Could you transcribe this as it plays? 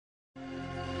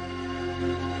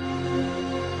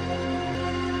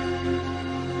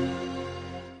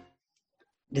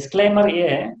Disclaimer ये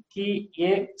है कि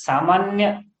ये सामान्य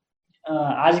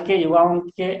आज के युवाओं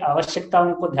के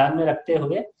आवश्यकताओं को ध्यान में रखते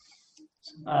हुए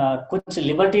कुछ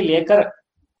लिबर्टी लेकर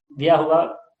दिया हुआ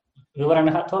विवरण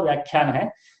अथवा व्याख्यान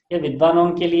है। ये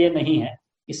विद्वानों के लिए नहीं है।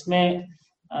 इसमें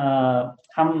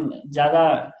हम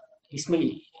ज़्यादा इसमें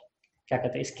क्या कहते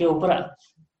हैं, इसके ऊपर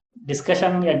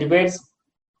डिस्कशन या डिबेट्स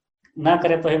ना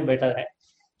करें तो ही बेटर है,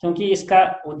 क्योंकि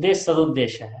इसका उद्देश्य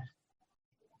सदुद्देश्य है।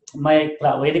 मैं एक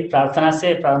वैदिक प्रार्थना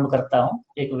से प्रारंभ करता हूँ।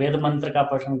 एक वेद मंत्र का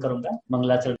पठन करूंगा,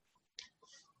 मंगलाचरण।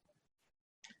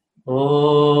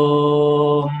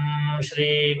 ओम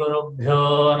श्री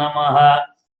गुरुभ्यो नमः।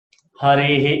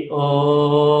 हरि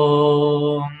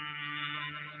ओम।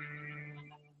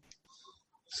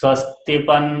 स्वस्ति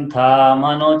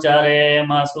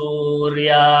पन्थामनुचरेम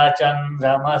सूर्या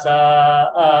चन्द्रमसा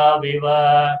विव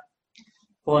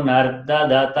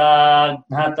पुनर्ददताघ्नता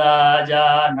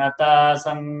जानता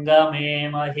संगमे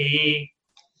महि।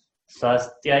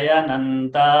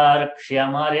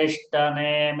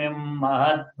 स्वस्त्ययनन्तार्क्ष्यमरिष्टनेमिं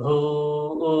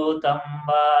महद्भूतं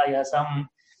वायसं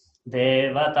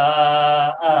देवतानाम्।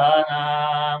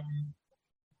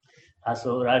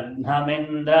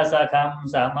 असुरघ्नमिन्द्रसखं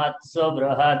समत्सु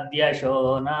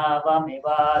बृहद्यशो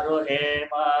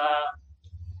नावमिवारुहेम।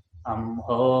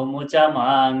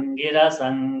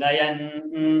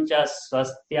 अम्होमुचमाङ्गिरसङ्गयन् च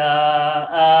स्वस्त्यात्रेयं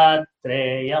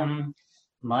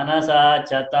मनसा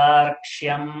च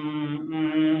तार्क्ष्यम्।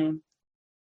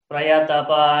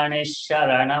 प्रयतपाणिः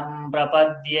शरणं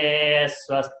प्रपद्ये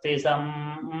स्वस्ति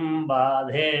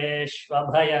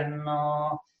संबाधेष्वभयन्नो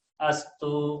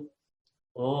अस्तु।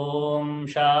 ओम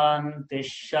शांति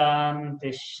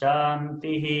शांति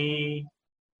शांति।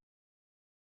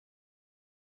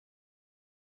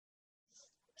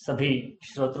 सभी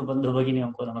श्रोतृ बंधु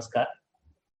भगिनियों को नमस्कार।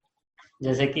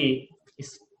 जैसे कि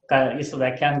इस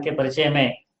व्याख्यान के परिचय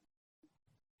में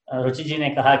रुचि जी ने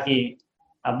कहा कि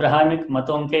अब्राहमिक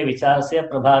मतों के विचार से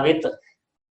प्रभावित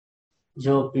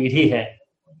जो पीढ़ी है,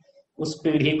 उस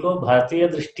पीढ़ी को भारतीय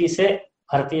दृष्टि से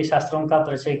भारतीय शास्त्रों का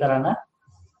परिचय कराना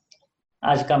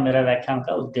आज का मेरा व्याख्यान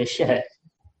का उद्देश्य है।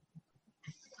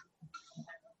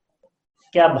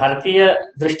 क्या भारतीय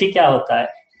दृष्टि क्या होता है?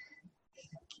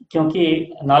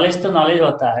 क्योंकि नॉलेज तो नॉलेज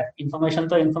होता है, इंफॉर्मेशन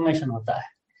तो इंफॉर्मेशन होता है।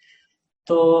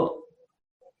 तो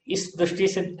इस दृष्टि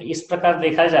से इस प्रकार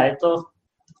देखा जाए तो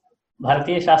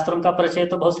भारतीय शास्त्रों का परिचय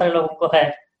तो बहुत सारे लोगों को है,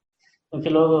 क्योंकि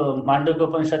लोग मांडुक्य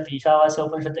उपनिषद, ईशावास्य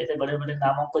उपनिषद ऐसे बड़े बड़े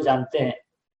नामों को जानते हैं।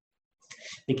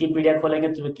 विकिपीडिया खोलेंगे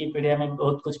तो विकिपीडिया में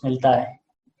बहुत कुछ मिलता है।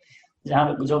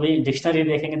 जहाँ जो भी डिक्शनरी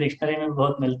देखेंगे, डिक्शनरी में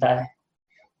बहुत मिलता है।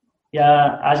 या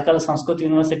आजकल संस्कृत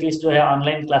यूनिवर्सिटीज जो है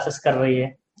ऑनलाइन क्लासेस कर रही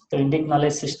है, तो इंडिक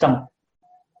नॉलेज सिस्टम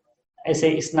ऐसे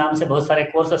इस नाम से बहुत सारे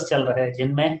कोर्सेस चल रहे हैं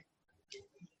जिनमें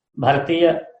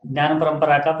भारतीय ज्ञान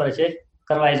परंपरा का परिचय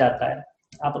करवाया जाता है।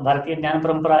 आप भारतीय ज्ञान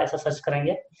परंपरा ऐसा सर्च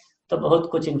करेंगे तो बहुत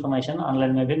कुछ इन्फॉर्मेशन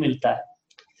ऑनलाइन में भी मिलता है।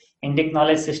 इंडिक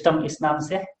नॉलेज सिस्टम इस नाम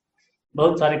से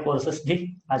बहुत सारे कोर्सेस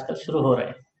भी आजकल शुरू हो रहे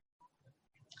हैं।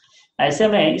 ऐसे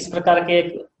में इस प्रकार के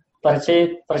एक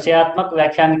परिचयात्मक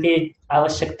व्याख्यान की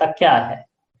आवश्यकता क्या है?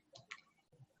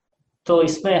 तो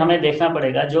इसमें हमें देखना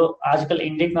पड़ेगा जो आजकल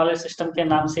इंडिक नॉलेज सिस्टम के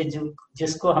नाम से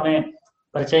जिसको हमें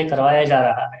परिचय करवाया जा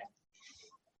रहा है,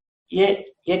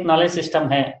 ये एक नॉलेज सिस्टम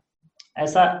है।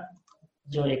 ऐसा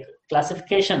जो एक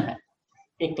क्लासिफिकेशन है,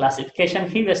 एक क्लासिफिकेशन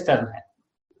ही वेस्टर्न है।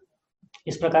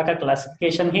 इस प्रकार का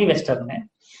क्लासिफिकेशन ही वेस्टर्न है,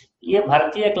 ये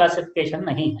भारतीय क्लासिफिकेशन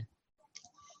नहीं है।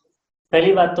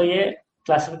 पहली बात तो ये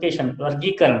क्लासिफिकेशन,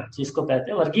 वर्गीकरण जिसको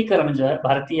कहते हैं, वर्गीकरण जो है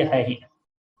भारतीय है ही,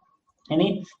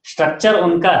 यानी स्ट्रक्चर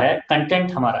उनका है,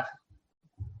 कंटेंट हमारा है।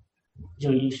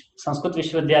 जो संस्कृत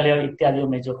विश्वविद्यालय इत्यादि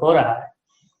में जो हो रहा है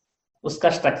उसका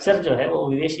स्ट्रक्चर जो है वो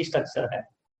विदेशी स्ट्रक्चर है,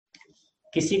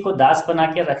 किसी को दास बना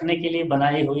के रखने के लिए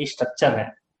बनाई हुई स्ट्रक्चर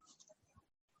है।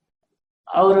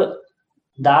 और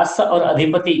दास और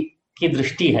अधिपति की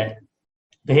दृष्टि है,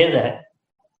 भेद है,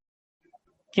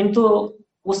 किंतु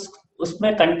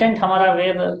उसमें कंटेंट हमारा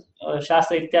वेद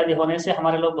शास्त्र इत्यादि होने से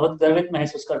हमारे लोग बहुत गर्वित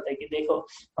महसूस करते हैं कि देखो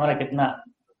हमारा कितना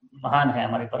महान है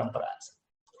हमारी परंपरा से।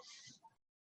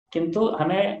 किंतु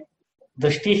हमें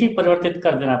दृष्टि ही परिवर्तित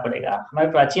कर देना पड़ेगा।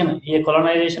 हमारे प्राचीन ये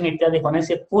कॉलोनाइजेशन इत्यादि होने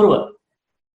से पूर्व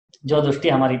जो दृष्टि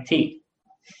हमारी थी,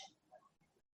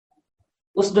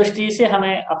 उस दृष्टि से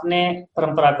हमें अपने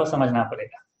परंपरा को समझना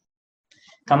पड़ेगा।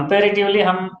 कंपैरेटिवली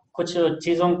हम कुछ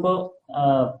चीजों को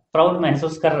प्राउड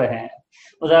महसूस कर रहे हैं।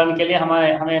 उदाहरण के लिए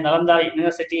हमें नालंदा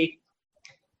यूनिवर्सिटी,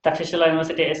 तक्षशिला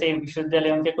यूनिवर्सिटी ऐसे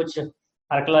विश्वविद्यालयों के कुछ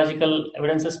आर्कियोलॉजिकल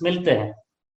एविडेंसेस मिलते हैं।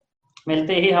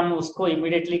 मिलते ही हम उसको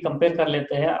इमीडिएटली कंपेयर कर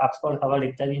लेते हैं ऑक्सफोर्ड, हार्वर्ड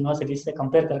इत्यादि यूनिवर्सिटी से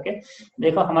कंपेयर करके,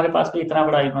 देखो हमारे पास भी इतना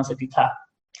बड़ा यूनिवर्सिटी था।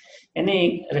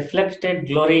 यानी रिफ्लेक्टेड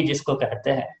ग्लोरी जिसको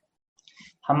कहते हैं,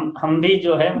 हम भी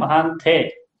जो है महान थे,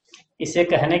 इसे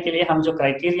कहने के लिए हम जो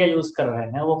क्राइटेरिया यूज कर रहे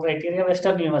हैं वो क्राइटेरिया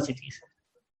वेस्टर्न यूनिवर्सिटीज है।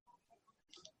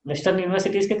 वेस्टर्न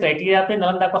यूनिवर्सिटीज के क्राइटेरिया पे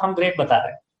नालंदा को हम ग्रेट बता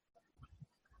रहे हैं।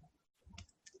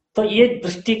 तो ये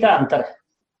दृष्टि का अंतर है,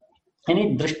 यानी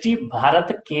दृष्टि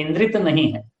भारत केंद्रित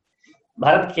नहीं है,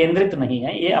 भारत केंद्रित नहीं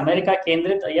है, ये अमेरिका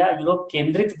केंद्रित या यूरोप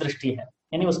केंद्रित दृष्टि है,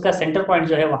 यानी उसका सेंटर पॉइंट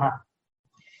जो है वहां,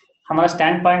 हमारा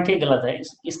स्टैंड पॉइंट ही गलत है,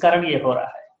 इस कारण ये हो रहा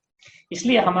है।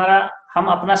 इसलिए हम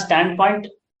अपना स्टैंड पॉइंट,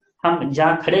 हम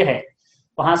जहाँ खड़े हैं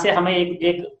वहां से हमें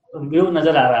एक व्यू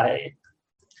नजर आ रहा है।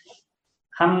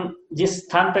 हम जिस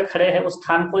स्थान पे खड़े हैं उस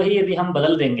स्थान को ही यदि हम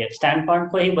बदल देंगे, स्टैंड पॉइंट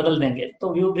को ही बदल देंगे,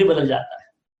 तो व्यू भी बदल जाता है।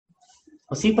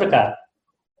 उसी प्रकार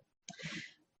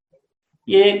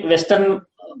ये वेस्टर्न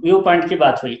व्यू पॉइंट की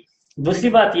बात हुई। दूसरी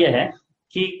बात यह है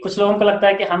कि कुछ लोगों को लगता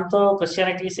है कि हम तो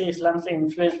क्रिश्चियनिटी से, इस्लाम से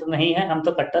इन्फ्लुएंस नहीं है, हम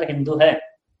तो कट्टर हिंदू है,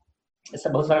 ऐसा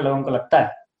बहुत सारे लोगों को लगता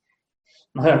है।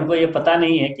 मगर उनको ये पता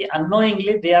नहीं है कि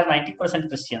unknowingly they are 90%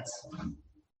 Christians.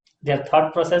 There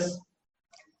thought process,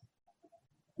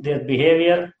 their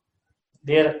behaviour,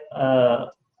 there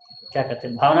क्या कहते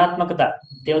हैं, भावनात्मकता,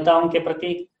 देवताओं के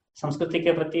प्रति, संस्कृति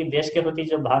के प्रति, देश के प्रति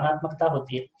जो भावनात्मकता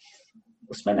होती है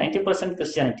उसमें 90%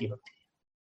 क्रिश्चियनिटी होती है,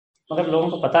 मगर लोगों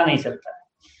को पता नहीं चलता है।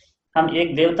 हम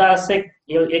एक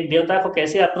देवता को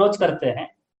कैसे अप्रोच करते हैं,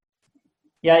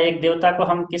 या एक देवता को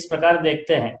हम किस प्रकार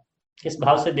देखते हैं, किस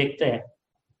भाव से देखते हैं,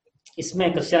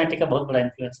 इसमें क्रिश्चियनिटी का बहुत बड़ा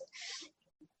इन्फ्लुएंस है।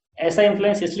 ऐसा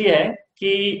इन्फ्लुएंस इसलिए है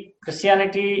कि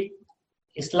क्रिश्चियनिटी,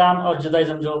 इस्लाम और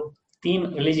जुदाइज्म जो 3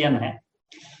 रिलीजियन है,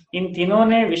 इन तीनों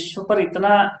ने विश्व पर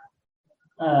इतना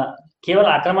केवल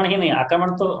आक्रमण ही नहीं,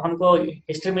 आक्रमण तो हमको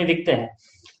हिस्ट्री में दिखते हैं,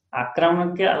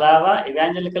 आक्रमण के अलावा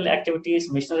इवेंजेलिकल एक्टिविटीज,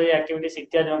 मिशनरी एक्टिविटीज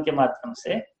इत्यादियों के माध्यम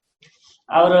से,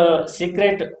 और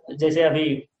सीक्रेट, जैसे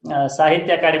अभी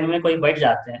साहित्य अकादमी में कोई बैठ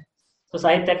जाते हैं तो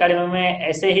साहित्य अकादमी में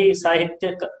ऐसे ही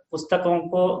साहित्य पुस्तकों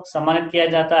को सम्मानित किया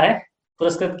जाता है,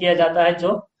 पुरस्कृत किया जाता है जो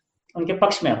उनके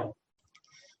पक्ष में हो।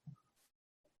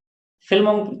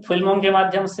 फिल्मों के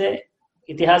माध्यम से,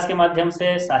 इतिहास के माध्यम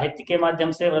से, साहित्य के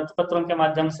माध्यम से, वृत्तपत्रों के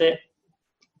माध्यम से,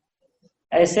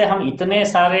 ऐसे हम इतने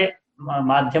सारे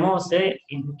माध्यमों से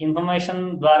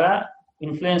इंफॉर्मेशन द्वारा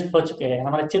इन्फ्लुएंस हो चुके हैं,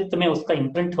 हमारे चित्त में उसका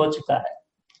इम्प्रिंट हो चुका है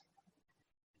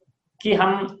कि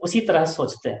हम उसी तरह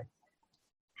सोचते हैं,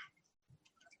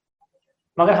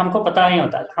 मगर हमको पता नहीं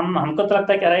होता। हमको तो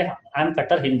लगता है कि अरे आई एम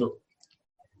कट्टर Hindu,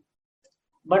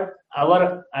 but our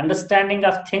understanding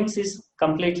of things is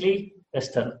completely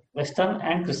western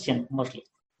and Christian mostly.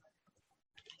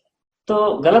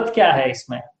 तो गलत क्या है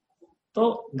इसमें?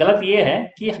 तो गलत ये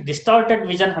है कि डिस्टॉर्टेड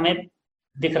विजन हमें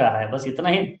दिख रहा है, बस इतना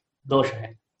ही दोष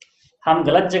है। हम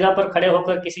गलत जगह पर खड़े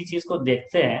होकर किसी चीज को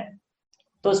देखते हैं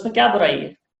तो उसमें क्या बुराई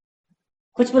है?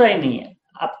 कुछ बुराई नहीं है।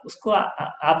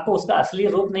 आपको उसका असली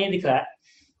रूप नहीं दिख रहा है,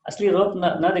 असली रूप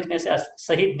न दिखने से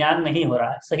सही ज्ञान नहीं हो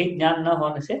रहा है, सही ज्ञान न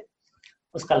होने से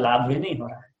उसका लाभ भी नहीं हो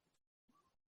रहा है।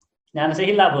 ज्ञान से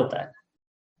ही लाभ होता है।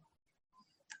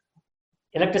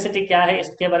 इलेक्ट्रिसिटी क्या है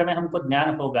इसके बारे में हमको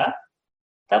ज्ञान होगा,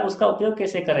 तब उसका उपयोग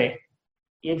कैसे करें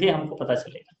ये भी हमको पता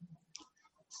चलेगा।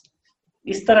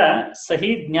 इस तरह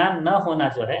सही ज्ञान न होना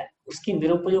जो है उसकी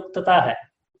निरुपयुक्तता है।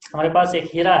 हमारे पास एक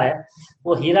हीरा है,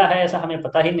 वो हीरा है ऐसा हमें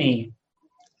पता ही नहीं है,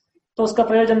 तो उसका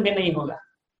प्रयोजन भी नहीं होगा।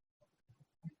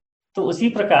 तो उसी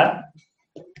प्रकार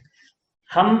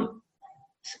हम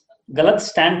गलत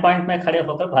स्टैंड पॉइंट में खड़े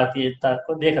होकर भारतीयता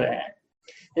को देख रहे हैं।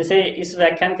 जैसे इस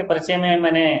व्याख्यान के परिचय में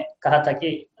मैंने कहा था कि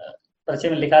परिचय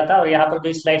में लिखा था, और यहाँ पर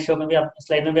भी स्लाइड में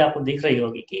भी आपको दिख रही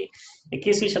होगी कि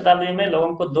 21वीं शताब्दी में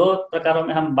लोगों को 2 प्रकारों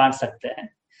में हम बांट सकते हैं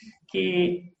कि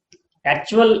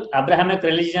एक्चुअल अब्राहमिक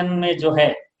रिलीजन में जो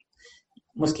है,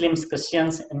 मुस्लिम्स,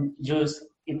 क्रिश्चियंस, जूस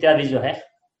इत्यादि जो है,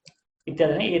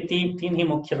 इत्यादि नहीं, ये तीन ही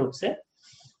मुख्य रूप से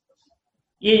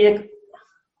ये एक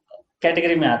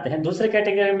कैटेगरी में आते हैं। दूसरे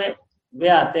कैटेगरी में वे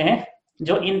आते हैं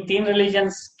जो इन 3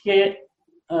 रिलीजन्स के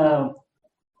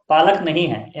पालक नहीं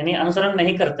है, यानी अनुसरण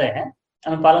नहीं करते हैं,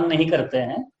 अनुपालन नहीं करते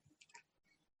हैं,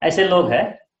 ऐसे लोग हैं।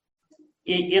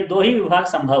 ये 2 ही विभाग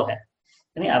संभव है,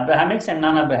 यानी अब्राहमिक्स एंड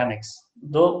नॉन अब्राहमिक्स,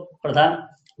 2 प्रधान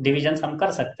डिविजन हम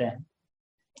कर सकते हैं।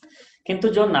 किंतु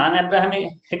जो नॉन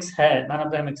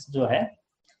अब्राहमिक्स जो है,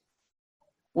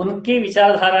 उनकी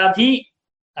विचारधारा भी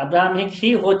अब्राहमिक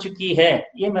ही हो चुकी है,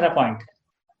 ये मेरा पॉइंट है।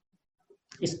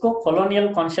 इसको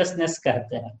कॉलोनियल कॉन्शियसनेस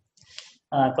कहते हैं।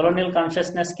 कॉलोनियल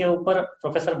कॉन्शियसनेस के ऊपर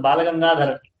प्रोफेसर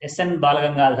एस.एन.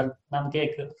 बालगंगाधर नाम के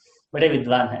एक बड़े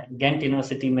विद्वान हैं, गेंट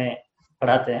यूनिवर्सिटी में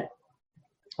पढ़ाते हैं।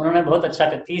 उन्होंने बहुत अच्छा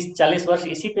 30-40 वर्ष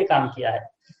इसी पे काम किया है।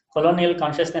 कॉलोनियल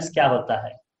कॉन्शियसनेस क्या होता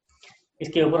है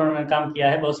इसके ऊपर उन्होंने काम किया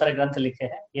है, बहुत सारे ग्रंथ लिखे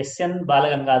हैं। एस.एन.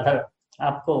 बालगंगाधर,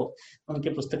 आपको उनकी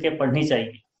पुस्तकें पढ़नी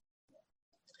चाहिए।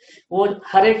 वो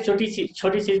हर एक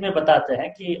छोटी चीज में बताते हैं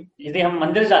कि यदि हम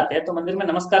मंदिर जाते हैं तो मंदिर में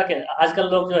नमस्कार के, आजकल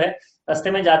लोग जो है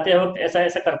रास्ते में जाते वक्त ऐसा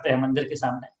ऐसा करते हैं मंदिर के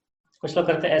सामने, कुछ लोग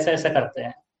करते हैं ऐसा ऐसा करते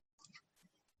हैं।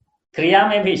 क्रिया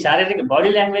में भी, शारीरिक बॉडी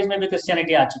लैंग्वेज में भी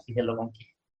क्रिश्चियनिटी आ चुकी है लोगों की।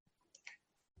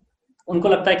 उनको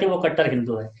लगता है कि वो कट्टर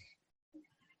हिंदू है।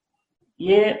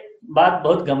 ये बात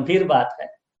बहुत गंभीर बात है।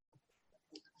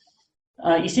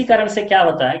 इसी कारण से क्या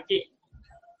होता है कि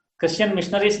क्रिश्चियन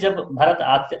मिशनरीज जब भारत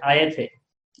आए थे,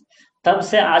 तब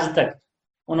से आज तक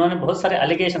उन्होंने बहुत सारे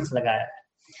एलिगेशंस लगाया है।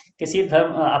 किसी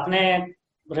धर्म, अपने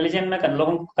रिलीजन में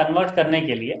लोगों को कन्वर्ट करने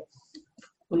के लिए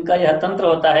उनका यह तंत्र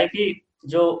होता है कि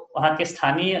जो वहाँ के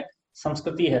स्थानीय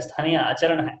संस्कृति है, स्थानीय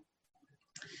आचरण है,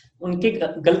 उनकी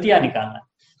गलतियां निकालना।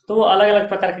 तो वो अलग अलग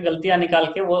प्रकार की गलतियां निकाल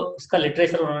के वो उसका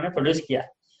लिटरेचर उन्होंने प्रोड्यूस किया।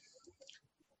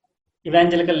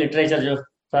 इवेंजेलिकल लिटरेचर जो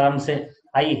प्रारंभ से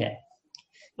आई है,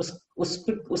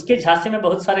 उसके झांसे में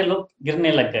बहुत सारे लोग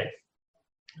गिरने लग गए।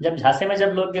 जब झांसे में जब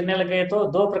लोग गिरने लगे तो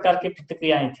दो प्रकार की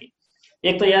प्रतिक्रियाएं थी।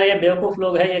 एक तो यार ये बेवकूफ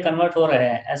लोग हैं, ये कन्वर्ट हो रहे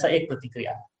हैं, ऐसा एक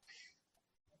प्रतिक्रिया।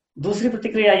 दूसरी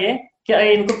प्रतिक्रिया ये कि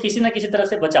अरे इनको किसी ना किसी तरह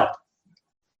से बचाओ।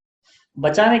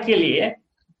 बचाने के लिए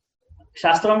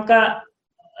शास्त्रों का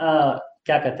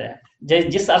क्या कहते हैं,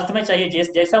 जिस अर्थ में चाहिए,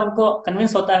 जैसा उनको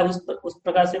कन्विंस होता है उस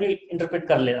प्रकार से भी इंटरप्रेट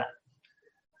कर लेना।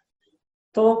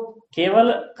 तो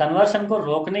केवल कन्वर्शन को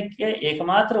रोकने के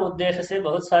एकमात्र उद्देश्य से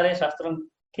बहुत सारे शास्त्रों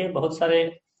के, बहुत सारे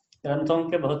ग्रंथों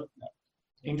के बहुत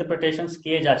इंटरप्रिटेशंस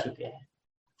किए जा चुके हैं।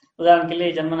 उदाहरण के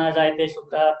लिए जन्मना जायते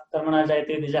शुक्रा कर्मणा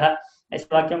जायते द्विजः, ऐसे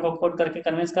वाक्यों को कोट करके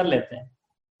कन्विंस कर लेते हैं,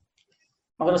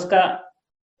 मगर उसका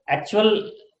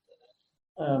एक्चुअल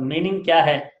मीनिंग क्या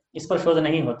है इस पर शोध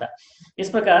नहीं होता। इस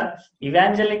प्रकार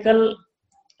इवेंजेलिकल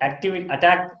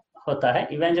अटैक होता है।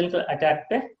 इवेंजेलिकल अटैक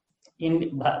पे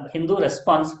हिंदू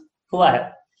रेस्पॉन्स हुआ है।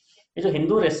 ये जो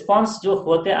हिंदू रेस्पॉन्स जो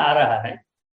होते आ रहा है,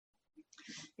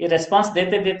 ये रेस्पॉन्स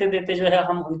देते देते देते जो है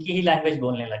हम उनकी ही लैंग्वेज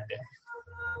बोलने लग गए,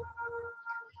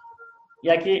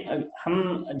 या कि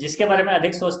हम जिसके बारे में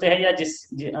अधिक सोचते हैं या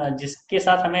जिसके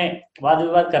साथ हमें वाद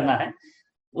विवाद करना है,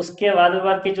 उसके वाद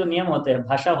विवाद के जो नियम होते हैं,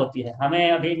 भाषा होती है।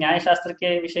 हमें अभी न्याय शास्त्र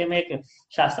के विषय में एक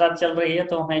शास्त्रार्थ चल रही है,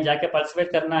 तो हमें जाके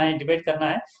पार्टिसिपेट करना है, डिबेट करना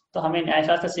है, तो हमें न्याय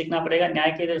शास्त्र सीखना पड़ेगा।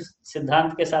 न्याय के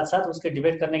सिद्धांत के साथ साथ उसके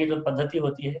डिबेट करने की जो पद्धति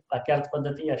होती है, वाक्यार्थ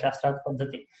पद्धति या शास्त्रार्थ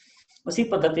पद्धति, उसी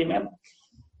पद्धति में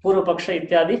पूर्व पक्ष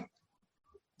इत्यादि,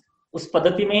 उस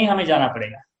पद्धति में ही हमें जाना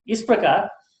पड़ेगा। इस प्रकार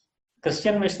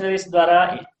क्रिश्चियन मिशनरीज द्वारा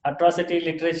अट्रॉसिटी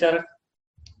लिटरेचर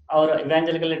और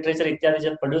इवेंजेलिकल लिटरेचर इत्यादि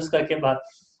जब प्रोड्यूस करके बाद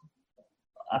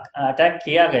अटैक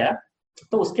किया गया,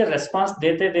 तो उसके रेस्पॉन्स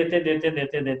देते देते देते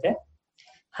देते देते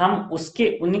हम उसके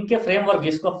उनके फ्रेमवर्क,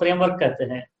 जिसको फ्रेमवर्क कहते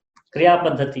हैं, क्रिया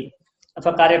पद्धति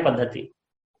अथवा कार्य पद्धति,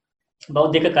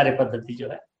 बौद्धिक कार्य पद्धति जो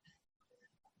है,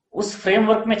 उस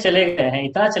फ्रेमवर्क में चले गए हैं।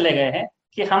 इतना चले गए हैं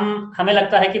कि हमें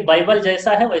लगता है कि बाइबल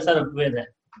जैसा है वैसा ऋग्वेद है,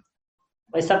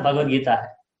 वैसा भगवद गीता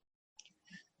है।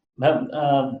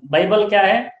 बाइबल क्या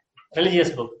है?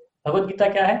 Religious book. भगवद गीता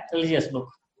क्या है? Religious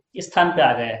book. इस स्थान पे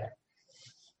आ गए हैं।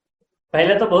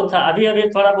 पहले तो बहुत था, अभी अभी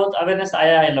थोड़ा बहुत अवेयरनेस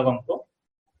आया है लोगों को।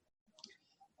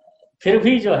 फिर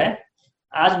भी जो है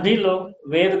आज भी लोग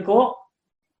वेद को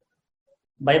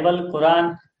बाइबल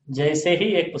कुरान जैसे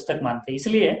ही एक पुस्तक मानते।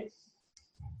 इसलिए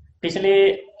पिछले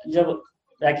जब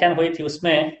व्याख्यान हुई थी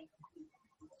उसमें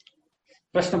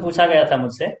प्रश्न पूछा गया था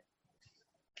मुझसे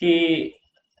कि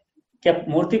क्या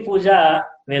मूर्ति पूजा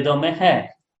वेदों में है,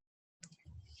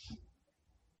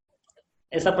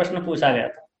 ऐसा प्रश्न पूछा गया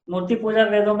था। मूर्ति पूजा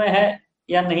वेदों में है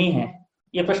या नहीं है,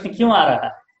 ये प्रश्न क्यों आ रहा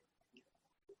है?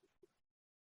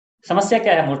 समस्या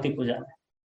क्या है मूर्ति पूजा में?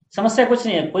 समस्या कुछ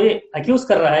नहीं है, कोई अक्यूज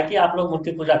कर रहा है कि आप लोग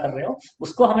मूर्ति पूजा कर रहे हो,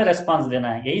 उसको हमें रेस्पॉन्स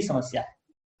देना है, यही समस्या है।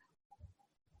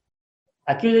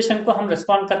 एक्यूजेशन को हम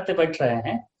रेस्पॉन्ड करते बैठ रहे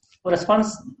हैं, वो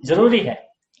रेस्पॉन्स जरूरी है,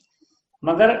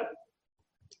 मगर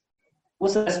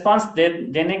उस रेस्पॉन्स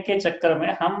देने के चक्कर में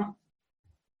हम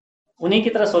उन्हीं की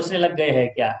तरह सोचने लग गए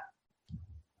हैं क्या,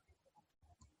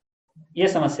 ये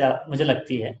समस्या मुझे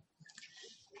लगती है।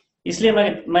 इसलिए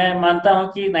मैं मानता हूं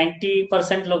कि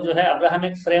 90% लोग जो है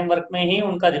अब्राहमिक फ्रेमवर्क में ही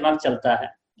उनका दिमाग चलता है।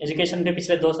 एजुकेशन भी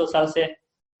पिछले 200 साल से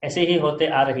ऐसे ही होते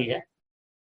आ रही है।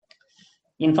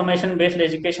 इंफॉर्मेशन बेस्ड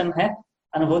एजुकेशन है,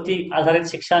 अनुभूति आधारित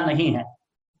शिक्षा नहीं है।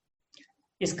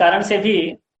 इस कारण से भी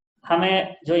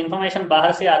हमें जो इंफॉर्मेशन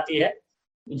बाहर से आती है,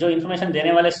 जो इंफॉर्मेशन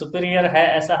देने वाले सुपीरियर है,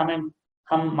 ऐसा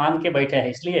हम मान के बैठे हैं।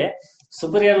 इसलिए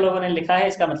सुपीरियर लोगों ने लिखा है,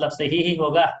 इसका मतलब सही ही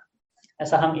होगा,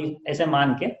 ऐसा हम ऐसे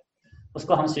मान के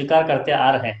उसको हम स्वीकार करते आ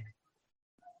रहे हैं।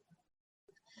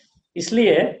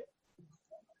 इसलिए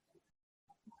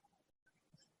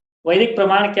वैदिक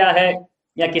प्रमाण क्या है,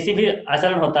 या किसी भी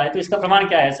आचरण होता है तो इसका प्रमाण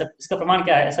क्या है, इसका प्रमाण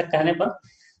क्या है, ऐसा कहने पर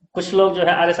कुछ लोग जो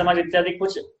है आर्य समाज इत्यादि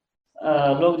कुछ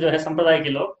लोग जो है, संप्रदाय के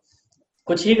लोग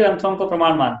कुछ ही ग्रंथों को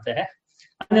प्रमाण मानते हैं।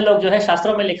 अन्य लोग जो है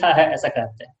शास्त्रों में लिखा है ऐसा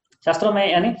कहते हैं। शास्त्रों में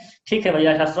यानी ठीक है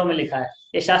भैया, शास्त्रों में लिखा है,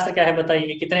 ये शास्त्र क्या है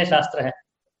बताइए, कितने शास्त्र है,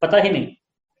 पता ही नहीं,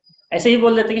 ऐसे ही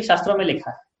बोल देते कि शास्त्रों में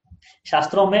लिखा है।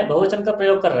 शास्त्रों में बहुवचन का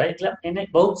प्रयोग कर रहे हैं, मतलब इन्हें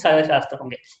बहुत सारे शास्त्र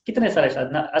होंगे, कितने सारे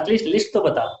शास्त्र, एटलीस्ट लिस्ट तो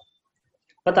बताओ,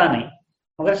 पता नहीं,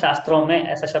 मगर शास्त्रों में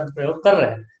ऐसा शब्द प्रयोग कर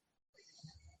रहे हैं।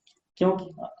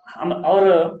 क्योंकि हम और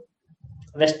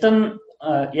वेस्टर्न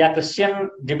या क्रिश्चियन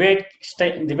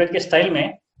डिबेट के स्टाइल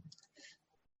में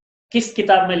किस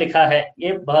किताब में लिखा है,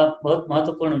 ये बहुत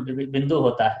महत्वपूर्ण बिंदु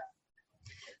होता है।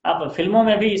 आप फिल्मों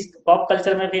में भी, इस पॉप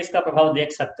कल्चर में भी इसका प्रभाव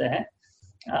देख सकते हैं।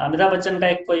 अमिताभ बच्चन का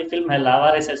एक कोई फिल्म है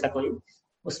लावारिस ऐसा कोई,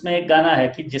 उसमें एक गाना है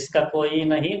कि जिसका कोई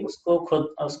नहीं उसको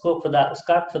खुदा,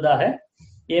 उसका खुदा है,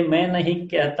 ये मैं नहीं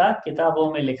कहता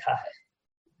किताबों में लिखा है।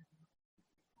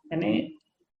 यानी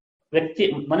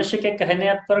व्यक्ति, मनुष्य के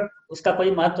कहने पर उसका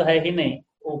कोई महत्व है ही नहीं,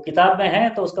 वो किताब में है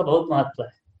तो उसका बहुत महत्व है।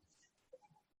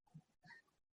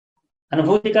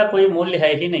 अनुभूति का कोई मूल्य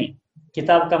है ही नहीं,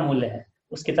 किताब का मूल्य है।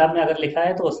 उस किताब में अगर लिखा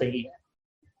है तो वो सही है।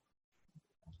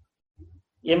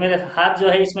 ये मेरे हाथ जो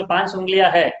है, इसमें 5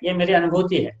 उंगलियां है, ये मेरी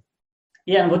अनुभूति है।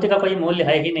 ये अनुभूति का कोई मूल्य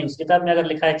है ही नहीं, उस किताब में अगर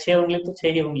लिखा है 6 उंगली तो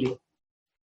 6 ही उंगली।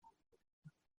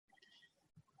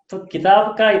 तो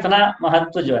किताब का इतना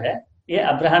महत्व जो है, ये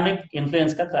अब्राहमिक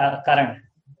इन्फ्लुएंस का कारण है।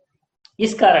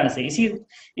 इस कारण से,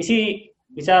 इसी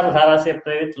विचारधारा से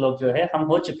प्रेरित लोग जो है हम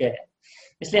हो चुके हैं।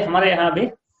 इसलिए हमारे यहाँ भी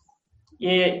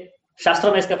ये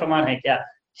शास्त्रों में इसका प्रमाण है क्या,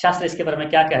 शास्त्र इसके बारे में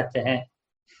क्या कहते हैं,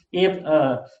 ये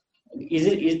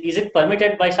इज इट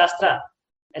परमिटेड बाय शास्त्र,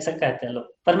 ऐसा कहते हैं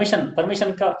लोग।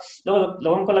 परमिशन का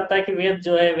लोगों को लगता है कि वेद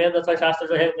जो है, वेद अथवा शास्त्र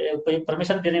जो है कोई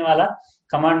परमिशन देने वाला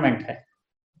कमांडमेंट है।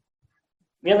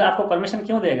 वेद आपको परमिशन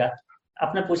क्यों देगा,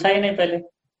 आपने पूछा ही नहीं पहले,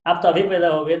 आप तो अभी पैदा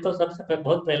हो गए, तो सबसे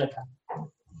बहुत पहले था।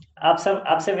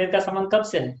 आपसे वेद का संबंध कब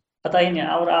से है, पता ही नहीं,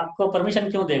 और आपको परमिशन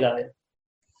क्यों देगा वेद?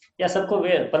 या सबको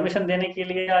वेद परमिशन देने के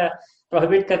लिए या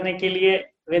प्रोहिबिट करने के लिए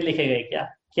वेद लिखे गए क्या?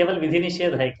 केवल विधि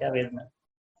निषेध है क्या वेद में?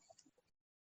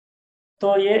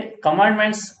 तो ये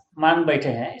कमांडमेंट्स मान बैठे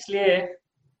हैं, इसलिए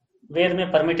वेद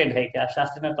में परमिटेड है क्या,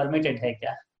 शास्त्र में परमिटेड है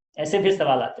क्या, ऐसे भी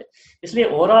सवाल आते। इसलिए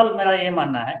ओवरऑल मेरा ये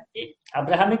मानना है कि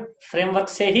अब्राहमिक फ्रेमवर्क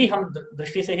से ही हम,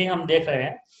 दृष्टि से ही हम देख रहे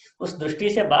हैं, उस दृष्टि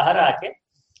से बाहर आके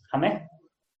हमें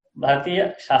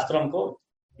भारतीय शास्त्रों को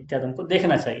इत्यादि को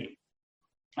देखना चाहिए।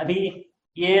 अभी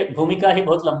ये भूमिका ही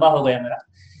बहुत लंबा हो गया मेरा,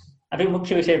 अभी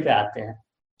मुख्य विषय पे आते हैं,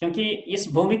 क्योंकि इस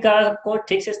भूमिका को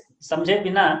ठीक से समझे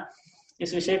बिना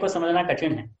इस विषय को समझना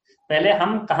कठिन है। पहले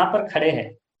हम कहाँ पर खड़े हैं,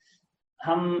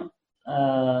 हम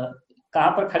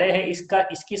कहाँ पर खड़े हैं,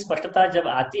 इसकी स्पष्टता जब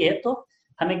आती है तो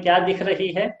हमें क्या दिख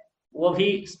रही है वो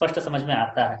भी स्पष्ट समझ में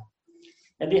आता है।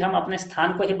 यदि हम अपने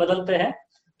स्थान को ही बदलते हैं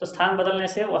तो स्थान बदलने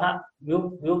से वहाँ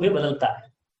व्यू भी बदलता है।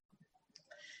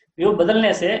 व्यू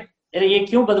बदलने से, अरे ये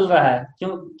क्यों बदल रहा है,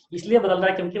 क्यों इसलिए बदल रहा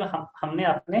है क्योंकि हमने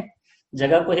अपने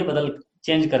जगह को ही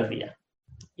चेंज कर दिया।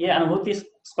 ये अनुभूति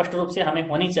स्पष्ट रूप से हमें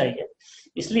होनी चाहिए।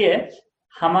 इसलिए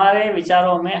हमारे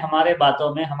विचारों में, हमारे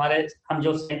बातों में, हम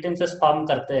जो सेंटेंसेस फॉर्म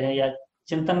करते हैं या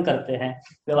चिंतन करते हैं,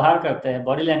 व्यवहार करते हैं,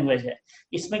 बॉडी लैंग्वेज है,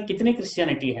 इसमें कितनी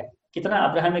क्रिश्चियनिटी है, कितना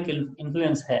अब्राहमिक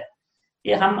इन्फ्लुएंस है,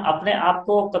 ये हम अपने आप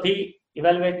को कभी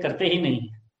इवेलुएट करते ही नहीं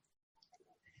है।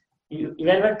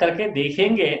 इवेलुएट करके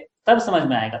देखेंगे तब समझ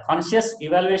में आएगा। Conscious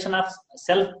evaluation of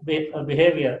self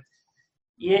behaviour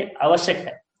ये आवश्यक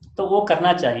है, तो वो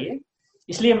करना चाहिए।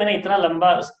 इसलिए मैंने इतना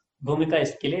लंबा भूमिका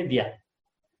इसके लिए दिया।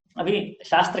 अभी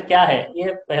शास्त्र क्या है,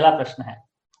 ये पहला प्रश्न है।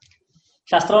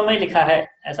 शास्त्रों में लिखा है,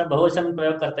 ऐसा बहुवचन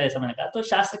प्रयोग करते हैं समझने का, तो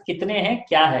शास्त्र कितने हैं,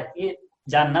 क्या है, ये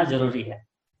जानना जरूरी है।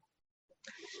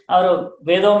 और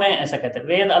वेदों में ऐसा कहते हैं,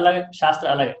 वेद अलग शास्त्र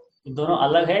अलग, दोनों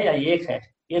अलग है या एक है,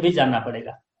 ये भी जानना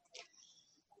पड़ेगा।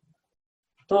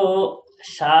 तो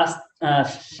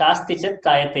शास्ति च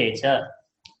कायते च,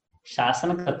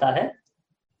 शासन करता है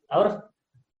और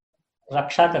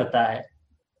रक्षा करता है,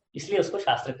 इसलिए उसको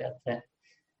शास्त्र कहते हैं।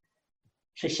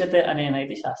 शिष्यते अनेन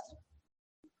इति शास्त्र।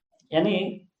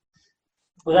 यानी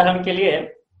उदाहरण के लिए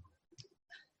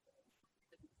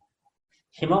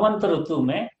हिमवंत ऋतु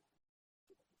में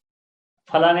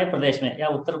फलाने प्रदेश में या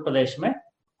उत्तर प्रदेश में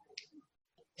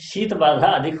शीत बाधा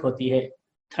अधिक होती है,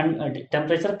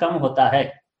 टेम्परेचर कम होता है।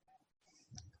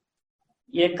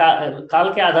 ये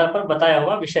काल के आधार पर बताया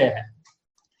हुआ विषय है।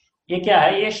 ये क्या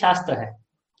है, ये शास्त्र है।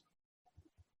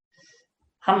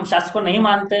 हम शास्त्र को नहीं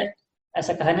मानते,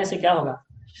 ऐसा कहने से क्या होगा,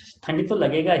 ठंडी तो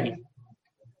लगेगा ही,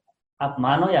 आप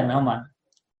मानो या न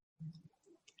मानो।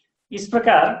 इस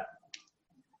प्रकार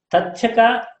तथ्य का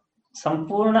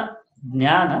संपूर्ण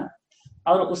ज्ञान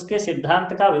और उसके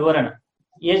सिद्धांत का विवरण,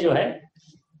 ये जो है,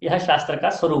 यह शास्त्र का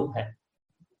स्वरूप है।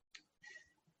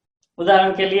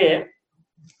 उदाहरण के लिए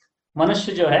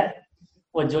मनुष्य जो है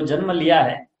वो जो जन्म लिया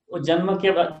है, वो जन्म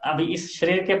के बाद अभी इस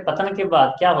शरीर के पतन के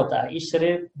बाद क्या होता है, इस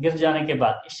शरीर गिर जाने के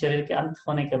बाद, इस शरीर के अंत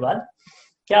होने के बाद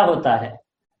क्या होता है,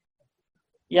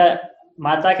 या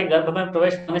माता के गर्भ में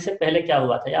प्रवेश होने से पहले क्या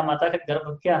हुआ था, या माता के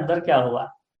गर्भ के अंदर क्या हुआ,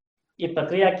 ये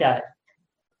प्रक्रिया क्या है।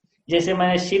 जैसे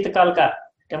मैंने शीतकाल का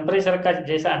टेम्परेचर का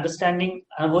जैसा अंडरस्टैंडिंग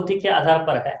अनुभूति के आधार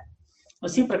पर है,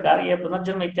 उसी प्रकार यह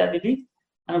पुनर्जन्म इत्यादि भी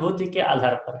अनुभूति के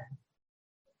आधार पर है।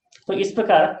 तो इस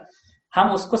प्रकार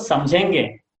हम उसको समझेंगे।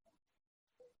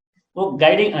 वो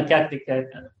गाइडिंग क्या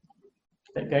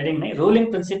गाइडिंग नहीं, रूलिंग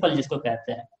प्रिंसिपल जिसको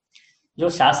कहते हैं, जो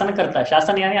शासन करता है।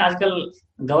 शासन यानी आजकल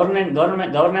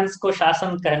गवर्नेंस को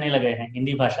शासन कहने लगे हैं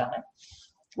हिंदी भाषा में,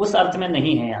 उस अर्थ में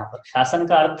नहीं है यहाँ पर। शासन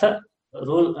का अर्थ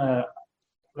रूल,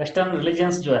 वेस्टर्न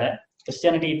रिलीजियंस जो है,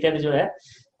 क्रिश्चियनिटी इत्यादि जो है,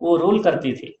 वो रूल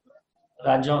करती थी,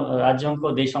 राज्यों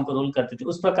को, देशों को रूल करती थी,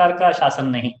 उस प्रकार का शासन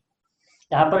नहीं।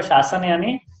 यहाँ पर शासन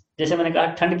यानी जैसे मैंने कहा,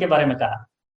 ठंड के बारे में कहा,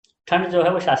 ठंड जो है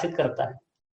वो शासित करता है,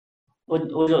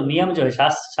 वो जो नियम जो है,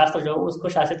 शास्त्र जो है उसको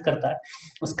शासित करता है,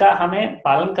 उसका हमें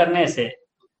पालन करने से,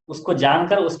 उसको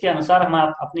जानकर उसके अनुसार हम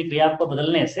अपनी क्रिया को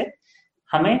बदलने से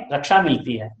हमें रक्षा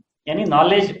मिलती है। यानी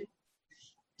नॉलेज,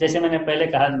 जैसे मैंने पहले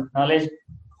कहा, नॉलेज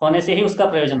होने से ही उसका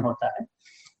प्रयोजन होता है।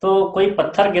 तो कोई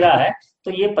पत्थर गिरा है,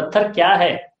 तो ये पत्थर क्या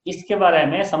है, इसके बारे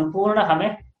में संपूर्ण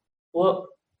हमें वो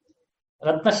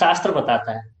रत्न शास्त्र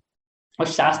बताता है। और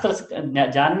शास्त्र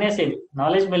जानने से,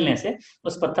 नॉलेज मिलने से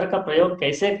उस पत्थर का प्रयोग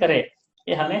कैसे करे,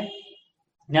 ये हमें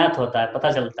ज्ञात होता है,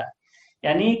 पता चलता है।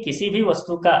 यानी किसी भी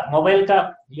वस्तु का, मोबाइल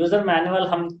का यूजर मैनुअल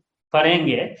हम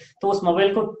पढ़ेंगे तो उस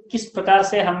मोबाइल को किस प्रकार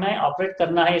से हमें ऑपरेट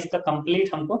करना है, इसका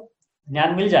कंप्लीट हमको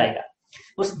ज्ञान मिल जाएगा।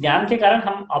 उस ज्ञान के कारण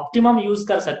हम ऑप्टिमम यूज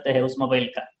कर सकते हैं उस मोबाइल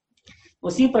का।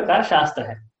 उसी प्रकार शास्त्र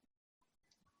है।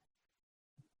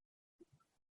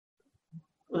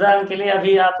 उदाहरण के लिए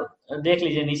अभी आप देख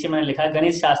लीजिए, नीचे मैंने लिखा है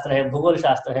गणित शास्त्र है, भूगोल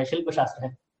शास्त्र है, शिल्प शास्त्र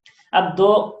है। अब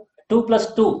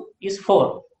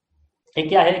 2+2=4, ये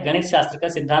क्या है, गणित शास्त्र का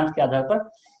सिद्धांत के आधार पर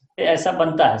ऐसा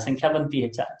बनता है, संख्या बनती है,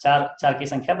 चार की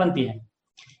संख्या बनती है।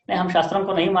 नहीं, हम शास्त्रों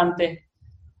को नहीं मानते,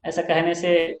 ऐसा कहने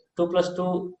से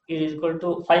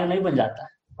 2+2=5 नहीं बन जाता।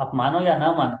 आप मानो या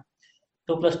ना मानो,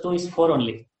 2+2=4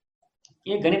 ओनली।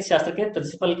 ये गणित शास्त्र के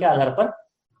प्रिंसिपल के आधार पर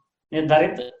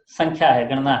निर्धारित संख्या है,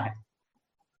 गणना है।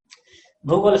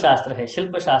 भूगोल शास्त्र है,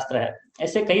 शिल्प शास्त्र है,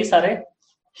 ऐसे कई सारे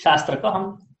शास्त्र को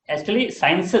हम एक्चुअली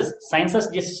साइंसेस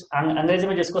जिस अंग्रेजी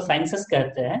में जिसको साइंसेस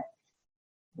कहते हैं,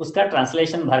 उसका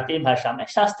ट्रांसलेशन भारतीय भाषा में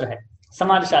शास्त्र है।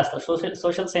 समाज शास्त्र,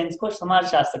 सोशल साइंस को समाज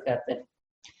शास्त्र कहते हैं।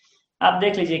 आप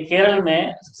देख लीजिए, केरल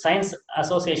में साइंस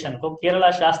एसोसिएशन को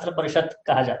केरला शास्त्र परिषद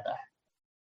कहा जाता है।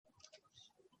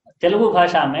 तेलुगु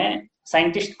भाषा में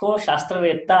साइंटिस्ट को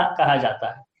शास्त्रवेत्ता कहा जाता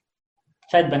है।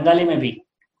 शायद बंगाली में भी,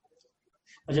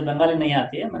 मुझे बंगाली नहीं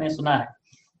आती है, मैंने सुना है,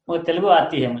 वो तेलुगु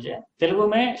आती है मुझे। तेलुगु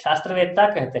में शास्त्रवेत्ता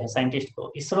कहते हैं साइंटिस्ट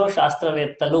को। इसरो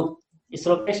शास्त्रवेत्तलु,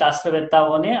 इसरो के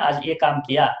शास्त्रवेत्ताओं ने आज ये काम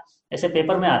किया, ऐसे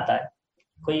पेपर में आता है,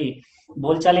 कोई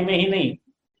बोलचाली में ही नहीं,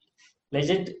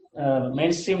 लेजिट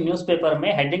मेन स्ट्रीम न्यूज़पेपर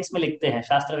में हेडिंग्स में लिखते हैं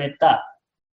शास्त्रवेत्ता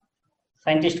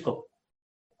साइंटिस्ट को।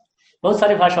 बहुत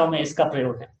सारी भाषाओं में इसका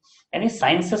प्रयोग है। यानी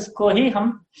साइंसेस को ही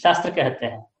हम शास्त्र कहते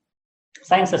हैं,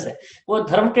 साइंसेस है। वो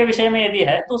धर्म के विषय में यदि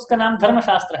है तो उसका नाम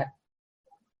धर्मशास्त्र है।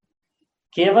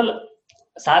 केवल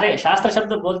सारे शास्त्र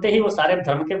शब्द बोलते ही वो सारे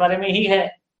धर्म के बारे में ही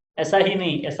है, ऐसा ही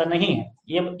नहीं, ऐसा नहीं है।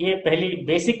 ये पहली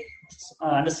बेसिक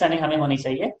अंडरस्टैंडिंग हमें होनी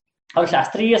चाहिए। और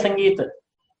शास्त्रीय संगीत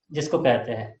जिसको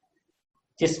कहते हैं,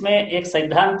 जिसमें एक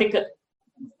सैद्धांतिक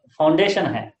फाउंडेशन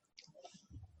है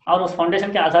और उस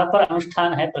फाउंडेशन के आधार पर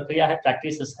अनुष्ठान है, प्रक्रिया है,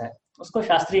 प्रैक्टिसेस है, उसको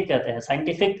शास्त्रीय कहते हैं।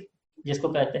 साइंटिफिक जिसको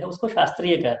कहते हैं उसको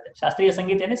शास्त्रीय कहते हैं। शास्त्रीय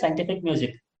संगीत यानी साइंटिफिक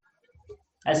म्यूजिक,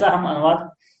 ऐसा हम अनुवाद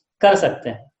कर सकते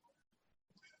हैं।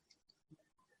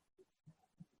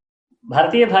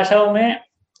 भारतीय भाषाओं में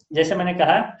जैसे मैंने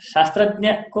कहा,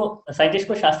 शास्त्रज्ञ को, साइंटिस्ट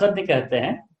को शास्त्रज्ञ कहते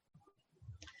हैं।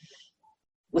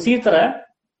 उसी तरह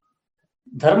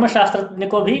धर्मशास्त्रज्ञ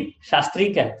को भी शास्त्री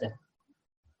कहते हैं।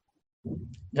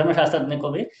 धर्मशास्त्रज्ञ को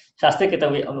भी शास्त्री कहते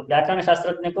हैं। व्याकरण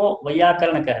शास्त्रज्ञ को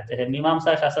वैयाकरण कहते हैं,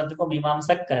 मीमांसा शास्त्रज्ञ को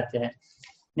मीमांसक कहते हैं,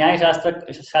 न्याय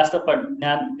शास्त्र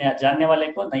जानने वाले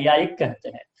को न्यायिक कहते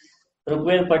हैं,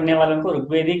 ऋग्वेद पढ़ने वालों को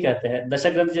ऋग्वेदी कहते हैं,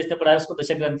 दशग्रंथ जिसने पढ़ा है उसको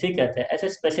दशग्रंथी कहते हैं। ऐसे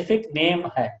स्पेसिफिक नेम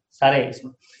है सारे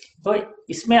इसमें। तो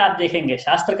इसमें आप देखेंगे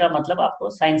शास्त्र का मतलब आपको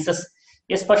साइंसेस,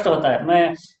 ये स्पष्ट होता है।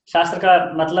 मैं शास्त्र का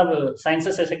मतलब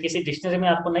साइंसेस ऐसे किसी डिक्शनरी में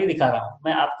आपको नहीं दिखा रहा हूँ,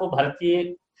 मैं आपको भारतीय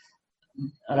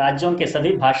राज्यों के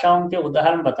सभी भाषाओं के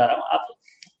उदाहरण बता रहा हूँ। आप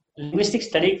लिंग्विस्टिक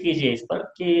स्टडी कीजिए इस पर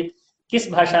कि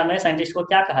किस भाषा में साइंटिस्ट को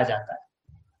क्या कहा जाता है।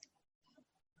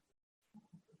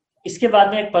 इसके बाद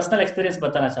में एक पर्सनल एक्सपीरियंस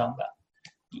बताना चाहूंगा।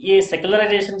 ये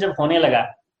सेकुलराइजेशन जब होने लगा,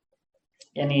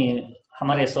 यानी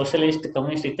हमारे सोशलिस्ट,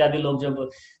 कम्युनिस्ट इत्यादि लोग जब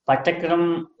पाठ्यक्रम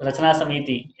रचना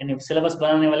समिति यानी सिलेबस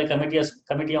बनाने वाले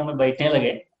कमेटियों में बैठने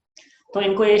लगे, तो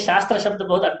इनको ये शास्त्र शब्द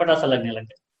बहुत अटपटा सा लगने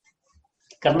लगे।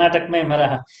 कर्नाटक में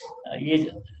मेरा ये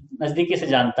नजदीकी से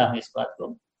जानता हूँ इस बात को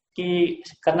कि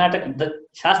कर्नाटक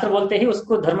शास्त्र बोलते ही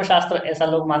उसको धर्मशास्त्र ऐसा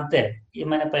लोग मानते हैं, ये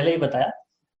मैंने पहले ही बताया।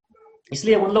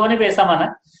 इसलिए उन लोगों ने भी ऐसा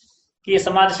माना कि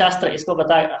समाज शास्त्र इसको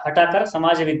हटाकर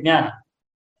समाज विज्ञान,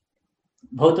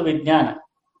 भौत विज्ञान,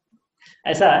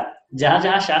 ऐसा जहां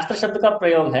जहां शास्त्र शब्द का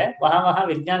प्रयोग है वहां वहां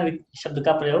विज्ञान शब्द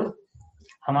का प्रयोग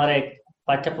हमारे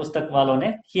पाठ्य पुस्तक वालों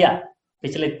ने किया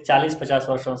पिछले 40-50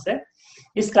 वर्षों से।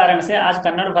 इस कारण से आज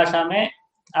कन्नड़ भाषा में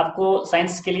आपको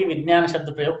साइंस के लिए विज्ञान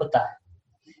शब्द प्रयोग होता है।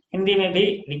 हिंदी में भी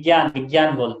विज्ञान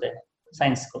विज्ञान बोलते हैं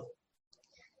साइंस को।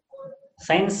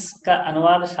 साइंस का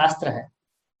अनुवाद शास्त्र है,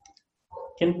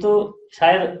 किंतु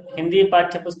शायद हिंदी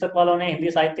पाठ्य पुस्तक वालों ने,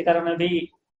 हिंदी साहित्यकारों ने भी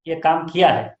ये काम किया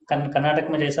है। कर्नाटक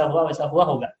में जैसा हुआ वैसा हुआ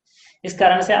होगा। इस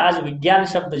कारण से आज विज्ञान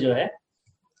शब्द जो है,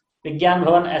 विज्ञान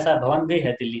भवन ऐसा भवन भी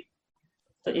है दिल्ली,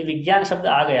 तो ये विज्ञान शब्द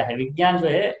आ गया है। विज्ञान जो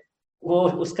है वो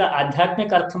उसका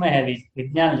आध्यात्मिक अर्थ में है।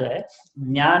 विज्ञान जो है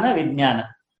ज्ञान विज्ञान,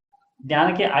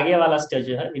 ज्ञान के आगे वाला स्टेज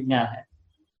जो है विज्ञान है।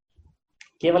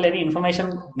 केवल यदि इंफॉर्मेशन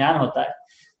ज्ञान होता है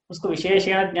उसको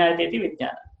विशेषण ज्ञायते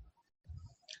विज्ञान।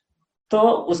 तो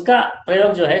उसका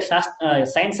प्रयोग जो है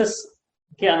साइंसेस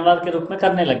के अनुवाद के रूप में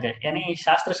करने लग गए, यानी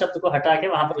शास्त्र शब्द को हटा के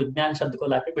वहां पर विज्ञान शब्द को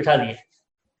लाके बिठा दिए।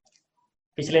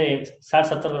 पिछले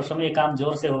 60-70 वर्षों में ये काम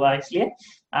जोर से हुआ है, इसलिए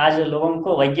आज लोगों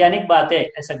को वैज्ञानिक बातें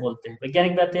ऐसा बोलते हैं।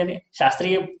 वैज्ञानिक बातें यानी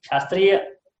शास्त्रीय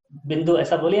बिंदु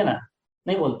ऐसा बोलिए ना,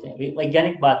 नहीं बोलते हैं।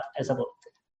 वैज्ञानिक बात ऐसा बोलते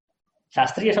हैं।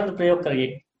 शास्त्रीय शब्द प्रयोग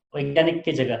करिए वैज्ञानिक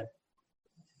की जगह,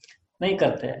 नहीं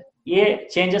करते हैं। ये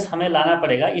चेंजेस हमें लाना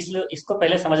पड़ेगा, इसलिए इसको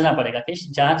पहले समझना पड़ेगा कि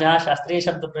जहां जहां शास्त्रीय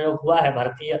शब्द प्रयोग हुआ है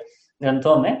भारतीय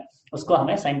ग्रंथों में, उसको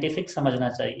हमें साइंटिफिक समझना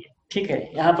चाहिए। ठीक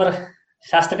है, यहाँ पर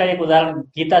शास्त्र का एक उदाहरण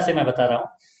गीता से मैं बता रहा हूँ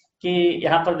कि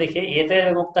यहाँ पर देखिए, एते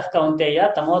विमुक्तः कौन्तेय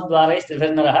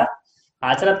तमोद्वारैस्त्रिभिर्नरः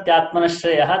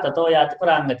आचरत्यात्मनश्रेयः ततो याति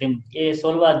परांगतिम्। ये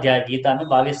 16वां अध्याय गीता में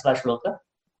 22वां श्लोक।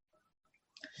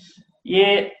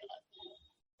 ये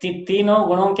तीनों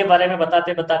गुणों के बारे में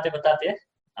बताते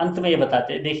अंत में ये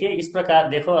बताते, देखिए इस प्रकार,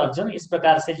 देखो अर्जुन, इस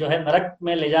प्रकार से जो है नरक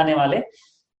में ले जाने वाले,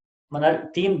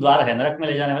 मतलब 3 द्वार है, नरक में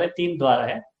ले जाने वाले 3 द्वार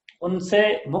है,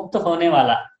 उनसे मुक्त होने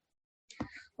वाला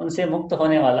उनसे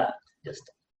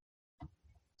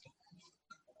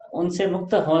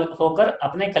मुक्त होकर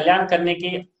अपने कल्याण करने की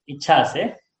इच्छा से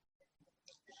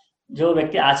जो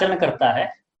व्यक्ति आचरण करता है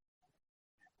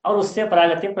और उससे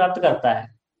परागति प्राप्त करता है।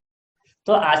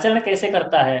 तो आचरण कैसे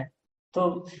करता है?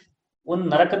 तो उन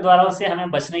नरक द्वारों से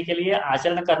हमें बचने के लिए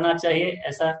आचरण करना चाहिए,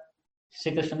 ऐसा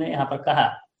श्री कृष्ण ने यहाँ पर कहा।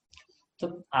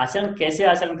 तो आचरण कैसे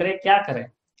आचरण करें, क्या करें?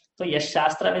 तो यश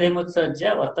शास्त्र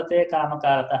विधिमुत्सृज्य वर्तते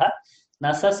कामकारतः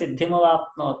न स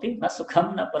सिद्धिमवाप्नोति न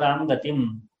सुखम न पराम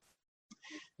गतिम।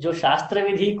 जो शास्त्र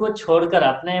विधि को छोड़कर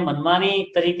अपने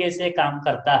मनमानी तरीके से काम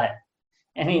करता है,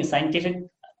 यानी साइंटिफिक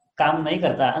काम नहीं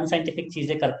करता, अनसाइंटिफिक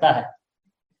चीजें करता है,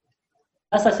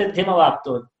 न स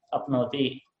सिद्धिमवाप्तो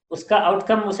अपनोति, उसका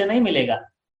आउटकम उसे नहीं मिलेगा,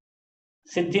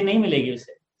 सिद्धि नहीं मिलेगी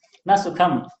उसे, ना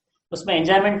सुखम, उसमें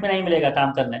एंजॉयमेंट में नहीं मिलेगा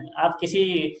काम करने में। आप किसी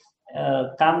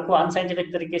काम को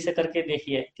अनसाइंटिफिक तरीके से करके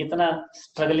देखिए, कितना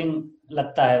स्ट्रगलिंग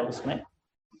लगता है, उसमें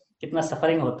कितना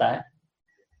सफरिंग होता है।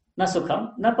 न सुखम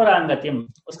न परांगतिम,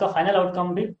 उसका फाइनल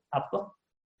आउटकम भी आपको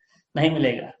नहीं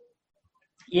मिलेगा।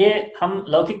 ये हम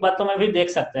लौकिक बातों में भी देख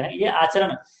सकते हैं। ये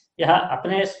आचरण यहाँ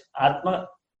अपने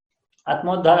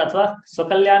आत्मोद्धार अथवा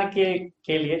स्वकल्याण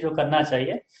के लिए जो करना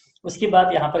चाहिए, उसकी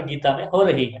बात यहाँ पर गीता में हो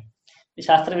रही है।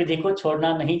 शास्त्र विधि को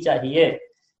छोड़ना नहीं चाहिए,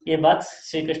 ये बात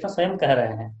श्री कृष्ण स्वयं कह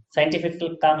रहे हैं। साइंटिफिक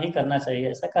काम ही करना चाहिए,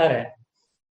 ऐसा कह रहे हैं।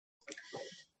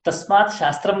 तस्मात्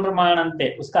शास्त्रम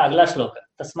प्रमाणन्ते, उसका अगला श्लोक,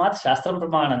 तस्मात् शास्त्रम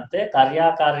प्रमाणन्ते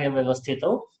कार्याकार्य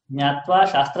व्यवस्थितौ ज्ञात्वा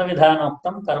शास्त्र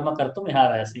विधानोक्तम कर्म कर्तुम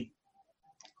इहार्हसि।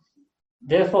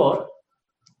 देयरफॉर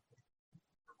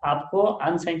आपको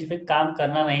अनसाइंटिफिक काम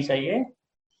करना नहीं चाहिए।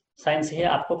 साइंस ही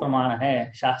आपको प्रमाण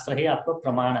है, शास्त्र ही आपको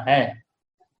प्रमाण है।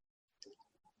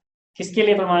 किसके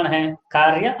लिए प्रमाण है?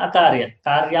 कार्य अकार्य,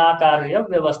 कार्याकार्य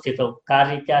व्यवस्थित हो।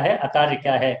 कार्य क्या है, अकार्य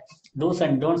क्या है, डूस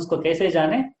एंड डोंट्स को कैसे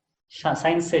जाने?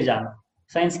 साइंस से जानो।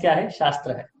 साइंस क्या है?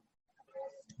 शास्त्र है।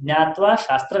 ज्ञात्वा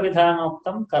शास्त्र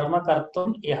विधानोक्तम कर्म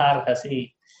कर्तुम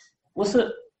इहार्हसि, उस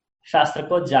शास्त्र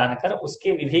को जानकर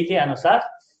उसके विधि के अनुसार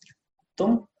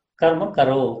तुम कर्म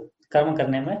करो, कर्म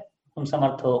करने में तुम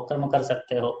समर्थ हो, कर्म कर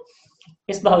सकते हो।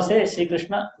 इस भाव से श्री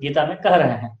कृष्ण गीता में कह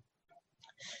रहे हैं।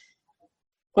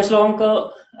 कुछ लोगों को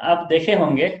आप देखे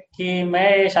होंगे कि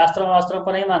मैं शास्त्रों वास्त्रों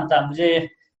को नहीं मानता, मुझे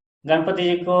गणपति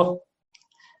जी को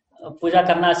पूजा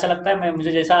करना अच्छा लगता है, मैं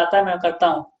मुझे जैसा आता है मैं करता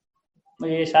हूँ,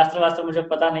 मुझे शास्त्र वास्त्र मुझे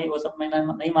पता नहीं, वो सब मैं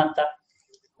नहीं मानता।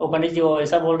 वो पंडित जी वो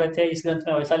ऐसा बोल रहे थे, इस ग्रंथ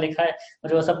में वैसा लिखा है,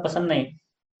 मुझे वो सब पसंद नहीं।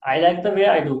 I like the way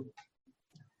I do,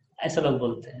 ऐसे लोग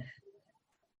बोलते हैं।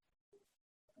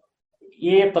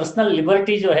 ये पर्सनल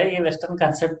लिबर्टी जो है, ये वेस्टर्न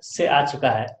कॉन्सेप्ट से आ चुका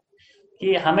है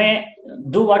कि हमें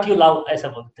डू व्हाट यू लव, ऐसा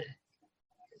बोलते हैं।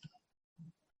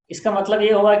 इसका मतलब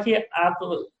ये हुआ कि आप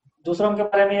दूसरों के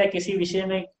बारे में या किसी विषय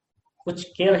में कुछ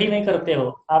केयर ही नहीं करते हो,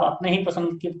 आप अपने ही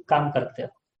पसंद के काम करते हो।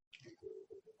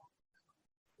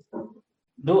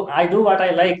 Do I do what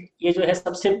I like, ये जो है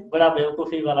सबसे बड़ा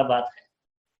बेवकूफ़ी वाला बात है,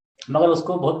 मगर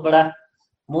उसको बहुत बड़ा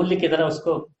मूल्य की तरह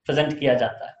उसको प्रेजेंट किया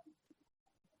जाता है।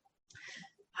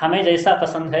 हमें जैसा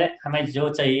पसंद है, हमें जो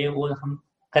चाहिए वो हम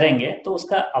करेंगे, तो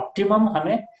उसका ऑप्टिमम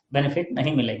हमें बेनिफिट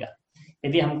नहीं मिलेगा।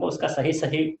 यदि हमको उसका सही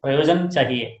सही प्रयोजन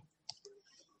चाहिए,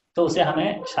 तो उसे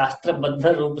हमें शास्त्रबद्ध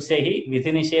रूप से ही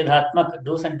विधि निषेधात्मक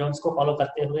डूस एंड डोंट्स को फॉलो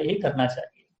करते हुए ही करना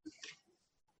चाहिए।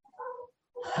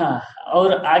 हाँ,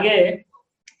 और आगे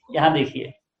यहाँ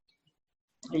देखिए,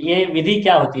 ये विधि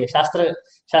क्या होती है। शास्त्र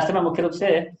शास्त्र में मुख्य रूप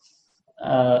से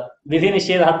विधि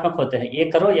निषेधात्मक होते हैं, ये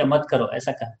करो या मत करो,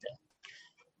 ऐसा कहते हैं।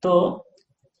 तो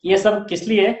ये सब किस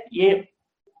लिए, ये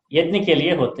यज्ञ के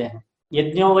लिए होते हैं।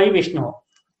 यज्ञो वही विष्णु।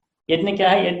 यज्ञ क्या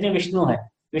है? यज्ञ विष्णु है।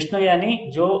 विष्णु यानी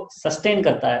जो सस्टेन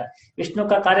करता है। विष्णु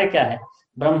का कार्य क्या है?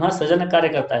 ब्रह्मा सृजन कार्य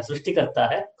करता है, सृष्टि करता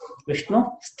है। विष्णु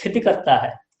स्थिति करता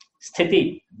है,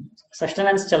 स्थिति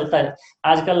सस्टेनेंस चलता है।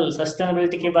 आजकल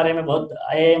सस्टेनेबिलिटी के बारे में बहुत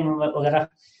आईआईएम वगैरह,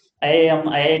 आईआईएम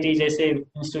आईआईटी जैसे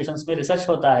इंस्टीट्यूशंस में रिसर्च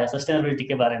होता है सस्टेनेबिलिटी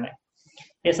के बारे में।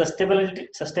 ये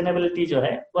सस्टेनेबिलिटी जो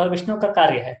है वह विष्णु का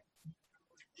कार्य है।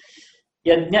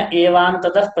 यज्ञ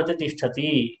एवांततः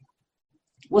प्रतिष्ठति,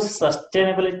 उस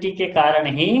सस्टेनेबिलिटी के कारण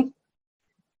ही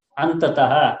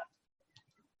अंततः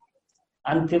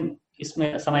अंतिम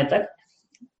इसमें समय तक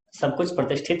सब कुछ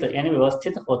प्रतिष्ठित यानी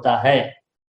व्यवस्थित होता है।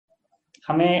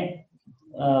 हमें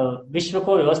विश्व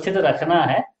को व्यवस्थित रखना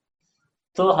है,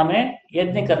 तो हमें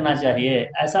यज्ञ करना चाहिए,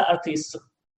 ऐसा अर्थ इस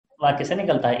वाक्य से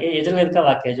निकलता है। ये यजुर्वेद का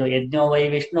वाक्य है, जो यज्ञो वै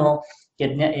विष्णु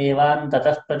यज्ञ एवान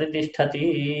ततः प्रतिष्ठति,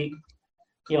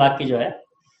 ये वाक्य जो है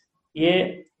ये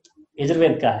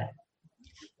यजुर्वेद का है।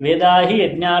 वेदा ही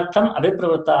यज्ञार्थम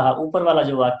अभिप्रवृत्ता, ऊपर वाला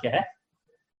जो वाक्य है,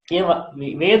 ये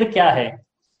वेद क्या है,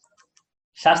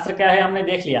 शास्त्र क्या है, हमने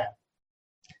देख लिया।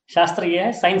 शास्त्र ये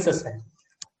है, साइंसेस है।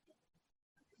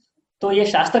 तो ये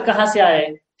शास्त्र कहाँ से आए?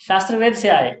 शास्त्र वेद से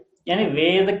आए, यानी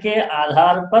वेद के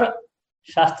आधार पर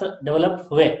शास्त्र डेवलप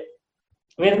हुए।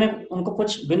 वेद में उनको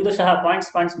कुछ बिंदुशः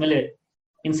पॉइंट्स मिले,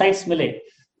 इंसाइट्स मिले।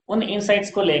 उन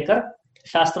इंसाइट्स को लेकर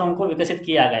शास्त्रों को विकसित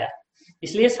किया गया।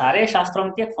 इसलिए सारे शास्त्रों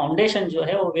के फाउंडेशन जो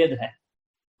है वो वेद है,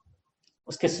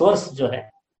 उसके सोर्स जो है,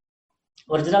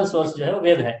 ओरिजिनल सोर्स जो है वो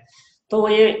वेद है। तो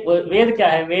ये वेद क्या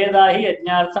है? वेदा ही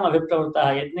यज्ञार्थम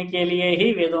अभिप्रवृत्ता, यज्ञ के लिए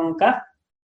ही वेदों का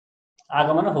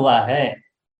आगमन हुआ है।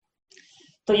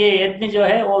 तो ये यज्ञ जो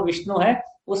है वो विष्णु है,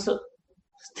 उस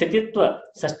स्थितित्व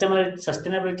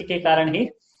सस्टेनेबिलिटी के कारण ही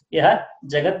यह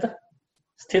जगत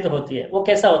स्थित होती है। वो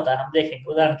कैसा होता है हम देखेंगे।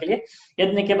 उदाहरण के लिए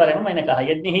यज्ञ के बारे में मैंने कहा,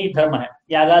 यज्ञ ही धर्म है,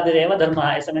 यागादिरेव धर्म,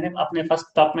 ऐसा मैंने अपने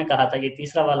फर्स्ट टॉक में कहा था। ये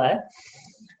तीसरा वाला है,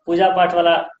 पूजा पाठ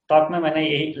वाला टॉक में मैंने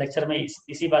यही लेक्चर में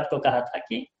इसी बात को कहा था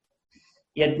कि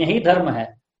यज्ञ ही धर्म है।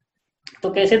 तो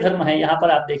कैसे धर्म है? यहाँ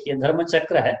पर आप देखिए, धर्म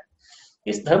चक्र है।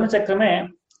 इस धर्म चक्र में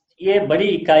ये बड़ी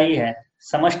इकाई है,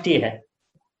 समष्टि है।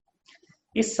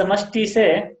 इस समष्टि से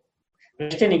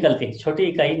वृष्टि निकलती है, छोटी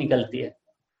इकाई निकलती है।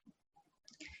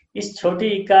 इस छोटी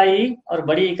इकाई और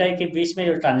बड़ी इकाई के बीच में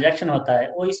जो ट्रांजैक्शन होता है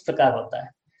वो इस प्रकार होता है।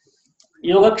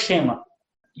 योगक्षेम,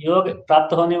 योग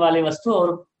प्राप्त होने वाली वस्तु,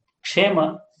 और क्षेम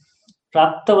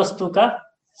प्राप्त वस्तु का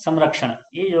संरक्षण,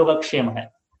 ये योगक्षेम है।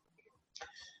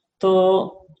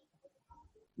 तो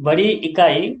बड़ी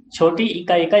इकाई छोटी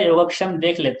इकाई का योगक्षेम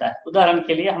देख लेता है। उदाहरण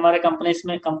के लिए हमारे कंपनी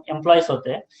में एम्प्लॉयज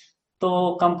होते हैं,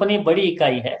 तो कंपनी बड़ी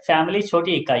इकाई है, फैमिली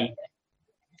छोटी इकाई है।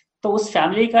 तो उस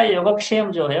फैमिली का योगक्षेम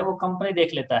जो है वो कंपनी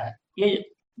देख लेता है। ये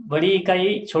बड़ी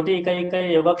इकाई छोटी इकाई का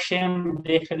योगक्षेम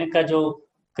देखने का जो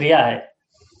क्रिया है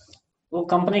वो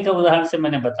कंपनी का उदाहरण से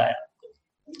मैंने बताया।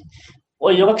 वो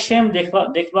योगक्षेम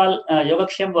देखभाल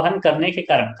योगक्षेम वहन करने के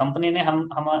कारण कंपनी ने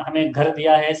हमें घर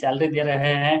दिया है, सैलरी दे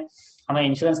रहे हैं, हमें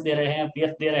इंश्योरेंस दे रहे हैं,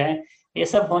 पीएफ दे रहे हैं। ये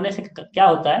सब होने से क्या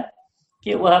होता है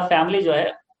कि वह फैमिली जो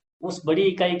है उस बड़ी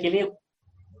इकाई के लिए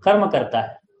कर्म करता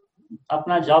है,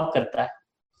 अपना जॉब करता है।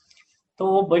 तो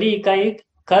वो बड़ी इकाई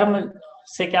कर्म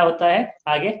से क्या होता है,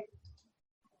 आगे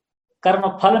कर्म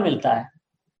फल मिलता है।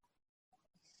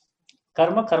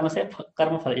 कर्म से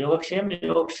कर्म फल,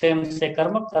 योगक्षेम से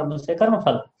कर्म, कर्म से कर्म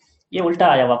फल। ये उल्टा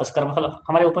आया वापस, कर्म फल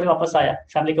हमारे ऊपर ही वापस आया,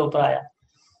 फैमिली के ऊपर आया।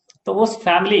 तो उस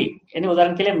फैमिली, यानी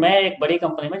उदाहरण के लिए मैं एक बड़ी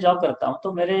कंपनी में जॉब करता हूँ,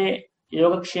 तो मेरे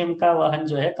योगक्षेम का वहन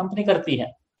जो है कंपनी करती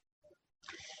है।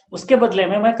 उसके बदले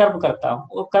में मैं कर्म करता हूँ।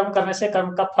 वो कर्म करने से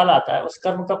कर्म का फल आता है, उस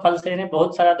कर्म का फल से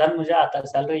बहुत सारा धन मुझे आता है,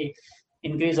 सैलरी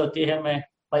इंक्रीज होती है, मैं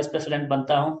वाइस प्रेसिडेंट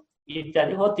बनता हूँ, ये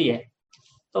इत्यादि होती है।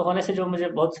 तो होने से जो मुझे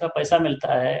बहुत सारा पैसा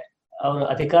मिलता है और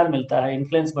अधिकार मिलता है,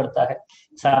 इन्फ्लुएंस बढ़ता है,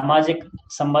 सामाजिक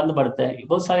संबंध बढ़ते हैं,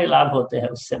 बहुत सारे लाभ होते हैं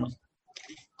उससे मुझे।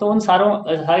 तो उन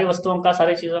सारी वस्तुओं का,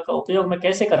 सारी चीजों का उपयोग मैं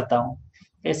कैसे करता हूँ,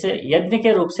 कैसे यज्ञ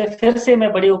के रूप से फिर से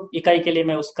मैं बड़ी इकाई के लिए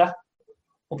मैं उसका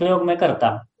उपयोग में करता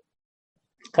हूँ।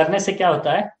 करने से क्या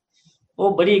होता है, वो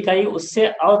बड़ी इकाई उससे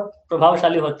और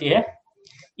प्रभावशाली होती है।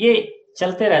 ये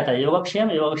चलते रहता है,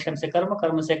 योगक्षेम, योगक्षेम से कर्म,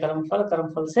 कर्म से कर्म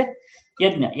फल से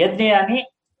यज्ञ। यज्ञ यानी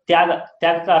त्याग,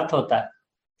 त्याग का अर्थ होता है,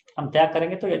 हम त्याग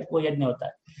करेंगे तो वो यज्ञ होता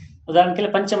है। उदाहरण के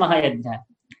लिए पंच महायज्ञ है।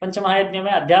 पंच महायज्ञ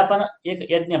में अध्यापन एक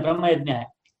यज्ञ, ब्रह्म यज्ञ है।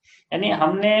 यानी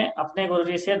हमने अपने गुरु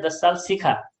जी से 10 साल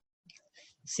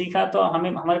सीखा, तो हमें,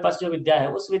 हमारे पास जो विद्या है,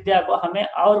 उस विद्या को हमें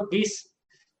और 20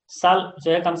 साल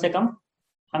जो है कम से कम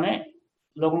हमें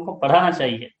लोगों को पढ़ाना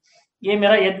चाहिए। ये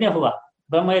मेरा यज्ञ हुआ,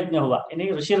 ब्रह्म यज्ञ हुआ। यानी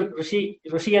ऋषि ऋषि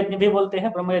ऋषि यज्ञ भी बोलते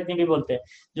हैं, ब्रह्म यज्ञ भी बोलते हैं।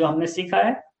 जो हमने सीखा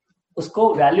है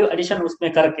उसको वैल्यू एडिशन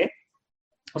उसमें करके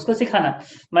उसको सिखाना।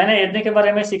 मैंने यज्ञ के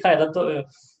बारे में सीखा है तो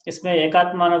इसमें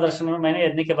एकात्म मानव दर्शन में मैंने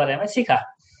यज्ञ के बारे में सीखा।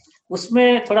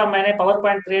 उसमें थोड़ा मैंने पावर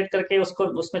पॉइंट क्रिएट करके उसको,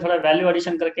 उसमें थोड़ा वैल्यू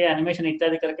एडिशन करके, एनिमेशन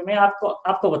इत्यादि करके मैं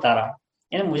आपको बता रहा हूँ।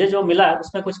 यानी मुझे जो मिला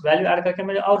उसमें कुछ वैल्यू ऐड करके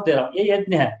मैं और दे रहा हूँ, ये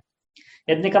यज्ञ है।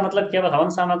 यज्ञ का मतलब केवल हवन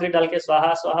सामग्री डाल के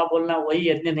स्वाहा स्वाहा बोलना, वही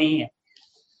यज्ञ नहीं है।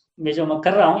 मैं जो मैं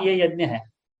कर रहा हूँ ये यज्ञ है,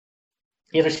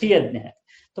 ये ऋषि यज्ञ है।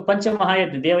 तो पंच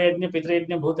महायज्ञ, देव यज्ञ,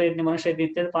 पितृयज्ञ, भूत यज्ञ, मनुष्य यज्ञ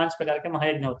इत्यादि 5 प्रकार के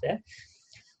महायज्ञ होते हैं।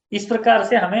 इस प्रकार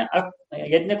से हमें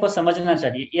यज्ञ को समझना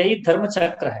चाहिए। यही धर्म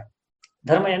चक्र है।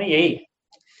 धर्म यानी यही,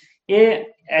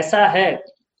 ये ऐसा है,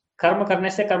 कर्म करने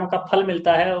से कर्म का फल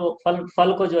मिलता है, वो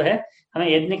फल को जो है हमें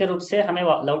यज्ञ के रूप से हमें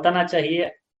लौटाना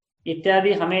चाहिए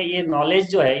इत्यादि। हमें ये नॉलेज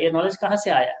जो है, ये नॉलेज कहाँ से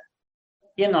आया,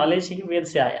 ये नॉलेज ही वेद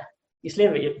से आया। इसलिए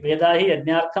वेदा ही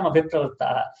यज्ञार्थम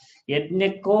अभिप्रवृत्ता। यज्ञ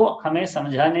को हमें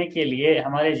समझाने के लिए,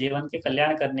 हमारे जीवन के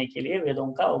कल्याण करने के लिए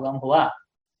वेदों का उगम हुआ।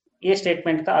 ये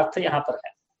स्टेटमेंट का अर्थ यहाँ पर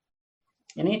है।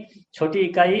 यानी छोटी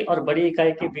इकाई और बड़ी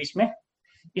इकाई के बीच में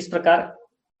इस प्रकार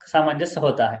सामंजस्य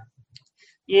होता है।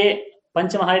 ये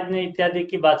पंच महायज्ञ इत्यादि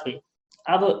की बात हुई।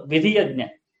 अब विधि यज्ञ,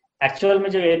 एक्चुअल में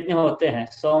जो यज्ञ होते हैं,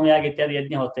 सोमयाग इत्यादि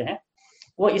यज्ञ होते हैं,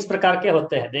 वो इस प्रकार के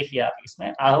होते हैं। देखिए आप,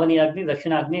 इसमें आहवनी अग्नि,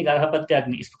 दक्षिणाग्नि, गार्हपत्य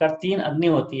अग्नि, इस प्रकार 3 अग्नि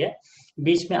होती है।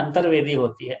 बीच में अंतर्वेदी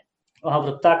होती है, वहां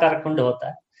वृत्ताकार कुंड होता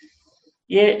है।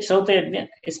 ये श्रौत यज्ञ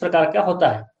इस प्रकार का होता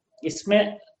है।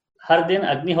 इसमें हर दिन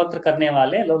अग्निहोत्र करने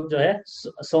वाले लोग जो है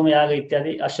सोमयाग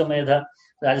इत्यादि, अश्वमेध,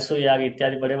 राजसूय याग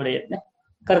इत्यादि बड़े बड़े यज्ञ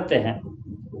करते हैं।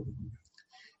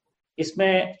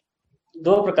 इसमें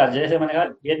 2 प्रकार, जैसे मैंने कहा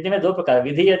यज्ञ में 2 प्रकार,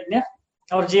 विधि यज्ञ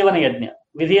और जीवन यज्ञ।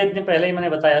 विधि यज्ञ पहले ही मैंने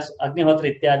बताया, अग्निहोत्र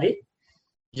इत्यादि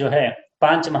जो है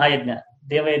 5 महायज्ञ,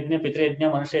 देव यज्ञ, पितृयज्ञ,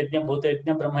 मनुष्य यज्ञ, भूत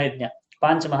यज्ञ, ब्रह्म यज्ञ,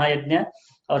 5 महायज्ञ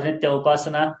और नित्य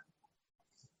उपासना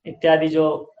इत्यादि जो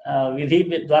विधि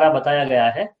द्वारा बताया गया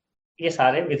है, ये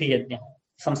सारे विधि यज्ञ,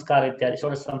 संस्कार इत्यादि,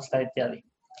 षोडश संस्कार इत्यादि।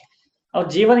 और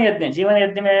जीवन यज्ञ, जीवन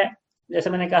यज्ञ में जैसे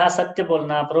मैंने कहा, सत्य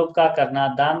बोलना, परोपकार करना,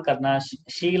 दान करना,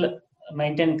 शील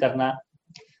मेंटेन करना,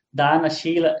 दान,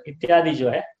 शील इत्यादि जो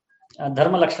है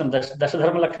धर्म लक्षण, दश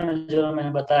धर्म लक्षण जो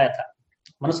मैंने बताया था,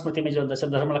 मनुस्मृति में जो 10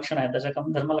 धर्म लक्षण है,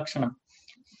 दशकम धर्म लक्षण,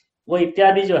 वो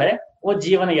इत्यादि जो है वो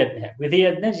जीवन यज्ञ है। विधि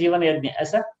यज्ञ, जीवन यज्ञ,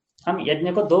 ऐसा हम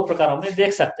यज्ञ को 2 प्रकारों में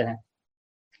देख सकते हैं।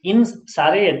 इन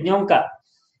सारे यज्ञों का,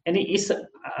 यानी इस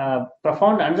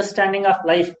प्रोफाउंड अंडरस्टैंडिंग ऑफ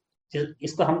लाइफ,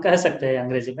 इसको हम कह सकते हैं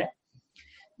अंग्रेजी में,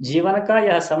 जीवन का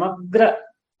यह समग्र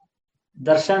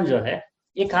दर्शन जो है,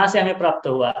 ये कहाँ से हमें प्राप्त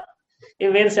हुआ, ये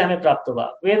वेद से हमें प्राप्त हुआ।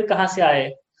 वेद कहाँ से आए,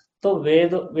 तो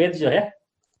वेद जो है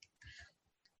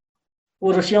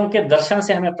वो ऋषियों के दर्शन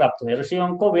से हमें प्राप्त हुए।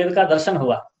 ऋषियों को वेद का दर्शन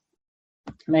हुआ।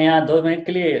 मैं यहाँ 2 मिनट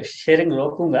के लिए शेयरिंग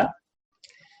रोकूंगा।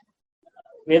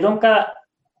 वेदों का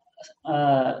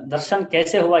दर्शन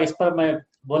कैसे हुआ, इस पर मैं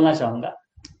बोलना चाहूंगा।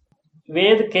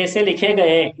 वेद कैसे लिखे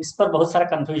गए, इस पर बहुत सारा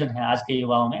कंफ्यूजन है आज के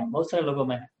युवाओं में, बहुत सारे लोगों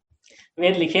में है।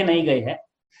 वेद लिखे नहीं गए हैं।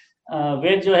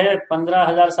 वेद जो है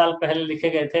 15,000 साल पहले लिखे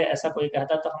गए थे, ऐसा कोई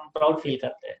कहता तो हम प्राउड फील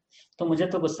करते हैं। तो मुझे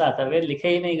तो गुस्सा आता है, वेद लिखे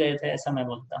ही नहीं गए थे, ऐसा मैं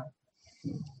बोलता हूँ।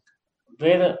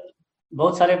 वेद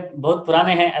बहुत सारे, बहुत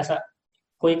पुराने हैं, ऐसा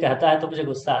कोई कहता है तो मुझे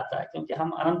गुस्सा आता है, क्योंकि हम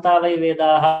अनंतावय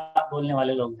वेदाः बोलने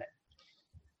वाले लोग हैं।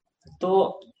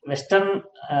 तो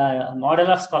वेस्टर्न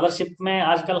मॉडल ऑफ स्कॉलरशिप में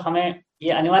आजकल हमें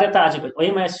ये अनिवार्यता आ चुकी है।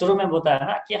 वही मैं शुरू में बताया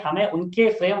ना कि हमें उनके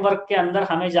फ्रेमवर्क के अंदर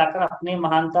हमें जाकर अपनी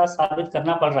महानता साबित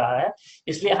करना पड़ रहा है।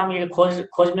 इसलिए हम ये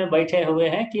खोज में बैठे हुए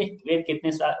हैं कि वेद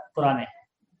कितने पुराने हैं,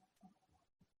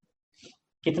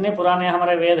 कितने पुराने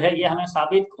हमारे वेद है, ये हमें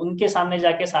साबित, उनके सामने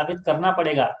जाके साबित करना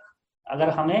पड़ेगा। अगर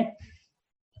हमें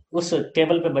उस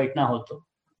टेबल पे बैठना हो तो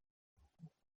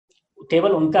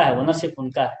टेबल उनका है, ओनरशिप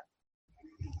उनका है,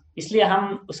 इसलिए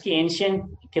हम उसकी एंशियंट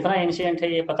कितना एंशियंट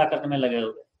है ये पता करने में लगे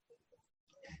हुए।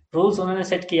 रूल्स उन्होंने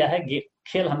सेट किया है,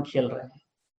 खेल हम खेल रहे हैं।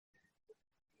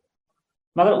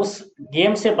 मगर उस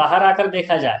गेम से बाहर आकर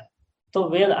देखा जाए तो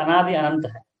वेद अनादि अनंत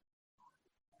है।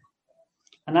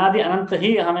 अनादि अनंत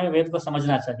ही हमें वेद को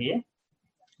समझना चाहिए।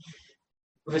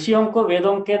 ऋषियों को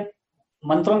वेदों के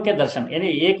मंत्रों के दर्शन, यानी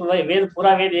एक वेद,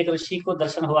 पूरा वेद एक ऋषि को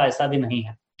दर्शन हुआ ऐसा भी नहीं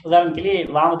है। उदाहरण के लिए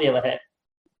वामदेव है,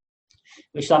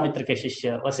 विश्वामित्र के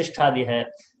शिष्य, वशिष्ठ आदि है,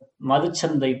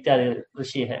 मधुच्छंद इत्यादि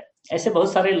ऋषि है। ऐसे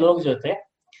बहुत सारे लोग जो थे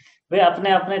वे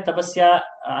अपने अपने तपस्या,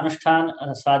 अनुष्ठान,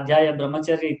 स्वाध्याय,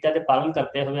 ब्रह्मचर्य इत्यादि पालन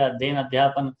करते हुए, अध्ययन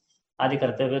अध्यापन आदि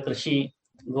करते हुए, कृषि,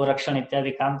 गोरक्षण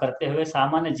इत्यादि काम करते हुए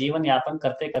सामान्य जीवन यापन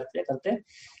करते करते करते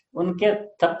उनके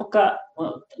तप का,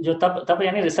 जो तप तप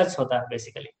यानी रिसर्च होता है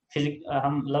बेसिकली,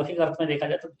 हम लौकिक अर्थ में देखा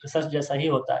जाए तो रिसर्च जैसा ही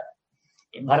होता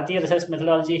है। भारतीय रिसर्च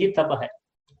मेथोडोलॉजी ही तप है।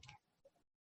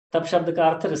 तप शब्द का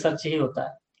अर्थ रिसर्च ही होता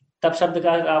है। तप शब्द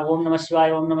का ओम नमः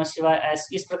शिवाय, ओम नमः शिवाय,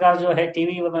 इस प्रकार जो है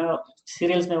टीवी में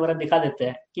सीरियल्स में वगैरह दिखा देते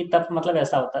हैं कि तप मतलब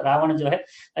ऐसा होता है। रावण जो है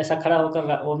ऐसा खड़ा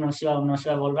होकर ओम नमः शिवाय, ओम नमः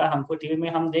शिवाय बोल रहा है, हमको टीवी में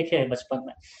हम देखे हैं बचपन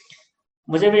में।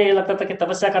 मुझे भी ये लगता था कि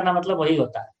तपस्या करना मतलब वही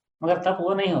होता है, मगर तप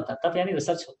वो नहीं होता। तप यानी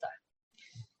रिसर्च होता है।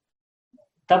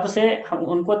 तप से हम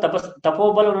उनको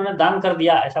तपोबल उन्होंने दान कर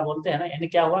दिया ऐसा बोलते हैं ना, यानी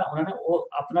क्या हुआ, उन्होंने वो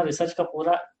अपना रिसर्च का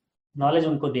पूरा नॉलेज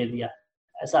उनको दे दिया,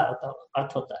 ऐसा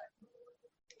अर्थ होता है।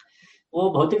 वो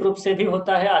भौतिक रूप से भी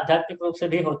होता है, आध्यात्मिक रूप से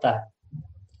भी होता है।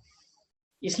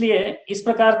 इसलिए इस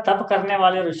प्रकार तप करने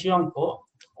वाले ऋषियों को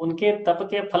उनके तप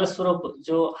के फलस्वरूप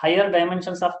जो हायर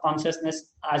डायमेंशन ऑफ कॉन्शियसनेस,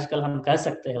 आजकल हम कह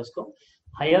सकते हैं उसको,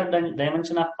 हायर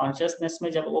डायमेंशन ऑफ कॉन्शियसनेस में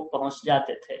जब वो पहुंच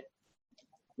जाते थे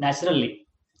नेचुरली,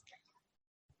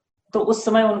 तो उस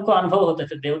समय उनको अनुभव होते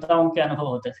थे, देवताओं के अनुभव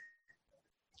होते थे।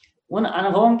 उन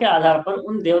अनुभवों के आधार पर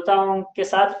उन देवताओं के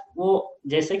साथ वो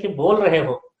जैसे कि बोल रहे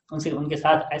हो उनसे, उनके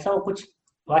साथ ऐसा वो कुछ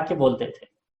वाक्य बोलते थे।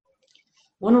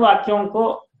 उन वाक्यों को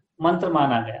मंत्र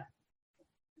माना गया।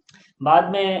 बाद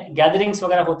में गैदरिंग्स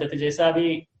वगैरह होते थे, जैसा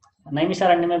अभी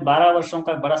नैमिषारण्य में 12 वर्षों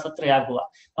का बड़ा सत्र याग हुआ,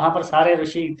 वहां पर सारे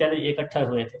ऋषि इत्यादि इकट्ठा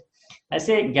हुए थे।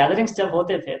 ऐसे गैदरिंग्स जब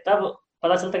होते थे तब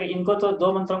पता चलता कि इनको तो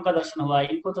 2 मंत्रों का दर्शन हुआ,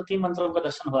 इनको तो 3 मंत्रों का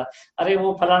दर्शन हुआ, अरे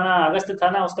वो फलाना अगस्त था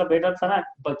ना, उसका बेटा था ना,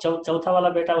 चौथा वाला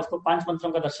बेटा, उसको 5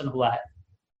 मंत्रों का दर्शन हुआ है।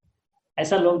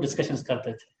 ऐसा लोग डिस्कशंस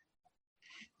करते थे।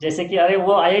 जैसे कि अरे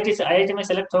वो आईआईटी में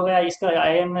सेलेक्ट हो गया, इसका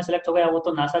आईआईएम में सेलेक्ट हो गया, वो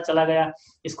तो नासा चला गया,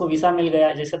 इसको वीसा मिल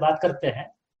गया, जैसे बात करते हैं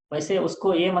वैसे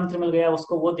उसको ये मंत्र मिल गया,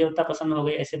 उसको वो देवता पसंद हो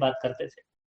गई, ऐसे बात करते थे।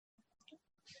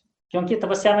 क्योंकि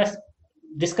तपस्या में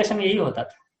डिस्कशन यही होता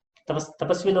था,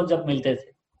 तपस्वी लोग जब मिलते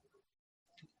थे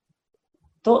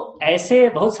तो ऐसे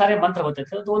बहुत सारे मंत्र होते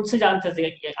थे, तो उनसे जानते थे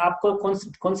कि आपको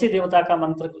कौन सी देवता का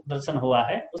मंत्र दर्शन हुआ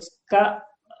है, उसका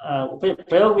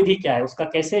प्रयोग विधि क्या है, उसका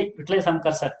कैसे यूटिलाइज हम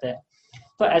कर सकते हैं।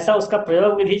 तो ऐसा उसका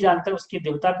प्रयोग विधि जानकर, उसकी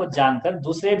देवता को जानकर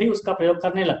दूसरे भी उसका प्रयोग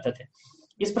करने लगते थे।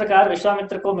 इस प्रकार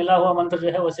विश्वामित्र को मिला हुआ मंत्र जो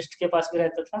है वशिष्ठ के पास भी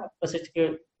रहता था, वशिष्ठ के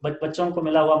बच्चों को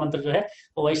मिला हुआ मंत्र जो है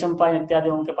वो वैशंपायन इत्यादि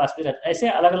उनके पास भी रहता। ऐसे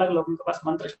अलग अलग लोगों के पास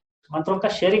मंत्रों का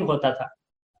शेयरिंग होता था।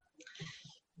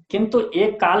 किंतु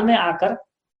एक काल में आकर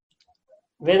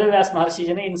वेद व्यास महर्षि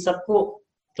जी ने इन सबको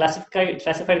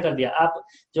क्लासिफाइड कर दिया। आप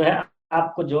जो है,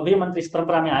 आपको जो भी मंत्र इस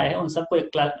परंपरा में आए हैं उन सबको एक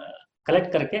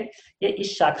कलेक्ट करके ये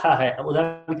इस शाखा है।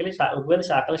 उदाहरण के लिए ऋग्वेद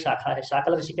शाकल शाखा है,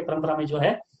 शाकल ऋषि के परंपरा में जो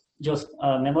है, जो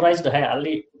मेमोराइज्ड है,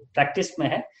 ऑलरेडी प्रैक्टिस में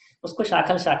है, उसको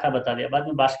शाकल शाखा बता दिया। बाद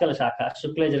में बाष्कल शाखा,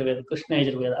 शुक्ल यजुर्वेद, कृष्ण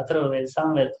यजुर्वेद, अथर्ववेद,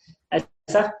 सामवेद,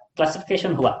 ऐसा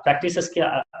क्लासिफिकेशन हुआ प्रैक्टिसेस के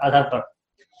आधार पर।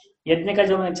 यज्ञ का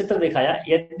जो मैंने चित्र दिखाया,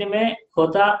 यज्ञ में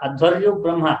होता अध्वर्यु,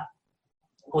 ब्रह्मा,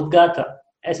 उद्गात,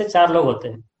 ऐसे 4 लोग होते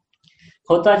हैं।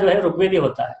 होता जो है ऋग्वेदी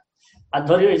होता है,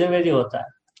 अध्वर्यु यजुर्वेदी होता है,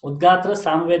 उद्गात्र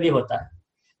सामवेदी होता है,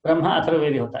 ब्रह्मा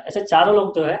अथर्ववेदी होता है। ऐसे चारों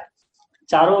लोग जो है,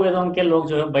 चारों वेदों के लोग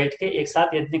जो है बैठ के एक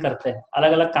साथ यज्ञ करते हैं,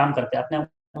 अलग अलग काम करते हैं,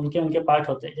 अपने उनके पार्ट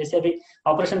होते हैं। जैसे अभी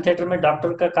ऑपरेशन थिएटर में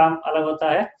डॉक्टर का काम अलग होता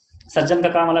है, सर्जन का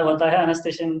काम अलग होता है,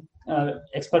 एनेस्थेशियन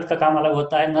एक्सपर्ट का काम अलग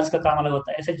होता है, नर्स का काम अलग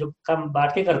होता है। ऐसे जो काम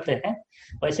बांट के करते हैं,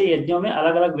 वैसे यज्ञों में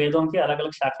अलग अलग वेदों के अलग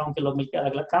अलग शाखाओं के लोग मिलकर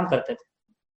अलग अलग काम करते थे।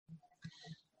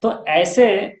 तो ऐसे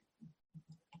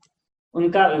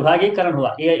उनका विभागीकरण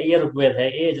हुआ, ये ऋग्वेद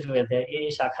है, ये यजुर्वेद है, ये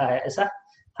शाखा है, ऐसा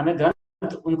हमें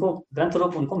ग्रंथ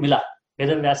रूप उनको मिला वेद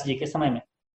व्यास जी के समय में।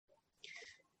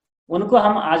 उनको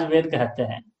हम आज वेद कहते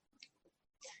हैं।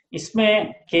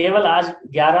 इसमें केवल आज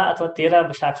 11 अथवा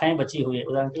 13 शाखाएं बची हुई है।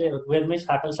 उदाहरण के लिए ऋग्वेद में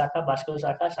शाकल शाखा, बाष्कल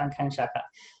शाखा, सांख्यायन शाखा,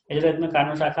 यजुर्वेद में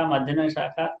काण्व शाखा, माध्यन्ह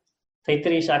शाखा,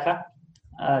 तैत्तिरीय शाखा,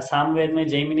 सामवेद में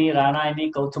जैमिनी, राणायनी,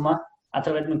 कौथुमा,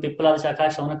 अथर्ववेद में पिप्पलाद शाखा,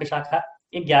 शौनक शाखा,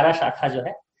 ये 11 शाखा जो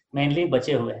है मेनली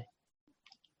बचे हुए हैं।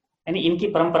 यानी इनकी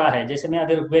परंपरा है। जैसे मैं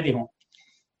अभी ऋग्वेदी हूँ,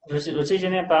 ऋषि जी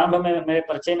ने प्रारंभ में मेरे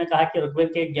परिचय में कहा कि ऋग्वेद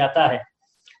के ज्ञाता है।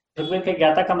 ऋग्वेद के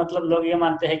ज्ञाता का मतलब लोग ये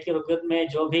मानते हैं कि ऋग्वेद में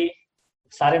जो भी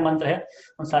सारे मंत्र है,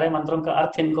 उन सारे मंत्रों का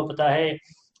अर्थ इनको पता है।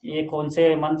 ये कौन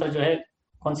से मंत्र जो है,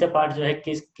 कौन से पार्ट जो है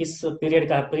किस किस पीरियड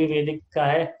का है, प्री वैदिक का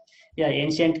है या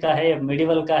एंशियंट का है या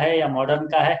मिडिवल का है या मॉडर्न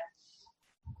का है।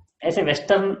 ऐसे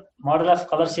वेस्टर्न मॉडल ऑफ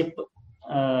स्कॉलरशिप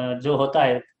जो होता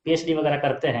है, पीएचडी वगैरह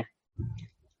करते हैं,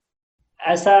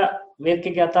 ऐसा वेद के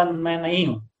ज्ञाता मैं नहीं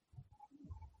हूँ।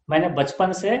 मैंने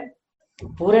बचपन से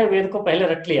पूरे वेद को पहले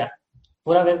रट लिया,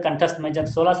 पूरा वेद कंठस्थ। मैं जब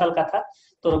 16 साल का था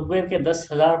तो ऋग्वेद के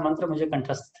 10,000 मंत्र मुझे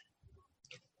कंठस्थ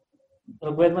थे।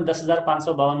 ऋग्वेद में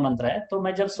 10,552 मंत्र है, तो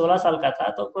मैं जब 16 साल का था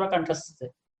तो पूरा कंठस्थ थे।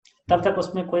 तब तक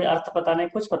उसमें कोई अर्थ पता नहीं,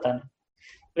 कुछ पता नहीं।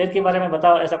 वेद के बारे में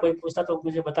बताओ ऐसा कोई पूछता तो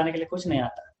मुझे बताने के लिए कुछ नहीं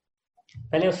आता।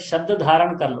 पहले उस शब्द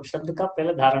धारण कर लो, शब्द का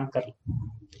पहले धारण कर लो,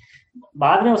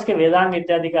 बाद में उसके वेदांग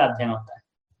इत्यादि का अध्ययन होता है।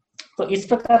 तो इस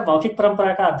प्रकार मौखिक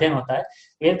परंपरा का अध्ययन होता है।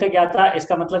 वेद का ज्ञाता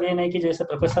इसका मतलब ये नहीं कि जैसे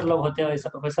प्रोफेसर लोग होते हैं वैसा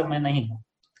प्रोफेसर मैं नहीं हूँ,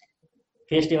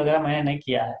 पीएचडी वगैरह मैंने नहीं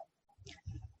किया है,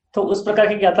 तो उस प्रकार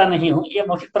की ज्ञाता नहीं हूँ। ये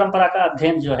मौखिक परंपरा का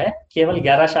अध्ययन जो है केवल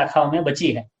 11 शाखाओं में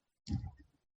बची है।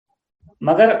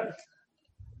 मगर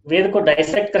वेद को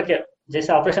डाइसेक्ट करके,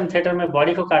 जैसे ऑपरेशन थिएटर में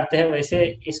बॉडी को काटते हैं, वैसे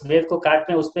इस वेद को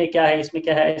काटने उसमें क्या है, इसमें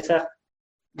क्या है, ऐसा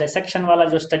डाइसेक्शन वाला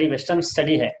जो स्टडी, वेस्टर्न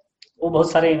स्टडी है, वो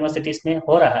बहुत सारे यूनिवर्सिटीज में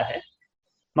हो रहा है।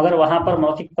 मगर वहां पर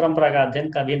मौखिक परंपरा का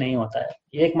अध्ययन कभी नहीं होता है।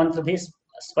 एक मंत्र भी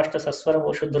स्पष्ट सस्वर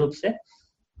वो शुद्ध रूप से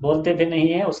बोलते भी नहीं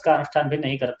है, उसका अनुष्ठान भी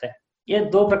नहीं करते हैं। ये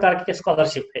दो प्रकार की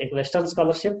स्कॉलरशिप है, एक वेस्टर्न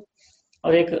स्कॉलरशिप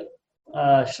और एक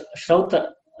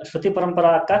श्रुति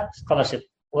परंपरा का स्कॉलरशिप,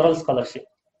 ओरल स्कॉलरशिप।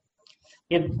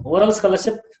 ये ओरल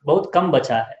स्कॉलरशिप बहुत कम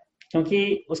बचा है,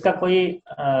 क्योंकि उसका कोई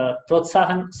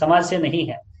प्रोत्साहन समाज से नहीं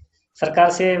है। सरकार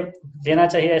से देना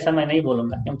चाहिए ऐसा मैं नहीं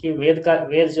बोलूंगा, क्योंकि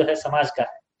वेद जो है समाज का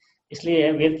है।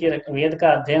 इसलिए वेद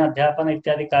का अध्ययन, अध्यापन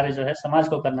इत्यादि कार्य जो है समाज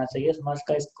को करना चाहिए, समाज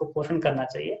का इसको पोषण करना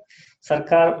चाहिए।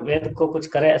 सरकार वेद को कुछ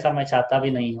करे ऐसा मैं चाहता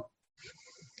भी नहीं हूँ,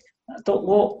 तो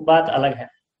वो बात अलग है।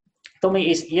 तो मैं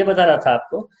ये बता रहा था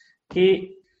आपको कि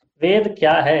वेद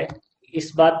क्या है,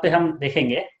 इस बात पे हम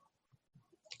देखेंगे।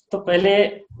 तो पहले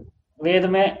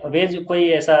वेद कोई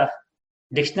ऐसा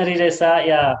डिक्शनरी जैसा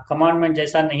या कमांडमेंट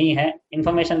जैसा नहीं है,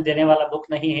 इंफॉर्मेशन देने वाला बुक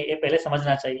नहीं है, ये पहले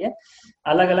समझना चाहिए।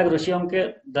 अलग अलग ऋषियों के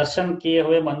दर्शन किए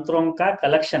हुए मंत्रों का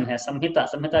कलेक्शन है। संहिता,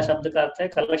 संहिता शब्द का अर्थ है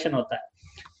कलेक्शन होता है।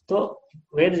 तो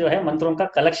वेद जो है मंत्रों का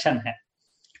कलेक्शन है।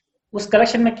 उस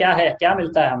कलेक्शन में क्या है, क्या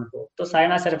मिलता है हमको, तो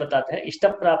सायणाचार्य बताते हैं, इष्ट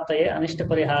प्राप्त अनिष्ट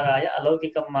परिहाराय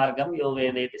अलौकिकम मार्गम यो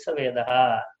वेदेति स वेदः।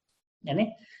 यानी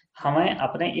हमें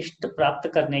अपने इष्ट प्राप्त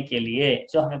करने के लिए,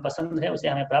 जो हमें पसंद है उसे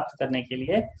हमें प्राप्त करने के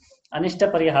लिए, अनिष्ट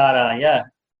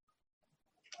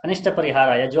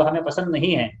परिहाराय जो हमें पसंद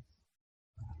नहीं है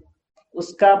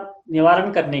उसका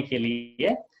निवारण करने के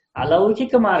लिए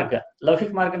अलौकिक मार्ग,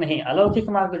 लौकिक मार्ग नहीं, अलौकिक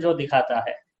मार्ग जो दिखाता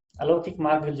है, अलौकिक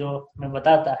मार्ग जो हमें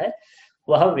बताता है,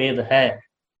 वह वेद है।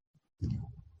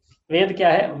 वेद क्या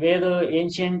है? वेद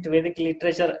एंशिएंट वैदिक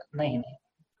लिटरेचर नहीं,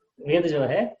 वेद जो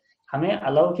है हमें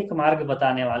अलौकिक मार्ग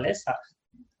बताने वाले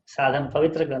साधन,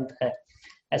 पवित्र ग्रंथ है,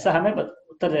 ऐसा हमें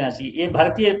उत्तर देना चाहिए। ये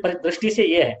भारतीय दृष्टि से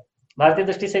ये है। भारतीय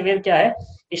दृष्टि से वेद क्या है?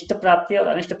 इष्ट प्राप्ति और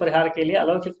अनिष्ट परिहार के लिए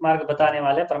अलौकिक मार्ग बताने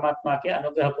वाले परमात्मा के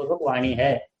अनुग्रह पूर्वक वाणी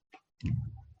है।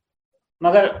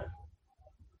 मगर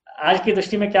आज की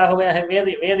दृष्टि में क्या हो गया है,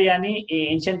 वेद यानी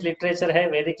एंशिएंट लिटरेचर है,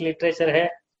 वैदिक लिटरेचर है,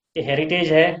 ये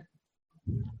हेरिटेज है,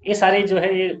 ये सारी जो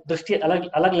है ये दृष्टि अलग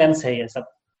अलग लेंस है। ये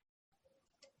सब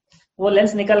वो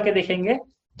लेंस निकाल के देखेंगे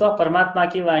तो परमात्मा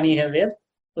की वाणी है वेद।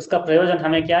 उसका प्रयोजन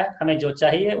हमें क्या है? हमें जो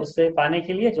चाहिए उससे पाने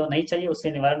के लिए, जो नहीं चाहिए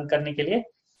उससे निवारण करने के लिए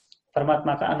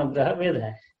परमात्मा का अनुग्रह वेद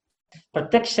है।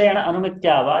 प्रत्यक्षेण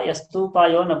अनुमित्या वा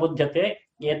यस्तुपायो न बुध्यते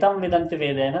एतम विदन्ति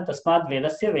वेदेन तस्मात्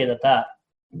वेदस्य वेदता।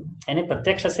 यानी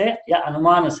प्रत्यक्ष से या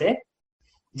अनुमान से,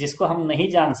 जिसको हम नहीं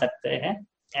जान सकते हैं,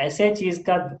 ऐसे चीज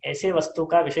का, ऐसे वस्तु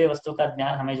का, विषय वस्तु का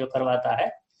ज्ञान हमें जो करवाता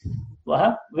है वह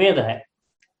वेद है।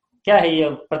 क्या है ये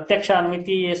प्रत्यक्ष,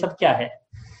 अनुमिति, ये सब क्या है?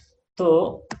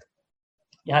 तो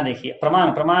यहाँ देखिए,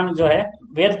 प्रमाण जो है,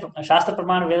 वेद शास्त्र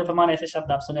प्रमाण, वेद प्रमाण, ऐसे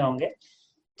शब्द आप सुने होंगे।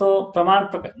 तो प्रमाण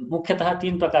मुख्यतः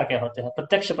 3 प्रकार के होते हैं।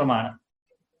 प्रत्यक्ष प्रमाण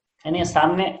यानी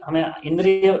सामने हमें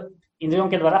इंद्रियों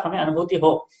के द्वारा हमें अनुभूति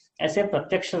हो, ऐसे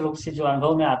प्रत्यक्ष रूप से जो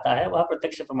अनुभव में आता है वह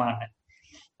प्रत्यक्ष प्रमाण है।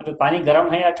 अभी पानी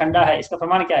गर्म है या ठंडा है, इसका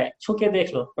प्रमाण क्या है? छू के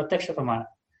देख लो, प्रत्यक्ष प्रमाण।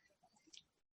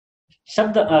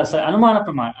 शब्द अनुमान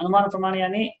प्रमाण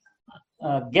यानी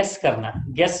गेस करना,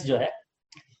 गेस जो है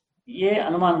ये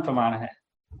अनुमान प्रमाण है।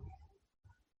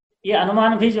 ये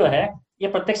अनुमान भी जो है ये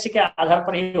प्रत्यक्ष के आधार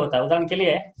पर ही होता है। उदाहरण के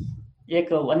लिए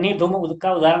एक वन्नी धूम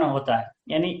का उदाहरण होता है,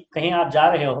 यानी कहीं आप जा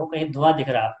रहे हो, कहीं धुआं दिख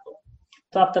रहा है आपको,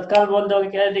 तो आप तत्काल बोल दोगे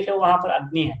कि दिखे वहां पर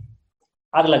अग्नि है,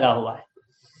 आग लगा हुआ है।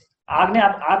 आग ने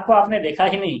आग को आपने देखा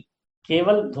ही नहीं,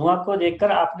 केवल धुआं को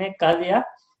देखकर आपने कह दिया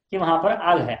कि वहां पर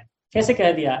आग है। कैसे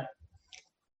कह दिया?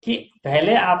 कि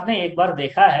पहले आपने एक बार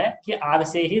देखा है कि आग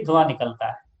से ही धुआं निकलता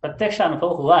है, प्रत्यक्ष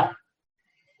अनुभव हुआ है।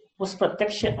 उस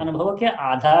प्रत्यक्ष अनुभव के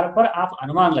आधार पर आप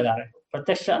अनुमान लगा रहे हो।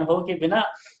 प्रत्यक्ष अनुभव के बिना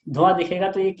धुआं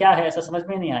दिखेगा तो ये क्या है, ऐसा समझ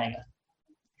में नहीं आएगा।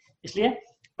 इसलिए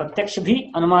प्रत्यक्ष भी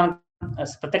अनुमान,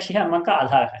 प्रत्यक्ष ही अनुमान का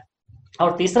आधार है।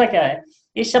 और तीसरा क्या है?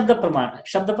 ये शब्द प्रमाण।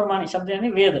 शब्द प्रमाण, शब्द यानी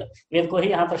वेद, वेद को ही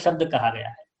यहाँ पर शब्द कहा गया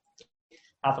है।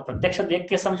 आप प्रत्यक्ष देख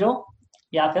के समझो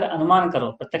या फिर अनुमान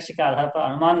करो, प्रत्यक्ष के आधार पर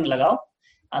अनुमान लगाओ,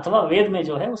 अथवा वेद में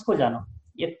जो है उसको जानो।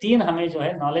 ये तीन हमें जो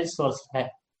है नॉलेज सोर्स है,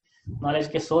 नॉलेज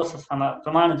के सोर्स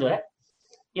प्रमाण जो है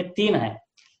ये तीन है।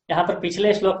 यहाँ पर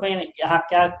पिछले श्लोक में यहाँ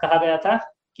क्या कहा गया था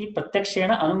कि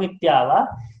प्रत्यक्षेण अनुमित्यावा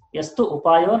यस्तु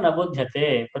उपायो न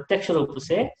बुध्यते, प्रत्यक्ष रूप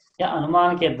से या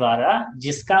अनुमान के द्वारा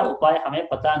जिसका उपाय हमें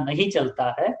पता नहीं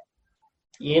चलता है,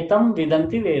 ये तम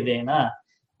विदंति वेदेना,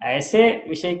 ऐसे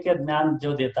विषय के ज्ञान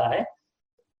जो देता है,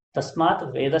 तस्मात्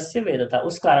वेदस्य वेदता,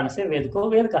 उस कारण से वेद को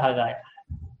वेद कहा गया है।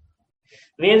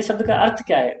 वेद शब्द का अर्थ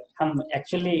क्या है? हम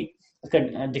एक्चुअली उसका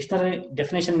डिक्शनरी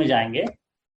डेफिनेशन में जाएंगे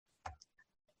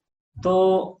तो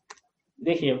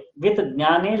देखिए, वित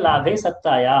ज्ञाने लाभे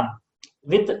सत्तायाम,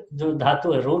 वित जो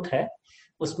धातु है, रूट है,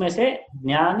 उसमें से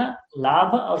ज्ञान,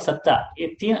 लाभ और सत्ता, ये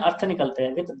तीन अर्थ निकलते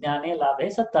हैं। वित ज्ञाने लाभे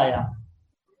सत्तायाम,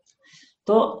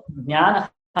 तो ज्ञान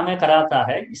हमें कराता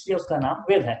है, इसलिए उसका नाम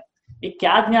वेद है। ये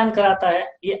क्या ज्ञान कराता है?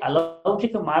 ये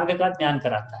अलौकिक मार्ग का ज्ञान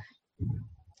कराता है।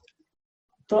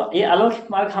 तो ये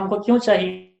अलौकिक मार्ग हमको क्यों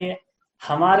चाहिए?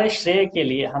 हमारे श्रेय के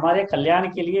लिए, हमारे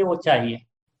कल्याण के लिए वो चाहिए।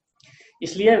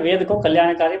 इसलिए वेद को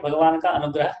कल्याणकारी भगवान का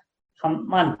अनुग्रह हम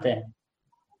मानते हैं।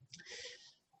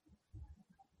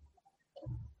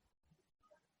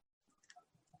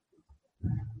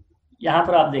 यहाँ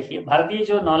पर आप देखिए, भारतीय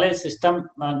जो नॉलेज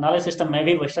सिस्टम में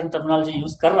भी वेस्टर्न टर्मिनोलॉजी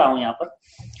यूज कर रहा हूँ यहाँ पर।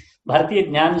 भारतीय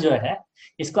ज्ञान जो है,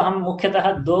 इसको हम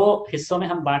मुख्यतः दो हिस्सों में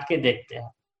हम बांट के देखते हैं,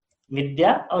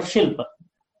 विद्या और शिल्प।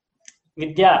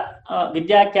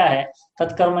 विद्या क्या है?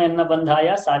 तत्कर्म न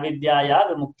बंधाया सा विद्याया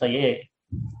विमुक्तये,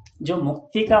 जो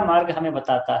मुक्ति का मार्ग हमें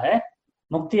बताता है।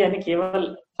 मुक्ति यानी केवल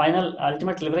फाइनल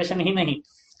अल्टीमेट लिबरेशन ही नहीं।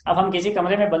 अब हम किसी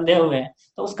कमरे में बंधे हुए हैं,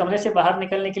 तो उस कमरे से बाहर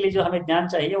निकलने के लिए जो हमें ज्ञान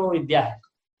चाहिए वो विद्या है।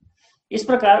 इस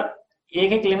प्रकार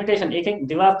एक एक लिमिटेशन, एक एक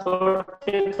दीवार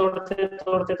तोड़ते तोड़ते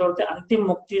तोड़ते तोड़ते अंतिम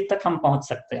मुक्ति तक हम पहुंच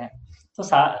सकते हैं। तो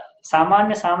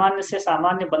सामान्य से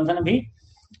सामान्य बंधन भी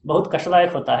बहुत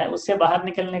कष्टदायक होता है, उससे बाहर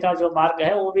निकलने का जो मार्ग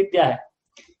है वो विद्या है।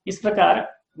 इस प्रकार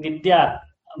विद्या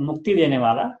मुक्ति देने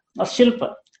वाला, और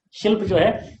शिल्प जो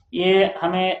है ये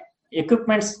हमें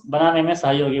इक्विपमेंट्स बनाने में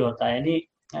सहयोगी होता है,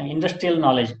 यानी इंडस्ट्रियल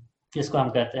नॉलेज जिसको हम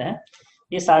कहते हैं,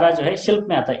 ये सारा जो है शिल्प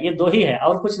में आता है। ये दो ही है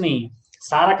और कुछ नहीं है।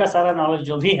 सारा का सारा नॉलेज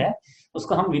जो भी है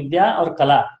उसको हम विद्या और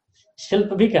कला,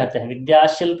 शिल्प भी कहते हैं। विद्या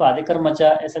शिल्प आदि कर्मचा,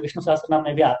 ऐसा विष्णु सहस्त्र नाम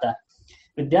में भी आता है।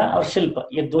 विद्या और शिल्प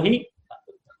ये दो ही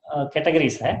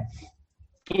कैटेगरीज है।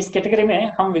 इस कैटेगरी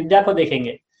में हम विद्या को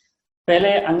देखेंगे।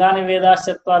 पहले अंगानि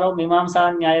वेदाश्चत्वारो मीमांसा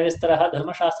न्याय विस्तरः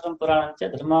धर्मशास्त्रम पुराणं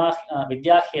च धर्मा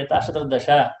विद्याह्येता चतुर्दश।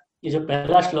 ये जो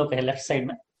पहला श्लोक है लेफ्ट साइड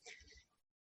में,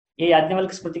 ये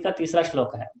याज्ञवल्क्य स्मृति का तीसरा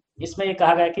श्लोक है। इसमें ये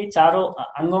कहा गया कि चारों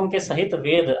अंगों के सहित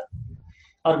वेद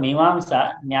और मीमांसा,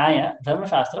 न्याय,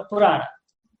 धर्मशास्त्र, पुराण,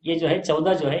 ये जो है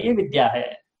 14 जो है ये विद्या है,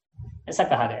 ऐसा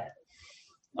कहा गया है।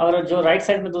 और जो राइट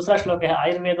साइड में दूसरा श्लोक है,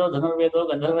 आयुर्वेदो धनुर्वेदो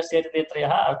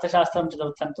गंधर्वस्येतत्रयः अर्थशास्त्रम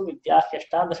चतुर्थं तु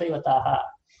विद्याह्यष्टादशैवताः।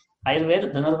 आयुर्वेद,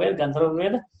 धनुर्वेद,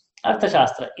 गंधर्ववेद,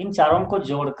 अर्थशास्त्र, इन चारों को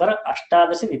जोड़कर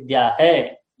अष्टादश विद्या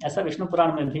है, ऐसा विष्णु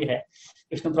पुराण में भी है।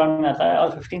 विष्णु पुराण में आता है, और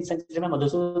 15वीं सेंचुरी में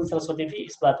मधुसूदन सरस्वती भी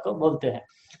इस बात को बोलते हैं।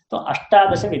 तो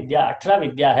अष्टादश विद्या, 18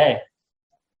 विद्या है।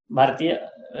 भारतीय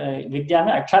विद्या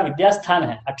में 18 विद्या स्थान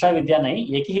है, 18 विद्या नहीं,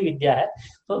 एक ही विद्या है।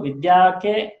 तो विद्या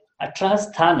के 18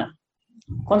 स्थान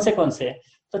कौन से?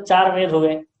 तो 4 वेद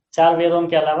हुए। 4 वेदों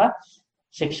के अलावा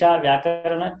शिक्षा,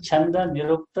 व्याकरण, छंद,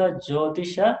 निरुक्त,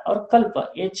 ज्योतिष और कल्प,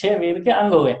 ये 6 वेद के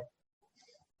अंग हुए।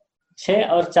 6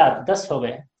 और 4 10 हो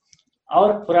गए।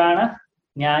 और पुराण,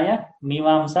 न्याय,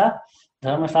 मीमांसा,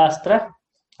 धर्मशास्त्र,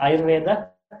 आयुर्वेद,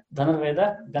 धनुर्वेद,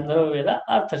 गंधर्ववेद,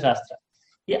 अर्थशास्त्र,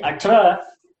 ये 18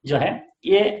 जो है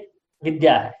ये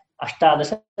विद्या है,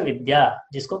 अष्टादश विद्या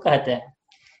जिसको कहते हैं।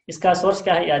 इसका सोर्स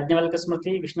क्या है? याज्ञवल्क्य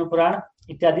स्मृति, विष्णु पुराण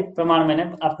इत्यादि प्रमाण मैंने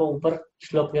आपको ऊपर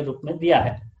श्लोक के रूप में दिया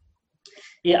है।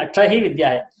 ये 18 ही विद्या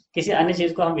है, किसी अन्य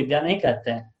चीज को हम विद्या नहीं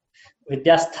कहते हैं,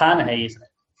 विद्या स्थान है ये।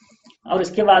 और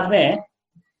इसके बाद में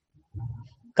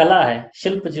कला है,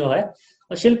 शिल्प जो है।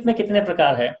 तो शिल्प में कितने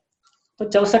प्रकार है? तो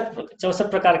 64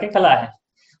 प्रकार के कला है।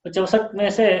 तो 64 में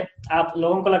से आप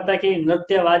लोगों को लगता है कि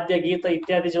नृत्य, वाद्य, गीत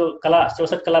इत्यादि जो कला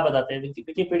 64 कला बताते हैं,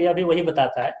 विकिपीडिया भी वही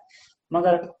बताता है,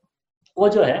 मगर वो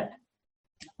जो है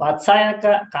वात्सायन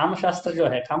का कामशास्त्र जो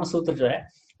है, कामसूत्र जो है,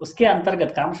 उसके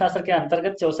अंतर्गत, कामशास्त्र के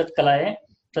अंतर्गत 64 कलाएं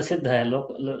प्रसिद्ध है,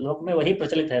 लोक में वही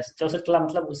प्रचलित है। 64 कला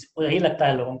मतलब वही लगता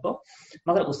है लोगों को,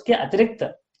 मगर उसके अतिरिक्त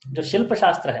जो शिल्प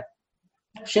शास्त्र है,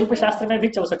 शिल्प शास्त्र में भी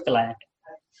 64 कलाएं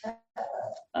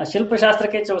हैं। शिल्प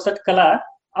शास्त्र के 64 कला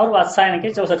और वात्सायन के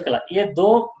 64 कला, ये दो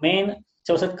मेन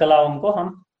 64 कलाओं को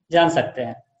हम जान सकते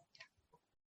हैं।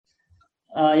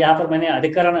 यहाँ पर मैंने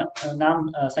अधिकरण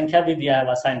नाम संख्या भी दिया है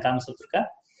वात्सायन कामसूत्र का।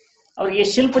 और ये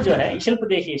शिल्प जो है, शिल्प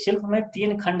देखिए, शिल्प में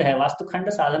 3 खंड है, वास्तु खंड,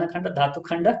 साधन खंड, धातु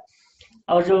खंड।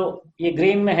 और जो ये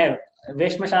ग्रीन में है,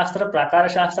 वेश्म शास्त्र, प्राकार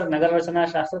शास्त्र, नगर रचना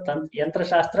शास्त्र, यंत्र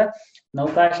शास्त्र,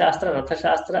 नौका शास्त्र, रथ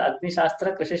शास्त्र, अग्नि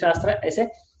शास्त्र, कृषि शास्त्र, ऐसे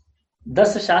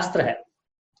 10 शास्त्र है।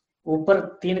 ऊपर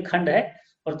 3 खंड है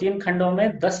और 3 खंडों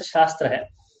में 10 शास्त्र है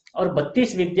और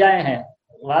 32 विद्याएं हैं।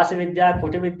 वास विद्या,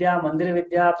 कुटी विद्या, मंदिर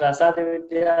विद्या, प्रासाद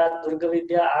विद्या, दुर्ग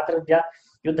विद्या, आकर विद्या,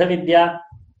 युद्ध विद्या,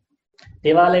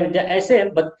 देवालय विद्या, ऐसे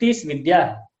 32 विद्या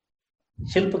है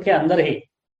शिल्प के अंदर ही।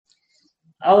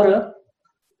 और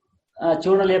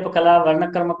चूर्ण लेप कला,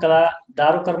 वर्णकर्म कला,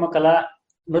 दारुकर्म कला,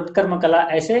 नृत्यकर्म कला,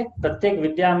 ऐसे प्रत्येक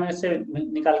विद्या में से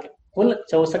निकाल के कुल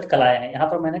 64 कलाएं हैं। यहाँ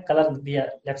पर मैंने कलर दिया,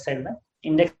 लेफ्ट साइड में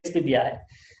इंडेक्स भी दिया है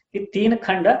कि 3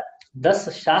 खंड, 10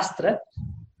 शास्त्र,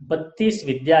 32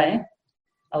 विद्याएं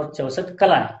और 64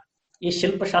 कलाएं। ये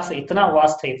शिल्प शास्त्र इतना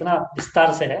वास्ट है, इतना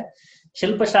विस्तार से है।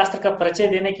 शिल्प शास्त्र का परिचय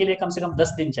देने के लिए कम से कम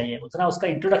 10 दिन चाहिए, उतना उसका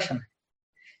इंट्रोडक्शन है।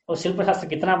 और शिल्प शास्त्र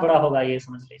कितना बड़ा होगा ये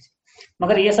समझ लीजिए।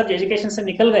 मगर ये सब एजुकेशन से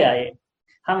निकल गया। ये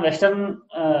हम वेस्टर्न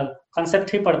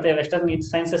कॉन्सेप्ट ही पढ़ते हैं, वेस्टर्न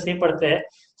साइंसेस ही पढ़ते हैं,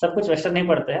 सब कुछ वेस्टर्न ही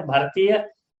पढ़ते हैं। भारतीय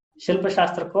शिल्प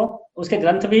शास्त्र को, उसके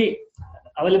ग्रंथ भी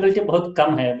अवेलेबिलिटी बहुत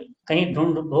कम है, कहीं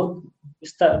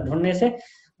ढूंढने से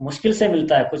मुश्किल से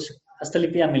मिलता है। कुछ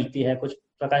हस्तलिपियां मिलती है, कुछ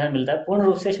प्रकाशन मिलता है, पूर्ण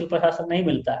रूप से शिल्प शास्त्र नहीं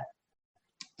मिलता है।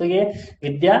 तो ये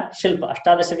विद्या, शिल्प,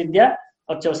 18 विद्या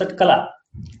और 64 कला।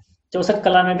 64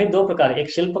 कला में भी 2 प्रकार, एक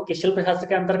शिल्प के, शिल्प शास्त्र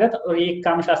के अंतर्गत और एक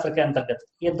काम शास्त्र के अंतर्गत,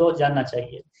 ये 2 जानना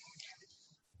चाहिए।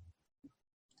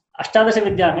 18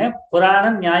 विद्या में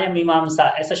पुराण, न्याय, मीमांसा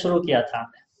ऐसा शुरू किया था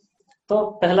हमने। तो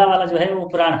पहला वाला जो है वो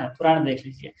पुराण है। पुराण देख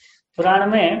लीजिए। पुराण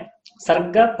में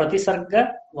सर्ग, प्रतिसर्ग,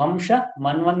 वंश,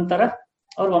 मनवंतर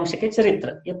और वंश के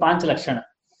चरित्र, ये 5 लक्षण।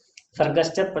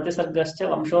 सर्गश्च, प्रतिसर्गश्च,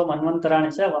 वंशो, मनवंतराणि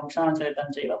च, वंशान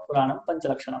चरितं चैव पुराणं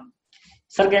पंचलक्षणम।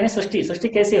 सर्ग यानी सृष्टि, सृष्टि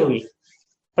कैसे हुई,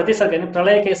 प्रतिसर्ग यानी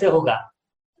प्रलय कैसे होगा,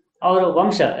 और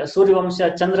वंश, सूर्य वंश,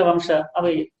 चंद्र वंश। अब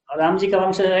राम जी का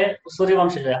वंश जो है सूर्य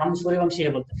वंश जो है, हम सूर्यवंशी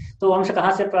है बोलते हैं। तो वंश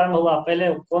कहाँ से प्रारंभ हुआ,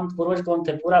 पहले कौन पूर्वज कौन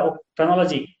थे, पूरा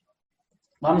क्रोनोलॉजी।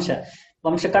 वंश,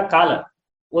 वंश का काल,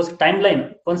 वो टाइमलाइन,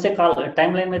 कौन से काल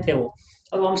टाइमलाइन में थे वो,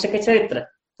 और वंश के चरित्र,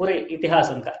 पूरे इतिहास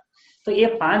उनका। तो ये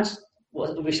 5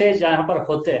 विषय जहाँ पर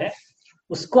होते हैं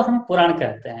उसको हम पुराण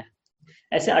कहते हैं।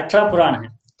 ऐसे 18 पुराण है।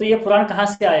 तो ये पुराण कहाँ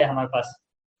से आए हमारे पास,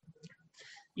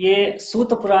 ये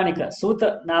सूत पुराणिक, सूत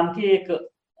नाम की एक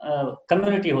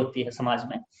कम्युनिटी होती है समाज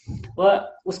में।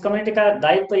 वह, उस कम्युनिटी का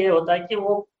दायित्व तो ये होता है कि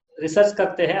वो रिसर्च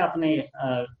करते हैं अपने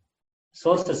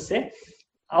सोर्सेस से,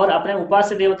 और अपने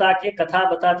उपास्य देवता के कथा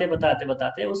बताते बताते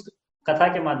बताते उस कथा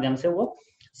के माध्यम से वो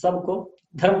सबको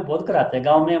धर्म बोध कराते हैं।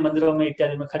 गांव में, मंदिरों में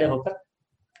इत्यादि में खड़े होकर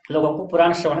लोगों को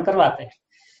पुराण श्रवण करवाते हैं।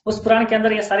 उस पुराण के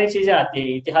अंदर ये सारी चीजें आती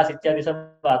है, इतिहास इत्यादि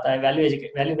सब आता है,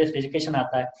 वैल्यू बेस्ड एजुकेशन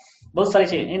आता है, बहुत सारी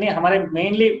चीजें। इन्हें हमारे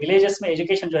मेनली विलेजेस में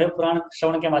एजुकेशन जो है पुराण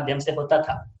श्रवण के माध्यम से होता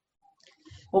था।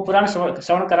 वो पुराण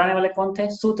श्रवण कराने वाले कौन थे,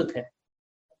 सूत थे।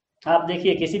 आप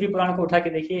देखिए, किसी भी पुराण को उठा के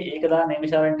देखिए, एकदा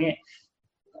नैमिषारण्य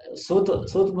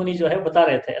सूत मुनि जो है बता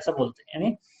रहे थे, ऐसा बोलते हैं।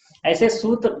 यानी ऐसे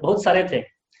सूत बहुत सारे थे।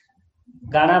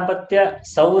 गाणापत्य,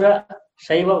 सौर,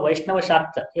 शैव, वैष्णव,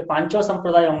 शाक्त, ये 5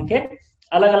 संप्रदायों के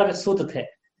अलग अलग सूत थे।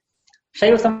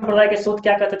 शैव संप्रदाय के सूत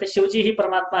क्या कहते थे, शिवजी ही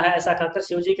परमात्मा है ऐसा कहकर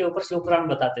शिवजी के ऊपर शिव पुराण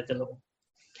बताते थे लोगों।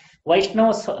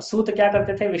 वैष्णव सूत क्या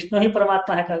करते थे, विष्णु ही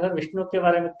परमात्मा है कहकर विष्णु के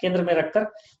बारे में केंद्र में रखकर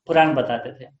पुराण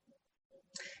बताते थे।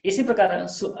 इसी प्रकार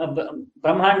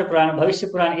ब्रह्मांड पुराण, भविष्य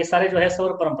पुराण, ये सारे जो है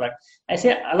सौर परंपरा,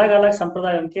 ऐसे अलग अलग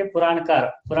संप्रदायों के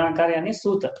पुराणकार यानी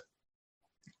सूत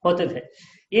होते थे।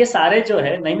 ये सारे जो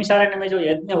है नैमिषारण्य में जो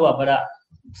यज्ञ हुआ बड़ा,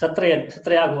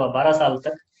 सत्रयाग हुआ 12 साल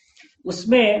तक,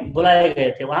 उसमें बुलाए गए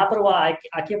थे। वहां पर वो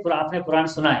आके अपने पुराण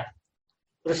सुनाए।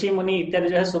 ऋषि मुनि इत्यादि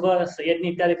जो है सुबह यज्ञ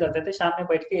इत्यादि करते थे, शाम में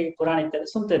बैठ के पुराण इत्यादि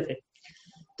सुनते थे।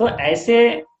 तो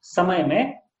ऐसे समय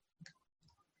में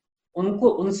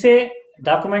उनसे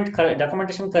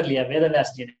डॉक्यूमेंटेशन कर लिया वेद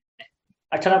व्यास जी ने,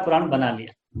 18 पुराण बना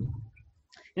लिया।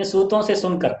 इन सूतों से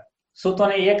सुनकर, सूतों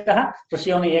ने ये कहा,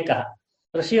 ऋषियों ने ये कहा,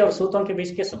 ऋषि और सूतों के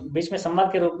बीच में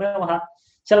संवाद के रूप में वहां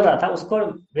चल रहा था, उसको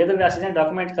वेद व्यास जी ने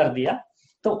डॉक्यूमेंट कर दिया।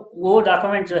 तो वो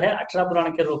डॉक्यूमेंट जो है 18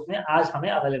 पुराण के रूप में आज हमें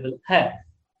अवेलेबल है।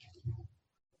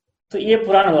 तो ये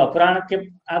पुराण हुआ। पुराण के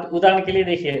आप उदाहरण के लिए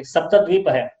देखिए, सप्तद्वीप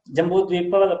है, जम्बू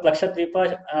द्वीप, लक्षद्वीप,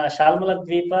 शालमला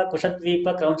द्वीप, कुशद्वीप,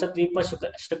 क्रौंच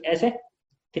द्वीप, ऐसे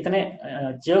कितने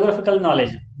जियोग्राफिकल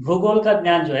नॉलेज, भूगोल का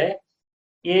ज्ञान जो है,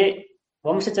 ये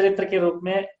वंश चरित्र के रूप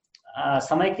में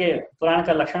समय के पुराण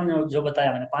का लक्षण जो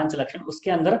बताया मैंने, 5 लक्षण,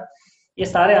 उसके अंदर ये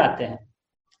सारे आते हैं।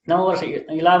 नववर्ष,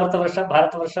 इलावर्त वर्ष,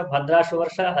 भारत वर्ष, भद्राशु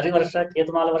वर्ष, हरिवर्ष,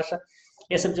 केतुमाल वर्ष,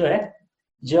 ये सब जो है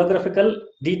जियोग्राफिकल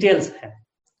डिटेल्स है।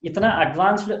 इतना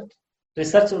एडवांस्ड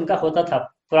रिसर्च उनका होता था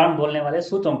पुराण बोलने वाले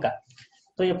सूतों का।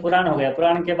 तो ये पुराण हो गया।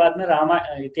 पुराण के बाद में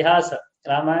इतिहास,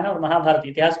 रामायण और महाभारत,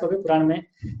 इतिहास को भी पुराण में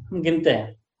हम गिनते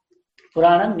हैं।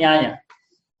 पुराण न्याय,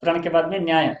 पुराण के बाद में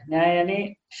न्याय, न्याय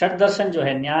यानी षट दर्शन जो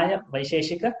है, न्याय,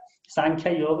 वैशेषिक, सांख्य,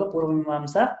 योग, पूर्व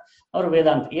मीमांसा और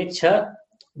वेदांत, ये 6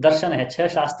 दर्शन है, 6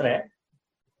 शास्त्र है।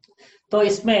 तो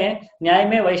इसमें न्याय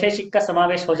में वैशेषिक का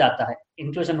समावेश हो जाता है,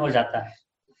 इंक्लूजन हो जाता है।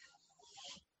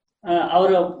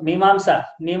 और मीमांसा,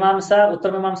 मीमांसा,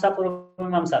 उत्तर मीमांसा, पूर्व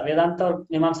मीमांसा, वेदांत और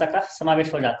मीमांसा का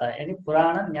समावेश हो जाता है। यानी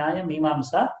पुराण, न्याय,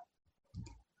 मीमांसा,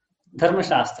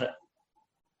 धर्मशास्त्र।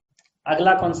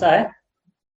 अगला कौन सा है?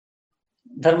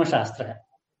 धर्मशास्त्र है।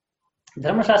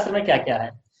 धर्मशास्त्र में क्या क्या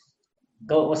है?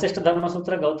 वशिष्ठ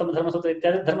धर्मसूत्र, गौतम धर्मसूत्र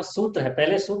इत्यादि धर्म सूत्र है।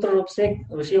 पहले सूत्र रूप से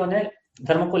ऋषियों ने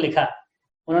धर्म को लिखा,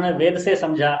 उन्होंने वेद से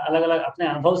समझा, अलग अलग अपने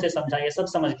अनुभव से समझा, ये सब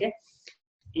समझ के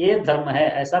ये धर्म है,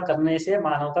 ऐसा करने से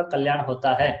मानव का कल्याण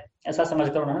होता है, ऐसा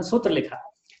समझकर उन्होंने सूत्र लिखा।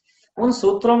 उन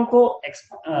सूत्रों को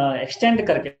एक्सटेंड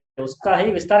करके, उसका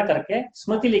ही विस्तार करके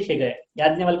स्मृति लिखे गए।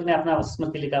 याज्ञवल्क्य ने अपना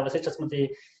स्मृति लिखा, वशिष्ठ स्मृति,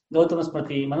 गौतम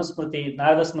स्मृति, मनुस्मृति,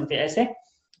 नारद स्मृति, ऐसे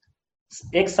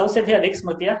 100 से भी अधिक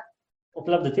स्मृतियां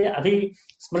उपलब्ध थी। अभी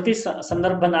स्मृति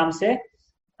संदर्भ नाम से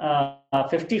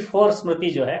 54 स्मृति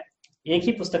जो है एक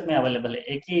ही पुस्तक में अवेलेबल है,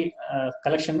 एक ही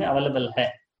कलेक्शन में अवेलेबल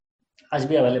है, आज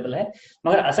भी अवेलेबल है।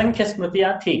 मगर असंख्य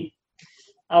स्मृतियां थी।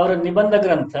 और निबंध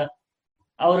ग्रंथ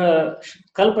और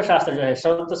कल्प शास्त्र जो है,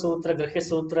 श्रौत सूत्र, गृह्य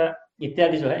सूत्र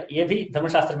इत्यादि जो है, ये भी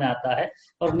धर्मशास्त्र में आता है।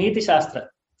 और नीति शास्त्र,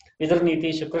 विदुर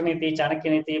नीति, शुक्र नीति, चाणक्य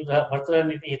नीति, भर्तृहरि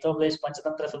नीति, हितोपदेश,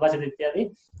 पंचतंत्र, सुभाषित इत्यादि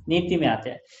नीति में आते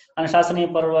हैं। अनुशासनीय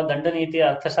पर्व, दंड नीति,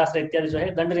 अर्थशास्त्र इत्यादि जो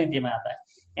है दंड नीति में आता है।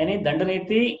 यानी दंड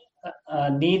नीति,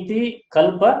 नीति,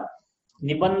 कल्प,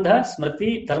 निबंध,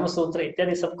 स्मृति, धर्मसूत्र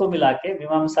इत्यादि सबको मिला के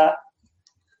मीमांसा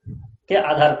के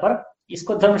आधार पर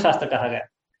इसको धर्मशास्त्र कहा गया।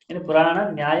 यानी पुराण,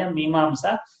 न्याय,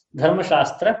 मीमांसा,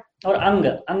 धर्मशास्त्र और अंग,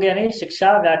 अंग यानी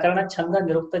शिक्षा, व्याकरण, छंद,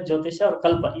 निरुक्त, ज्योतिष और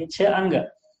कल्प, ये 6 अंग।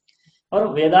 और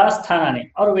वेदास्थानानि,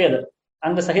 और वेद,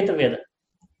 अंग सहित वेद,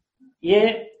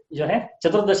 ये जो है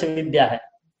चतुर्दश विद्या है।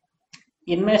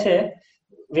 इनमें से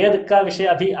वेद का विषय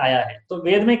अभी आया है। तो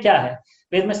वेद में क्या है?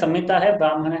 वेद में संहिता है,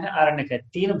 ब्राह्मण है, आरण्यक है,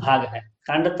 3 भाग है।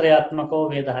 कांड त्रयात्मको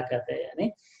वेद कहते हैं।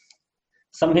 यानी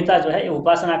संहिता जो है ये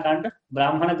उपासना कांड,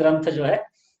 ब्राह्मण ग्रंथ जो है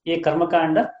ये कर्म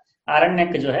कांड,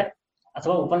 आरण्यक जो है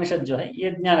अथवा उपनिषद जो है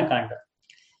ये ज्ञान कांड।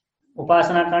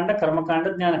 उपासना कांड, कर्म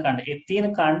कांड, ज्ञान कांड, ये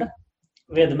 3 कांड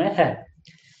वेद में है।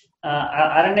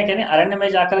 आरण्यक यानी अरण्य में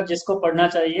जाकर जिसको पढ़ना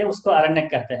चाहिए उसको आरण्यक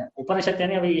कहते हैं। उपनिषद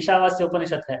यानी अभी ईशावास्य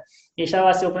उपनिषद है।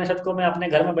 ईशावास्य उपनिषद को मैं अपने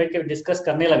घर में बैठ के डिस्कस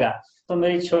करने लगा तो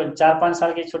मेरी 4-5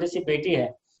 साल की छोटी सी बेटी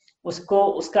है, उसको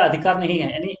उसका अधिकार नहीं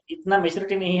है, यानी इतना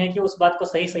मेच्योरिटी नहीं है कि उस बात को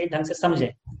सही सही ढंग से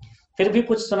समझे। फिर भी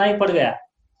कुछ सुनाई पड़ गया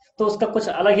तो उसका कुछ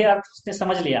अलग ही अर्थ उसने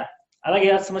समझ लिया, अलग ही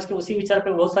अर्थ समझ के उसी विचार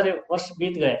पे बहुत सारे वर्ष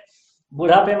बीत गए।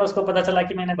 बुढ़ापे में उसको पता चला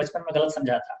कि मैंने बचपन में गलत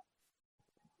समझा था।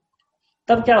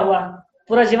 तब क्या हुआ?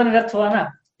 पूरा जीवन व्यर्थ हुआ ना,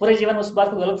 पूरे जीवन उस बात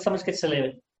को गलत समझ के चले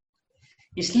गए।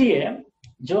 इसलिए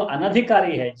जो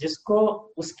अनधिकारी है, जिसको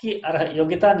उसकी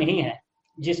योग्यता नहीं है,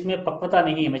 जिसमें पक्वता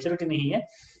नहीं है, मैच्योरिटी नहीं है,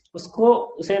 उसको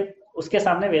उसके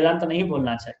सामने वेदांत नहीं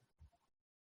बोलना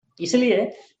चाहिए। इसलिए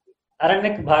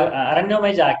अरण्यों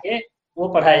में जाके वो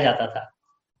पढ़ाया जाता था।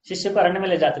 शिष्य को अरण्य में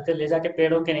ले जाते थे, ले जाके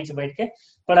पेड़ों के नीचे बैठ के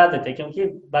पढ़ाते थे, क्योंकि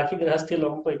बाकी गृहस्थी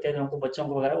लोगों को, इत्यादि लोगों को, बच्चों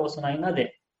को वगैरह वो सुनाई ना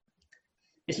दे,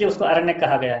 इसलिए उसको अरण्य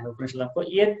कहा गया है उपनिषदों को।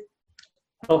 ये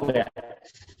हो गया है।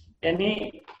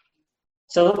 यानी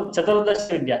चतुर्दश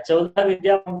विद्या, 14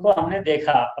 विद्या उनको हमने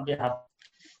देखा। अब यहाँ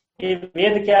ये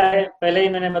वेद क्या है? पहले ही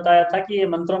मैंने बताया था कि ये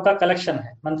मंत्रों का कलेक्शन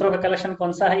है। मंत्रों का कलेक्शन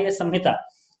कौन सा है? ये संहिता।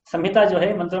 संहिता जो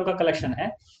है मंत्रों का कलेक्शन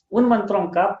है। उन मंत्रों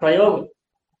का प्रयोग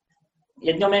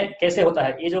यज्ञों में कैसे होता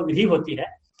है, ये जो विधि होती है,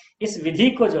 इस विधि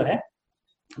को जो है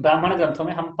ब्राह्मण ग्रंथों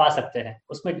में हम पा सकते हैं।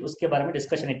 उसमें उसके बारे में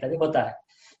डिस्कशन इत्यादि होता है।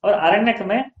 और आरण्यक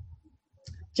में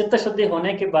चित्त शुद्धि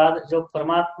होने के बाद जो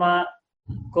परमात्मा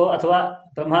को अथवा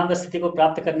ब्रह्मांड स्थिति को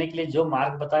प्राप्त करने के लिए जो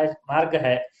मार्ग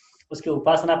है, उसकी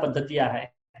उपासना पद्धतियां हैं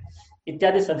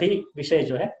इत्यादि सभी विषय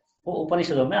जो है वो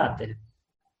उपनिषदों में आते हैं।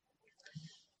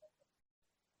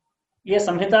 ये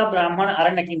संहिता, ब्राह्मण,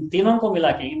 आरण्यक, इन तीनों को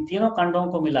मिला के, इन तीनों कांडों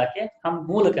को मिला के हम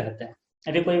मूल कहते हैं।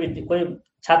 यदि कोई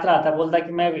छात्र आता है, बोलता है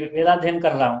कि मैं वेदाध्ययन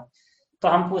कर रहा हूँ, तो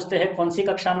हम पूछते हैं कौन सी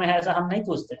कक्षा में है, ऐसा हम नहीं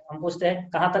पूछते। हम पूछते हैं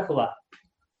कहाँ तक हुआ,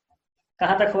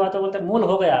 कहाँ तक हुआ, तो बोलते हैं मूल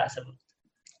हो गया, ऐसा बोलते।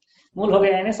 मूल हो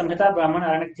गया यानी संहिता, ब्राह्मण,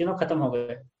 आरण्यक तीनों खत्म हो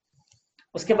गए।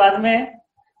 उसके बाद में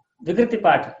विकृति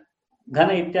पाठ,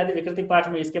 घन इत्यादि विकृति पाठ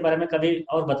में इसके बारे में कभी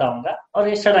और बताऊंगा। और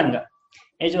ये षडंग,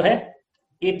 ये जो है,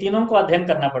 ये तीनों को अध्ययन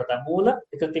करना पड़ता है। मूल,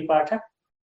 विकृति पाठ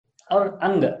और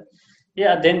अंग, ये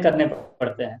अध्ययन करने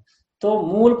पड़ते हैं। तो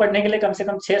मूल पढ़ने के लिए कम से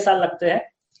कम 6 साल लगते हैं,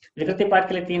 विकृति पाठ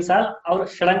के लिए 3 साल, और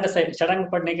षडंग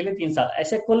पढ़ने के लिए 3 साल।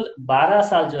 ऐसे कुल 12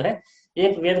 साल जो है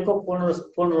एक वेद को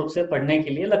पूर्ण रूप से पढ़ने के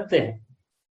लिए लगते हैं।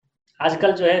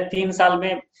 आजकल जो है 3 साल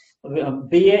में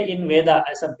बीए इन वेदा,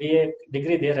 ऐसा बीए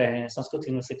डिग्री दे रहे हैं संस्कृत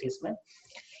यूनिवर्सिटीज में।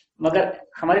 मगर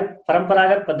हमारी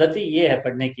परंपरागत पद्धति ये है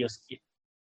पढ़ने की उसकी।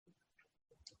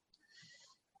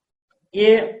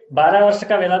 ये 12 वर्ष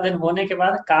का वेदाध्ययन होने के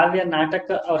बाद काव्य,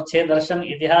 नाटक और 6 दर्शन,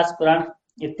 इतिहास, पुराण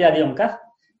इत्यादियों का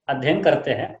अध्ययन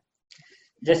करते हैं।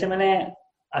 जैसे मैंने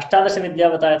अष्टादश विद्या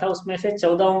बताया था, उसमें से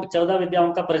 14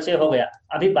 विद्याओं का परिचय हो गया।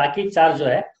 अभी बाकी 4 जो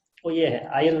है वो ये है: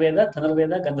 आयुर्वेद,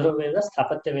 धनुर्वेद, गंधर्ववेद,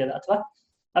 स्थापत्य वेद अथवा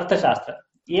अर्थशास्त्र,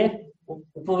 ये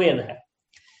उपवेद है।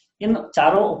 इन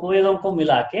चारों उपवेदों को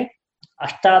मिला के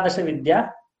अष्टादश विद्या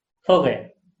हो गए।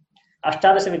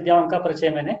 अष्टादश विद्याओं का परिचय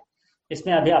मैंने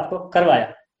इसमें अभी आपको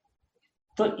करवाया।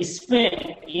 तो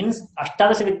इसमें इन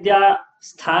अष्टादश विद्या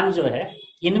स्थान जो है,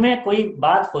 इनमें कोई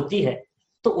बात होती है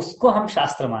तो उसको हम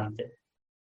शास्त्र मानते हैं।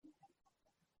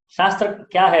 शास्त्र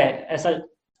क्या है, ऐसा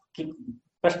कि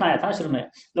प्रश्न आया था ना शुरू में,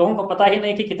 लोगों को पता ही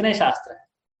नहीं कि कितने शास्त्र हैं।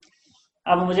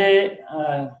 अब मुझे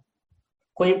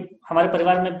कोई हमारे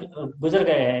परिवार में गुजर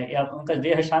गए हैं या उनका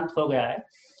देह शांत हो गया है,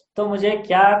 तो मुझे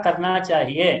क्या करना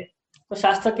चाहिए? तो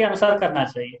शास्त्र के अनुसार करना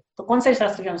चाहिए। तो कौन से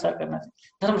शास्त्र के अनुसार करना चाहिए?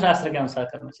 धर्मशास्त्र के अनुसार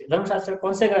करना चाहिए। धर्मशास्त्र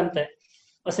कौन से ग्रंथ है?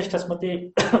 वशिष्ठ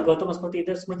स्मृति, गौतम स्मृति,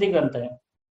 इधर स्मृति ग्रंथ है,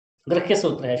 गृह्य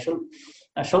सूत्र है,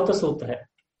 श्रौत सूत्र है।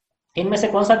 इनमें से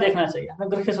कौन सा देखना चाहिए?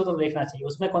 हमें गृह्य सूत्र देखना चाहिए।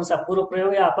 उसमें कौन सा पूर्व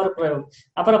प्रयोग या अपर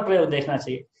प्रयोग देखना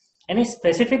चाहिए। यानी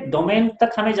स्पेसिफिक डोमेन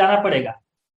तक हमें जाना पड़ेगा।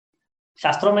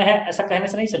 शास्त्रों में है ऐसा कहने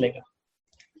से नहीं चलेगा।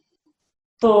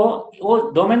 तो वो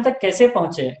डोमेन तक कैसे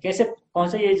पहुंचे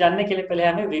ये जानने के लिए पहले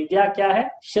हमें विद्या क्या है,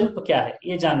 शिल्प क्या है,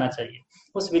 ये जानना चाहिए।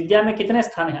 उस विद्या में कितने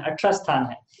स्थान है? 18 स्थान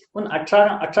है। उन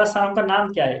 18 स्थानों का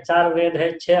नाम क्या है? 4 वेद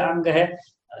है, 6 अंग है,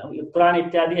 पुराण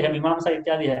इत्यादि है, मीमांसा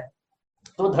इत्यादि है।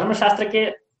 तो धर्मशास्त्र के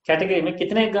कैटेगरी में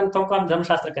कितने ग्रंथों को हम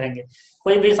धर्मशास्त्र कहेंगे?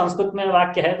 कोई भी संस्कृत में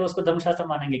वाक्य है तो उसको धर्मशास्त्र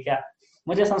मानेंगे क्या?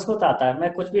 मुझे संस्कृत आता है,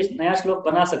 मैं कुछ भी नया श्लोक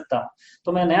बना सकता हूँ,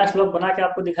 तो मैं नया श्लोक बना के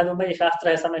आपको दिखा दूंगा ये शास्त्र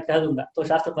ऐसा, मैं कह दूंगा, तो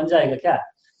शास्त्र बन जाएगा क्या?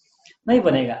 नहीं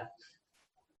बनेगा।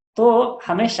 तो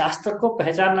हमें शास्त्र को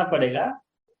पहचानना पड़ेगा।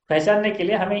 पहचानने के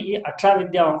लिए हमें ये 18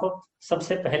 विद्याओं को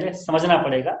सबसे पहले समझना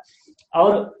पड़ेगा,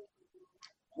 और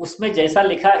उसमें जैसा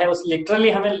लिखा है उस लिटरली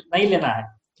हमें नहीं लेना है,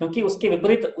 क्योंकि उसके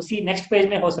विपरीत उसी नेक्स्ट पेज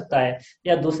में हो सकता है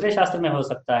या दूसरे शास्त्र में हो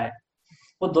सकता है।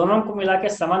 वो दोनों को मिला के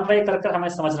समन्वय कर हमें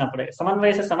समझना पड़ेगा।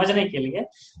 समन्वय से समझने के लिए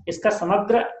इसका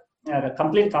समग्र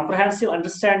कंप्लीट कॉम्प्रहेंसिव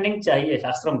अंडरस्टैंडिंग चाहिए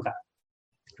शास्त्रों का।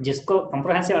 जिसको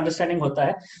कॉम्प्रहेंसिव अंडरस्टैंडिंग होता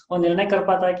है वो निर्णय कर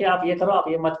पाता है कि आप ये करो, आप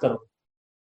ये मत करो।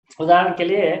 उदाहरण के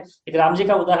लिए एक राम जी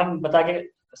का उदाहरण बता के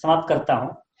समाप्त करता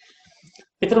हूँ।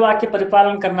 पितृवाक्य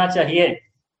परिपालन करना चाहिए,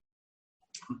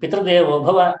 पितृदेवो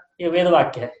भव, ये वेद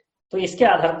वाक्य है, तो इसके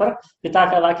आधार पर पिता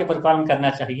का वाक्य परिपालन करना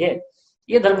चाहिए,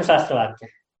 ये धर्मशास्त्र वाक्य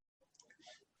है।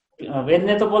 वेद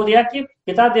ने तो बोल दिया कि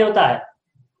पिता देवता है,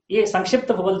 ये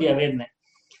संक्षिप्त बोल दिया वेद ने,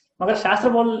 मगर शास्त्र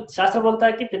बोलता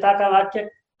है कि पिता का वाक्य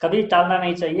कभी टालना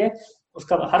नहीं चाहिए,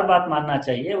 उसका हर बात मानना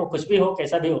चाहिए, वो कुछ भी हो,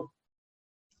 कैसा भी हो।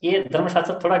 ये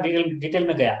धर्मशास्त्र थोड़ा डिटेल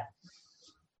में गया।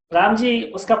 राम जी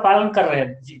उसका पालन कर रहे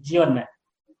हैं जीवन में,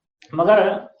 मगर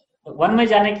वन में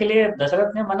जाने के लिए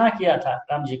दशरथ ने मना किया था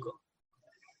राम जी को।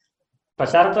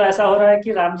 प्रचार तो ऐसा हो रहा है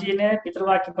कि राम जी ने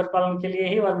पितृवाक्य परिपालन के लिए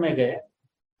ही वन में गए,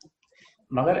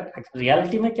 मगर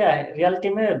रियलिटी में क्या है? रियलिटी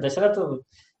में दशरथ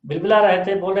बिलबिला रहे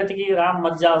थे, बोल रहे थे कि राम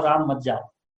मत जाओ, राम मत जाओ।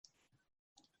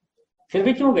 फिर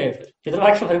भी क्यों गए? फिर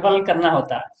पितृवाक्य परिपालन करना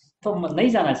होता तो नहीं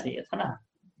जाना चाहिए था ना।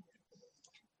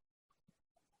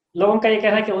 लोगों का ये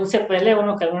कहना है कि उनसे पहले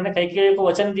उन्होंने कैकेयी को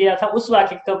वचन दिया था, उस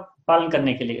वाक्य का पालन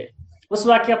करने के लिए। उस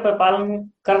वाक्य का पालन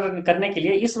करने के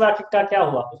लिए इस वाक्य का क्या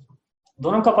हुआ?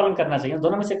 दोनों का पालन करना चाहिए,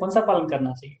 दोनों में से कौन सा पालन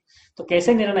करना चाहिए? तो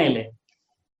कैसे निर्णय ले?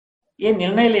 ये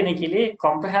निर्णय लेने के लिए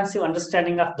कॉम्प्रहेंसिव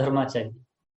अंडरस्टैंडिंग ऑफ धर्म चाहिए।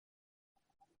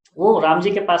 वो राम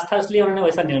जी के पास था, इसलिए उन्होंने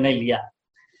वैसा निर्णय लिया।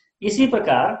 इसी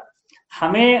प्रकार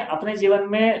हमें अपने जीवन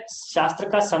में शास्त्र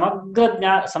का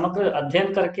समग्र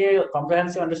अध्ययन करके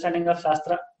कॉम्प्रहेंसिव अंडरस्टैंडिंग ऑफ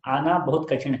शास्त्र आना बहुत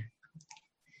कठिन है।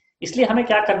 इसलिए हमें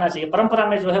क्या करना चाहिए? परंपरा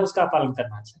में जो है उसका पालन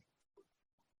करना चाहिए।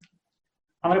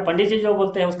 हमारे पंडित जी जो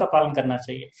बोलते हैं उसका पालन करना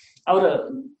चाहिए। और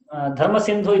धर्म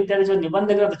सिंधु इत्यादि जो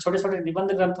निबंध ग्रंथ, छोटे छोटे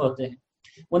निबंध ग्रंथ होते हैं,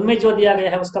 उनमें जो दिया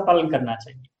गया है उसका पालन करना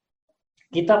चाहिए।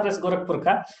 गीता प्रेस गोरखपुर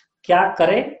का क्या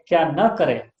करे क्या न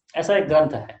करे ऐसा एक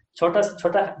ग्रंथ है, छोटा सा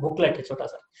छोटा बुकलेट है, छोटा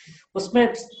सा। उसमें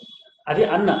अभी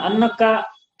अन्न अन्न का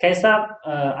कैसा,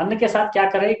 अन्न के साथ क्या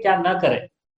करे क्या न करे,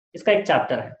 इसका एक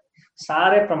चैप्टर है,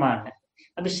 सारे प्रमाण है।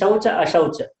 अभी शौच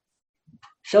अशौच,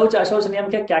 शौच अशौच नियम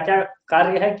के क्या क्या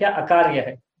कार्य है, क्या अकार्य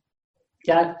है,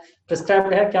 क्या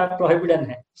प्रिस्क्राइब्ड है, क्या प्रोहिबिटेड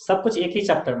है, सब कुछ एक ही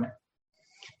चैप्टर में।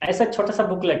 ऐसा छोटा सा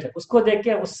बुकलेट है, उसको देख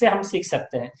के उससे हम सीख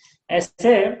सकते हैं।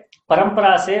 ऐसे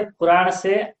परंपरा से, पुराण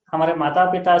से, हमारे माता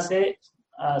पिता से,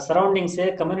 सराउंडिंग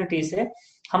से, कम्युनिटी से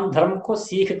हम धर्म को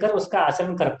सीख कर उसका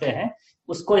आचरण करते हैं,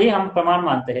 उसको ही हम प्रमाण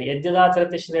मानते हैं।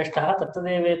 यद्यदाचरति श्रेष्ठः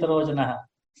तत्तदेवेतरो जनः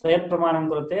स्वयं प्रमाणं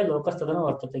कुरुते लोकस्तदनु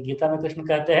वर्तते। गीता में कृष्ण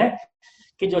कहते हैं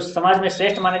कि जो समाज में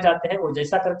श्रेष्ठ माने जाते हैं वो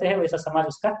जैसा करते हैं वैसा समाज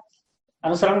उसका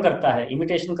अनुसरण करता है,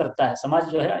 इमिटेशन करता है। समाज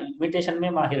जो है इमिटेशन में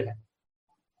माहिर है,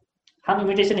 हम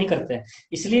इमिटेशन ही करते हैं।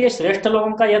 इसलिए श्रेष्ठ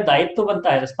लोगों का यह दायित्व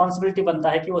बनता है, रिस्पॉन्सिबिलिटी बनता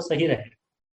है कि वो सही रहे।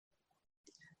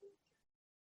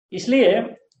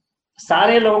 इसलिए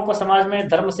सारे लोगों को समाज में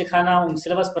धर्म सिखाना,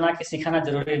 सिलेबस बना के सिखाना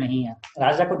जरूरी नहीं है।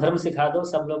 राजा को धर्म सिखा दो,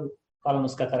 सब लोग पालन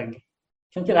उसका करेंगे,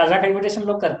 क्योंकि राजा का इमिटेशन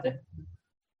लोग करते हैं।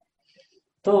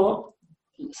 तो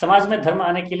समाज में धर्म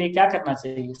आने के लिए क्या करना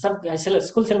चाहिए, सब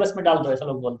स्कूल सिलेबस में डाल दो, ऐसा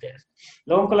लोग बोलते हैं।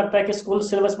 लोगों को लगता है कि स्कूल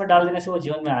सिलेबस में डाल देने से वो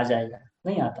जीवन में आ जाएगा,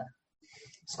 नहीं आता।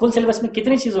 स्कूल सिलेबस में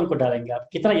कितनी चीजों को डालेंगे आप,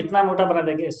 कितना इतना मोटा बना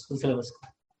देंगे स्कूल सिलेबस को,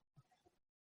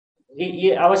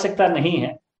 ये आवश्यकता नहीं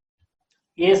है।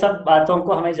 ये सब बातों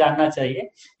को हमें जानना चाहिए।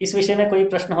 इस विषय में कोई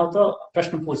प्रश्न हो तो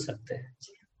प्रश्न पूछ सकते हैं।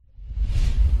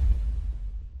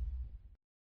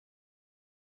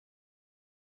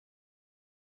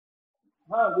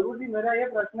 हाँ गुरु जी, मेरा ये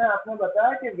प्रश्न है, आपने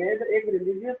बताया कि वेद एक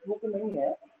रिलीजियस बुक नहीं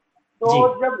है, तो जी।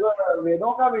 जब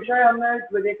वेदों का विषय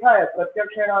हमने देखा है,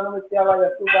 प्रत्यक्षेण अनुमित्यावा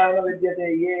वस्तुतः न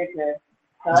विद्यते, ये एक है।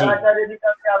 नारायणाचार्य जी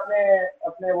का भी आपने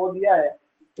अपने वो दिया है।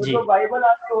 तो जी। जो बाइबल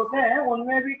आपके होते हैं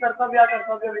उनमें भी कर्तव्य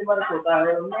कर्तव्य विमर्श होता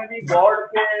है, उनमें भी गॉड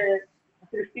के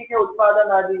सृष्टि के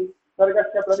उत्पादन आदि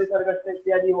सर्गस्य प्रतिसर्गस्य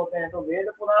इत्यादि होते हैं। तो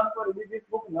वेद पुराण को रिलीजियस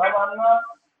बुक न मानना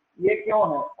ये क्यों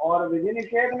है? और विधि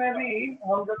निषेध में भी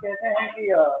हम जो कहते हैं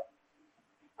कि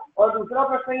और दूसरा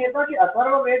प्रश्न ये था कि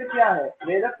अथर्व वेद क्या है?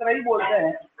 वेदत्रयी बोलते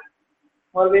हैं,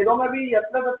 और वेदों में भी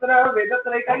यत्र तत्र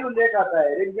वेदत्रयी का ही उल्लेख आता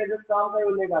है, ऋग्वेद साम का ही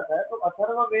उल्लेख आता है। तो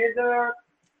अथर्व वेद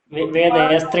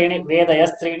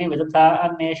वेदयस्त्रीणि विदुता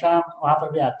अन्येषां, वहां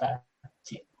पर भी आता है।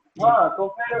 जी। हाँ, तो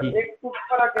फिर एक सुख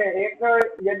परक है, एक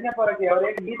यज्ञ परक है और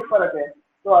एक गीत परक है।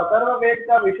 तो अथर्व वेद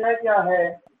का विषय क्या है,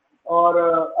 और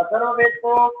अथर्व वेद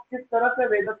को किस तरह से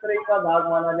वेदत्रयी का भाग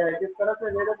माना जाए, किस तरह से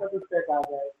वेद चतुष्टय कहा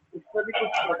जाए, इस पर भी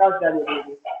कुछ प्रकाश डालिए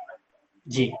दीजिए।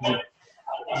 जी जी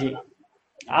जी।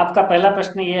 आपका पहला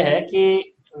प्रश्न ये है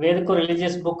कि वेद को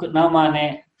रिलीजियस बुक न माने,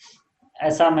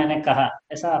 ऐसा मैंने कहा,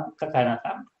 ऐसा आपका कहना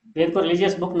था। वेद को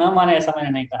रिलीजियस बुक न माने ऐसा मैंने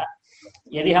नहीं कहा।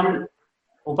 यदि हम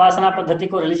उपासना पद्धति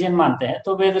को रिलीजन मानते हैं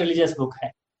तो वेद रिलीजियस बुक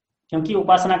है, क्योंकि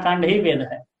उपासना कांड ही वेद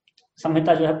है।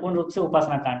 संहिता जो है पूर्ण रूप से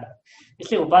उपासना कांड है।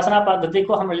 इसलिए उपासना पद्धति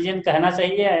को हम रिलीजन कहना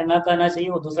चाहिए या न कहना चाहिए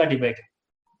वो दूसरा डिबेट है।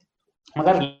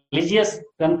 मगर रिलीजियस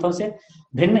ग्रंथों से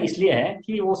भिन्न इसलिए है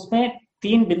कि उसमें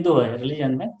 3 बिंदु है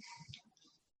रिलीजन में,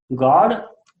 गॉड,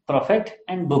 प्रोफेट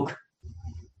एंड बुक।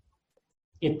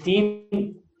 ये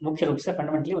 3 मुख्य रूप से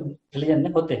फंडामेंटली रिलीजन में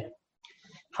होते हैं।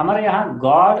 हमारे यहाँ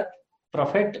गॉड,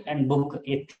 प्रोफेट एंड बुक,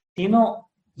 ये तीनों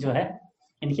जो है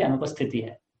इनकी अनुपस्थिति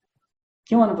है।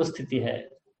 क्यों अनुपस्थिति है?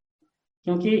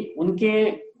 क्योंकि उनके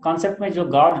कॉन्सेप्ट में जो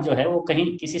गॉड जो है वो कहीं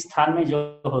किसी स्थान में जो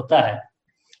होता है,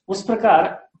 उस प्रकार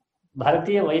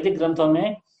भारतीय वैदिक ग्रंथों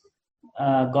में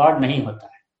गॉड नहीं होता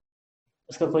है,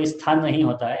 उसका कोई स्थान नहीं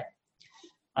होता है।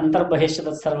 अंतर्बहिष्य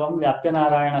तत्सर्वम व्याप्य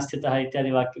नारायण स्थितः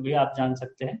इत्यादि वाक्य भी आप जान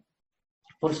सकते हैं।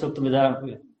 पुरुष सूक्त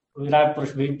विराट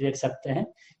पुरुष भी देख सकते हैं,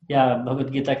 या भगवत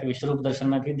गीता के विश्वरूप दर्शन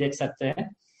में भी देख सकते हैं।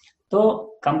 तो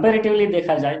कंपैरेटिवली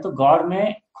देखा जाए तो गॉड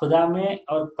में, खुदा में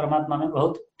और परमात्मा में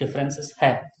बहुत डिफरेंसेस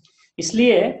है,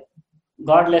 इसलिए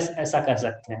गॉडलेस ऐसा कह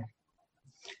सकते हैं।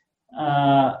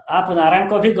 आप नारायण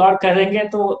को भी गॉड कह देंगे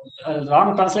तो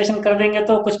रॉन्ग ट्रांसलेशन कर देंगे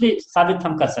तो कुछ भी साबित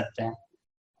हम कर सकते हैं,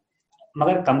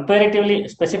 मगर कंपैरेटिवली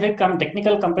स्पेसिफिक हम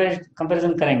टेक्निकल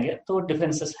कंपैरिजन करेंगे तो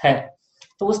डिफरेंसेस है।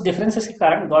 तो उस डिफरेंसेस के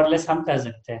कारण गॉडलेस हम कह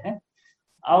सकते हैं।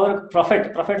 और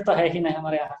प्रोफेट तो है ही नहीं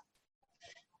हमारे यहाँ,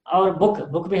 और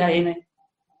बुक भी है ही नहीं।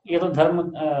 ये तो धर्म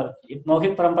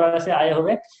मौखिक परंपरा से आए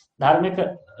हुए धार्मिक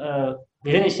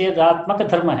विधि निषेधात्मक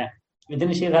धर्म है, विधि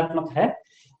निषेधात्मक है,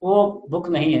 वो बुक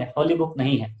नहीं है, होली बुक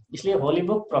नहीं है। इसलिए Holi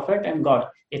book, prophet and God,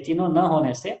 ये तीनों न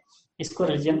होने से इसको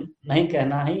रिलीजन नहीं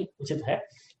कहना ही उचित है।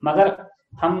 मगर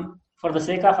हम for the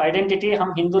sake of identity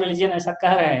हम हिंदू रिलीजन ऐसा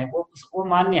कह रहे हैं, वो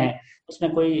मान्य है,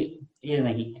 उसमें कोई ये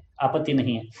नहीं है, आपत्ति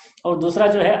नहीं है। और दूसरा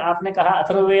जो है, आपने कहा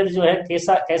अथर्ववेद जो है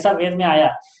कैसा कैसा वेद में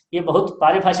आया, ये बहुत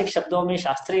पारिभाषिक शब्दों में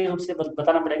शास्त्रीय रूप से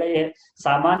बताना पड़ेगा, ये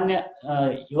सामान्य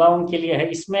युवाओं के लिए है,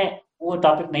 इसमें वो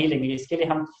टॉपिक नहीं लेंगे, इसके लिए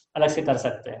हम अलग से कर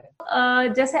सकते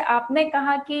हैं। जैसे आपने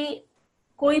कहा कि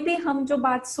कोई भी हम जो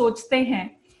बात सोचते हैं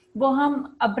वो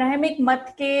हम अब्राहमिक मत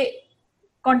के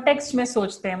कॉन्टेक्स्ट में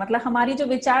सोचते हैं, मतलब हमारी जो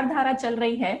विचारधारा चल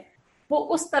रही है वो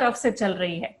उस तरफ से चल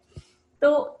रही है।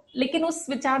 तो लेकिन उस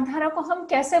विचारधारा को हम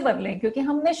कैसे बदलें, क्योंकि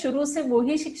हमने शुरू से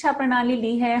वही शिक्षा प्रणाली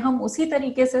ली है, हम उसी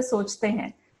तरीके से सोचते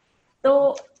हैं।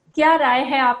 तो क्या राय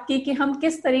है आपकी कि हम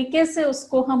किस तरीके से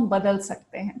उसको हम बदल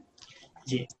सकते हैं?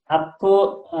 जी,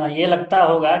 आपको ये लगता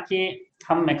होगा कि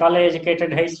हम मैकॉले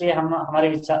एजुकेटेड है इसलिए हम हमारे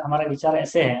विचार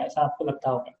ऐसे हैं, ऐसा आपको लगता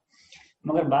होगा,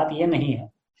 मगर बात ये नहीं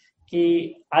है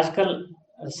कि आजकल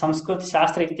संस्कृत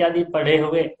शास्त्र इत्यादि पढ़े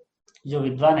हुए जो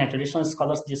विद्वान है, ट्रेडिशनल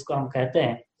स्कॉलर्स जिसको हम कहते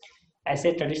हैं,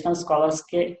 ऐसे ट्रेडिशनल स्कॉलर्स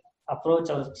के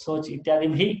अप्रोच और सोच इत्यादि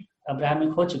भी अब्राहमिक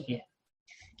हो चुकी है,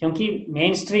 क्योंकि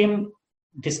मेन स्ट्रीम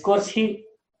डिस्कोर्स ही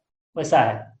वैसा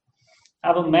है।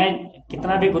 अब मैं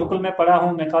कितना भी गुरुकुल में पढ़ा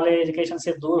हूँ, मैकॉले एजुकेशन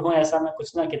से दूर हूँ, ऐसा मैं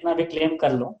कुछ ना कितना भी क्लेम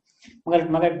कर लूँ,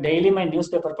 मगर डेली मैं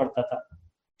न्यूज़पेपर पढ़ता था,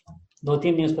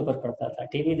 2-3 न्यूज़पेपर पढ़ता था,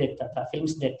 टीवी देखता था,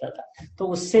 फिल्म्स देखता था, तो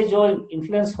उससे जो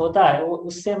इन्फ्लुएंस होता है वो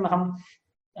उससे हम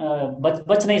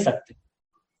बच नहीं सकते।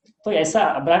 तो ऐसा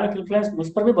अब्राहमिक इन्फ्लुएंस मुझ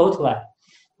पर भी बहुत हुआ है,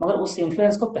 मगर उस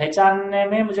इन्फ्लुएंस को पहचानने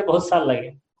में मुझे बहुत साल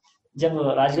लगे। जब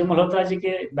राजीव मल्होत्रा जी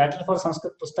के बैटल फॉर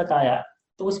संस्कृत पुस्तक आया,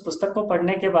 तो उस पुस्तक को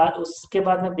पढ़ने के बाद, उसके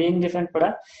बाद में बीइंग डिफरेंट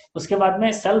पढ़ा, उसके बाद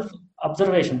में सेल्फ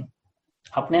ऑब्जर्वेशन,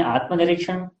 अपने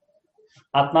आत्मनिरीक्षण,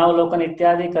 आत्मावलोकन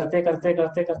इत्यादि करते करते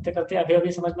करते करते करते अभी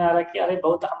अभी समझ में आ रहा है कि अरे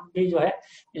बहुत हम भी जो है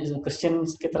क्रिश्चियन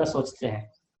की तरह सोचते हैं,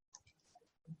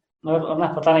 मगर वरना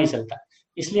पता नहीं चलता।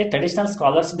 इसलिए ट्रेडिशनल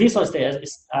स्कॉलर्स भी सोचते हैं,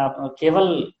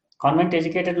 केवल कॉन्वेंट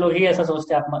एजुकेटेड लोग ही ऐसा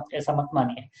सोचते हैं, आप ऐसा मत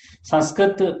मानिए।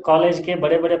 संस्कृत कॉलेज के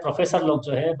बड़े बड़े प्रोफेसर लोग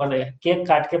जो है बड़े केक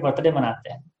काट के बर्थडे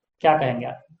मनाते हैं, क्या कहेंगे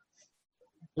आप?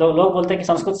 लोग बोलते हैं कि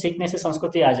संस्कृत सीखने से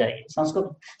संस्कृति आ जाएगी।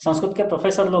 संस्कृत के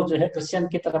प्रोफेसर लोग जो है क्रिश्चियन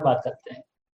की तरह बात करते हैं।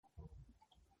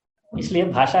 इसलिए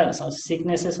भाषा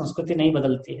सीखने से संस्कृति नहीं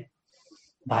बदलती है,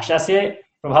 भाषा से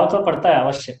प्रभाव तो पड़ता है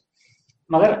अवश्य,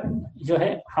 मगर जो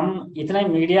है हम इतने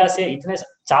मीडिया से, इतने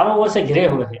चारों ओर से घिरे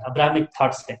हुए हैं अब्राहमिक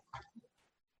थॉट से,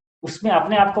 उसमें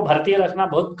अपने आप को भारतीय रखना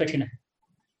बहुत कठिन है।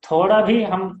 थोड़ा भी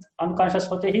हम अनकॉन्शियस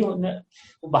होते ही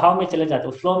भाव में चले जाते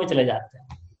हैं, फ्लो में चले जाते हैं।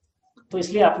 तो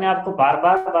इसलिए अपने आप को बार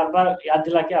बार याद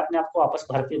दिला के अपने आप को वापस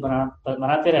भारतीय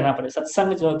बनाते रहना पड़े।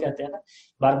 सत्संग जो कहते हैं ना,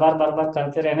 बार बार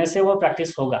करते रहने से वो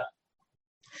प्रैक्टिस होगा।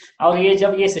 और ये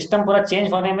जब ये सिस्टम पूरा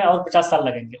चेंज होने में और 50 साल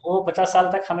लगेंगे, वो 50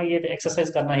 साल तक हमें ये एक्सरसाइज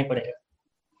करना ही पड़ेगा।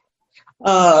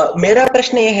 मेरा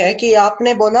प्रश्न ये है कि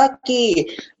आपने बोला कि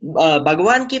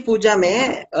भगवान की पूजा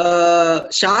में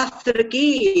शास्त्र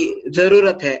की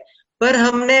जरूरत है, पर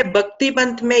हमने भक्ति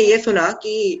पंथ में ये सुना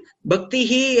कि भक्ति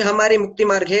ही हमारी मुक्ति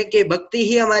मार्ग है, कि भक्ति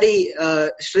ही हमारी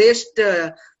श्रेष्ठ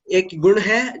एक गुण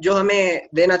है जो हमें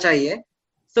देना चाहिए।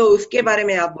 तो उसके बारे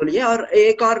में आप बोलिए। और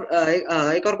एक और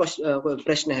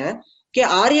प्रश्न है कि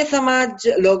आर्य समाज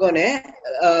लोगों ने,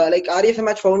 लाइक आर्य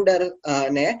समाज फाउंडर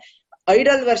ने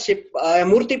आइडल वर्शिप,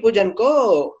 मूर्ति पूजन को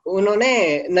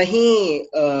उन्होंने नहीं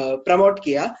प्रमोट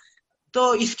किया,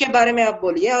 तो इसके बारे में आप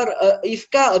बोलिए। और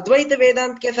इसका अद्वैत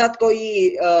वेदांत के साथ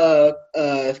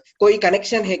कोई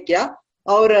कनेक्शन है क्या?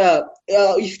 और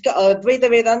इसका अद्वैत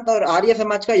वेदांत और आर्य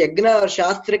समाज का यज्ञ और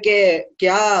शास्त्र के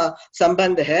क्या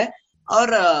संबंध है?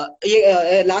 और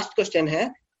ये लास्ट क्वेश्चन है,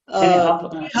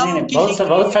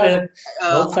 बहुत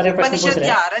सारे उपनिषद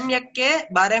या आरण्यक के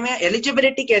बारे में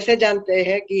एलिजिबिलिटी कैसे जानते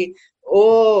हैं कि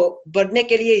वो बढ़ने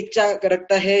के लिए इच्छा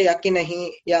रखता है या कि नहीं,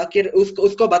 या फिर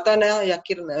उसको बताना या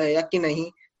कि नहीं,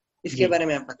 इसके बारे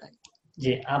में आप बताएं।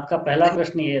 जी, आपका पहला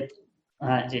प्रश्न ये,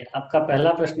 हाँ जी, आपका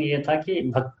पहला प्रश्न ये था कि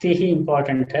भक्ति ही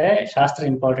इम्पोर्टेंट है, शास्त्र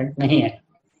इम्पोर्टेंट नहीं है,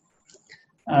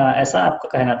 ऐसा आपको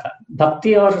कहना था।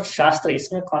 भक्ति और शास्त्र,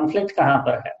 इसमें कॉन्फ्लिक्ट कहाँ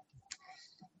पर है?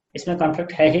 इसमें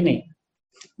कॉन्फ्लिक्ट है ही नहीं।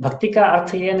 भक्ति का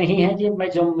अर्थ ये नहीं है कि मैं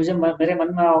जो मेरे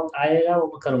मन में आएगा वो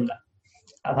करूंगा।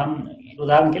 अब हम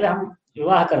उदाहरण के लिए हम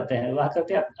विवाह करते हैं,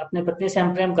 अपने पत्नी से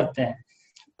हम प्रेम करते हैं।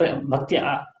 भक्ति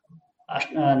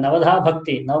नवधा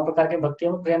भक्ति, 9 प्रकार के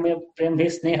भक्तियों में प्रेम भी,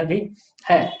 स्नेह भी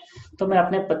है। तो मैं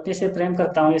अपने पत्नी से प्रेम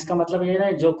करता हूँ, इसका मतलब ये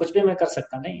नहीं जो कुछ भी मैं कर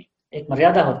सकता नहीं, एक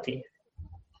मर्यादा होती है,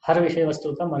 हर विषय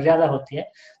वस्तु का मर्यादा होती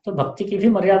है, तो भक्ति की भी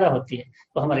मर्यादा होती है,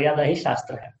 तो मर्यादा ही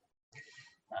शास्त्र है।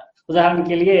 उदाहरण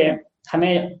के लिए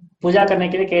हमें पूजा करने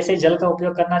के लिए कैसे जल का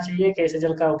उपयोग करना चाहिए, कैसे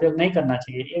जल का उपयोग नहीं करना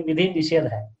चाहिए, ये विधि निषेध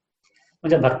है।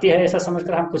 मुझे भक्ति है ऐसा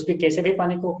समझकर हम कुछ भी कैसे भी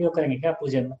पानी को उपयोग करेंगे क्या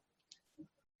पूजन में?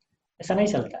 ऐसा नहीं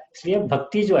चलता है। इसलिए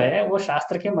भक्ति जो है वो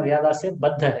शास्त्र के मर्यादा से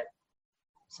बद्ध है।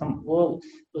 वो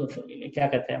क्या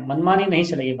कहते हैं, मनमानी नहीं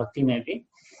चलेगी भक्ति में भी।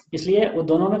 इसलिए वो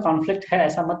दोनों में कॉन्फ्लिक्ट है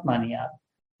ऐसा मत मानिए आप।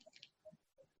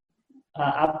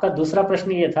 आपका दूसरा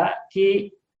प्रश्न ये था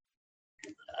कि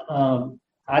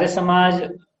आर्य समाज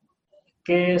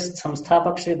के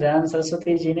संस्थापक श्री दयानंद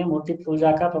सरस्वती जी ने मूर्ति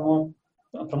पूजा का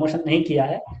प्रमोशन नहीं किया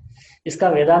है, इसका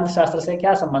वेदांत शास्त्र से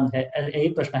क्या संबंध है, यही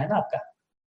प्रश्न है ना आपका?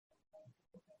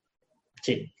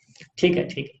 जी ठीक है,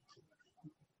 ठीक है।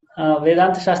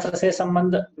 वेदांत शास्त्र से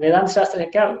संबंध, वेदांत शास्त्र है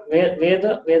क्या,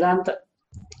 वेदांत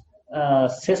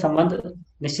से संबंध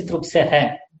निश्चित रूप से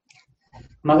है,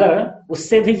 मगर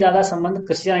उससे भी ज्यादा संबंध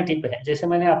क्रिश्चियनिटी पे है। जैसे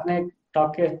मैंने अपने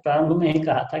टॉक के प्रारंभ में ही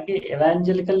कहा था कि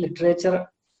एवेंजेलिकल लिटरेचर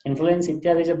इन्फ्लुएंस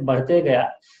इत्यादि जब बढ़ते गया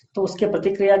तो उसके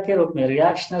प्रतिक्रिया के रूप में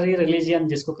रिएक्शनरी रिलीजियन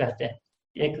जिसको कहते हैं,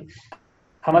 एक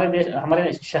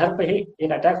हमारे शहर पे ही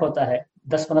एक अटैक होता है,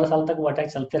 10-15 साल तक वो अटैक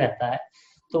चलते रहता है।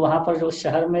 तो वहां पर जो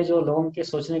शहर में जो लोगों के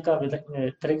सोचने का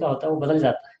तरीका होता है वो बदल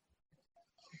जाता है।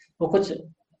 वो कुछ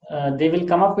they will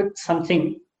come up with something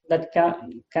that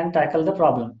can tackle the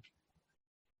problem.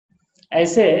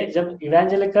 ऐसे जब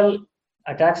इवेंजेलिकल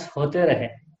अटैक्स होते रहे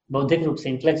बौद्धिक रूप से,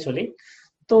 इंटेलेक्चुअली,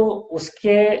 तो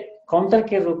उसके काउंटर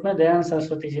के रूप में दयानंद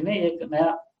सरस्वती जी ने एक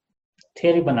नया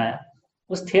थियरी बनाया।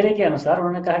 उस थियरी के अनुसार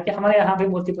उन्होंने कहा कि हमारे यहाँ भी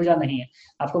मूर्ति पूजा नहीं है,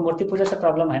 आपको मूर्ति पूजा से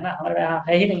प्रॉब्लम है ना, हमारे यहाँ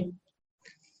है ही नहीं।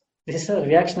 दिस इज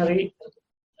रिएक्शनरी,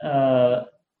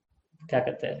 क्या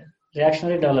कहते हैं,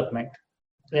 रिएक्शनरी डेवलपमेंट,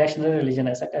 रिएक्शनरी रिलीजन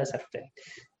ऐसा कह सकते हैं।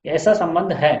 ऐसा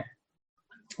संबंध है।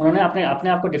 उन्होंने अपने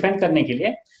आप को डिफेंड करने के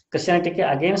लिए, क्रिश्चियनिटी के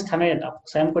अगेंस्ट हमें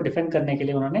स्वयं को डिफेंड करने के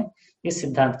लिए उन्होंने इस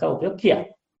सिद्धांत का उपयोग किया।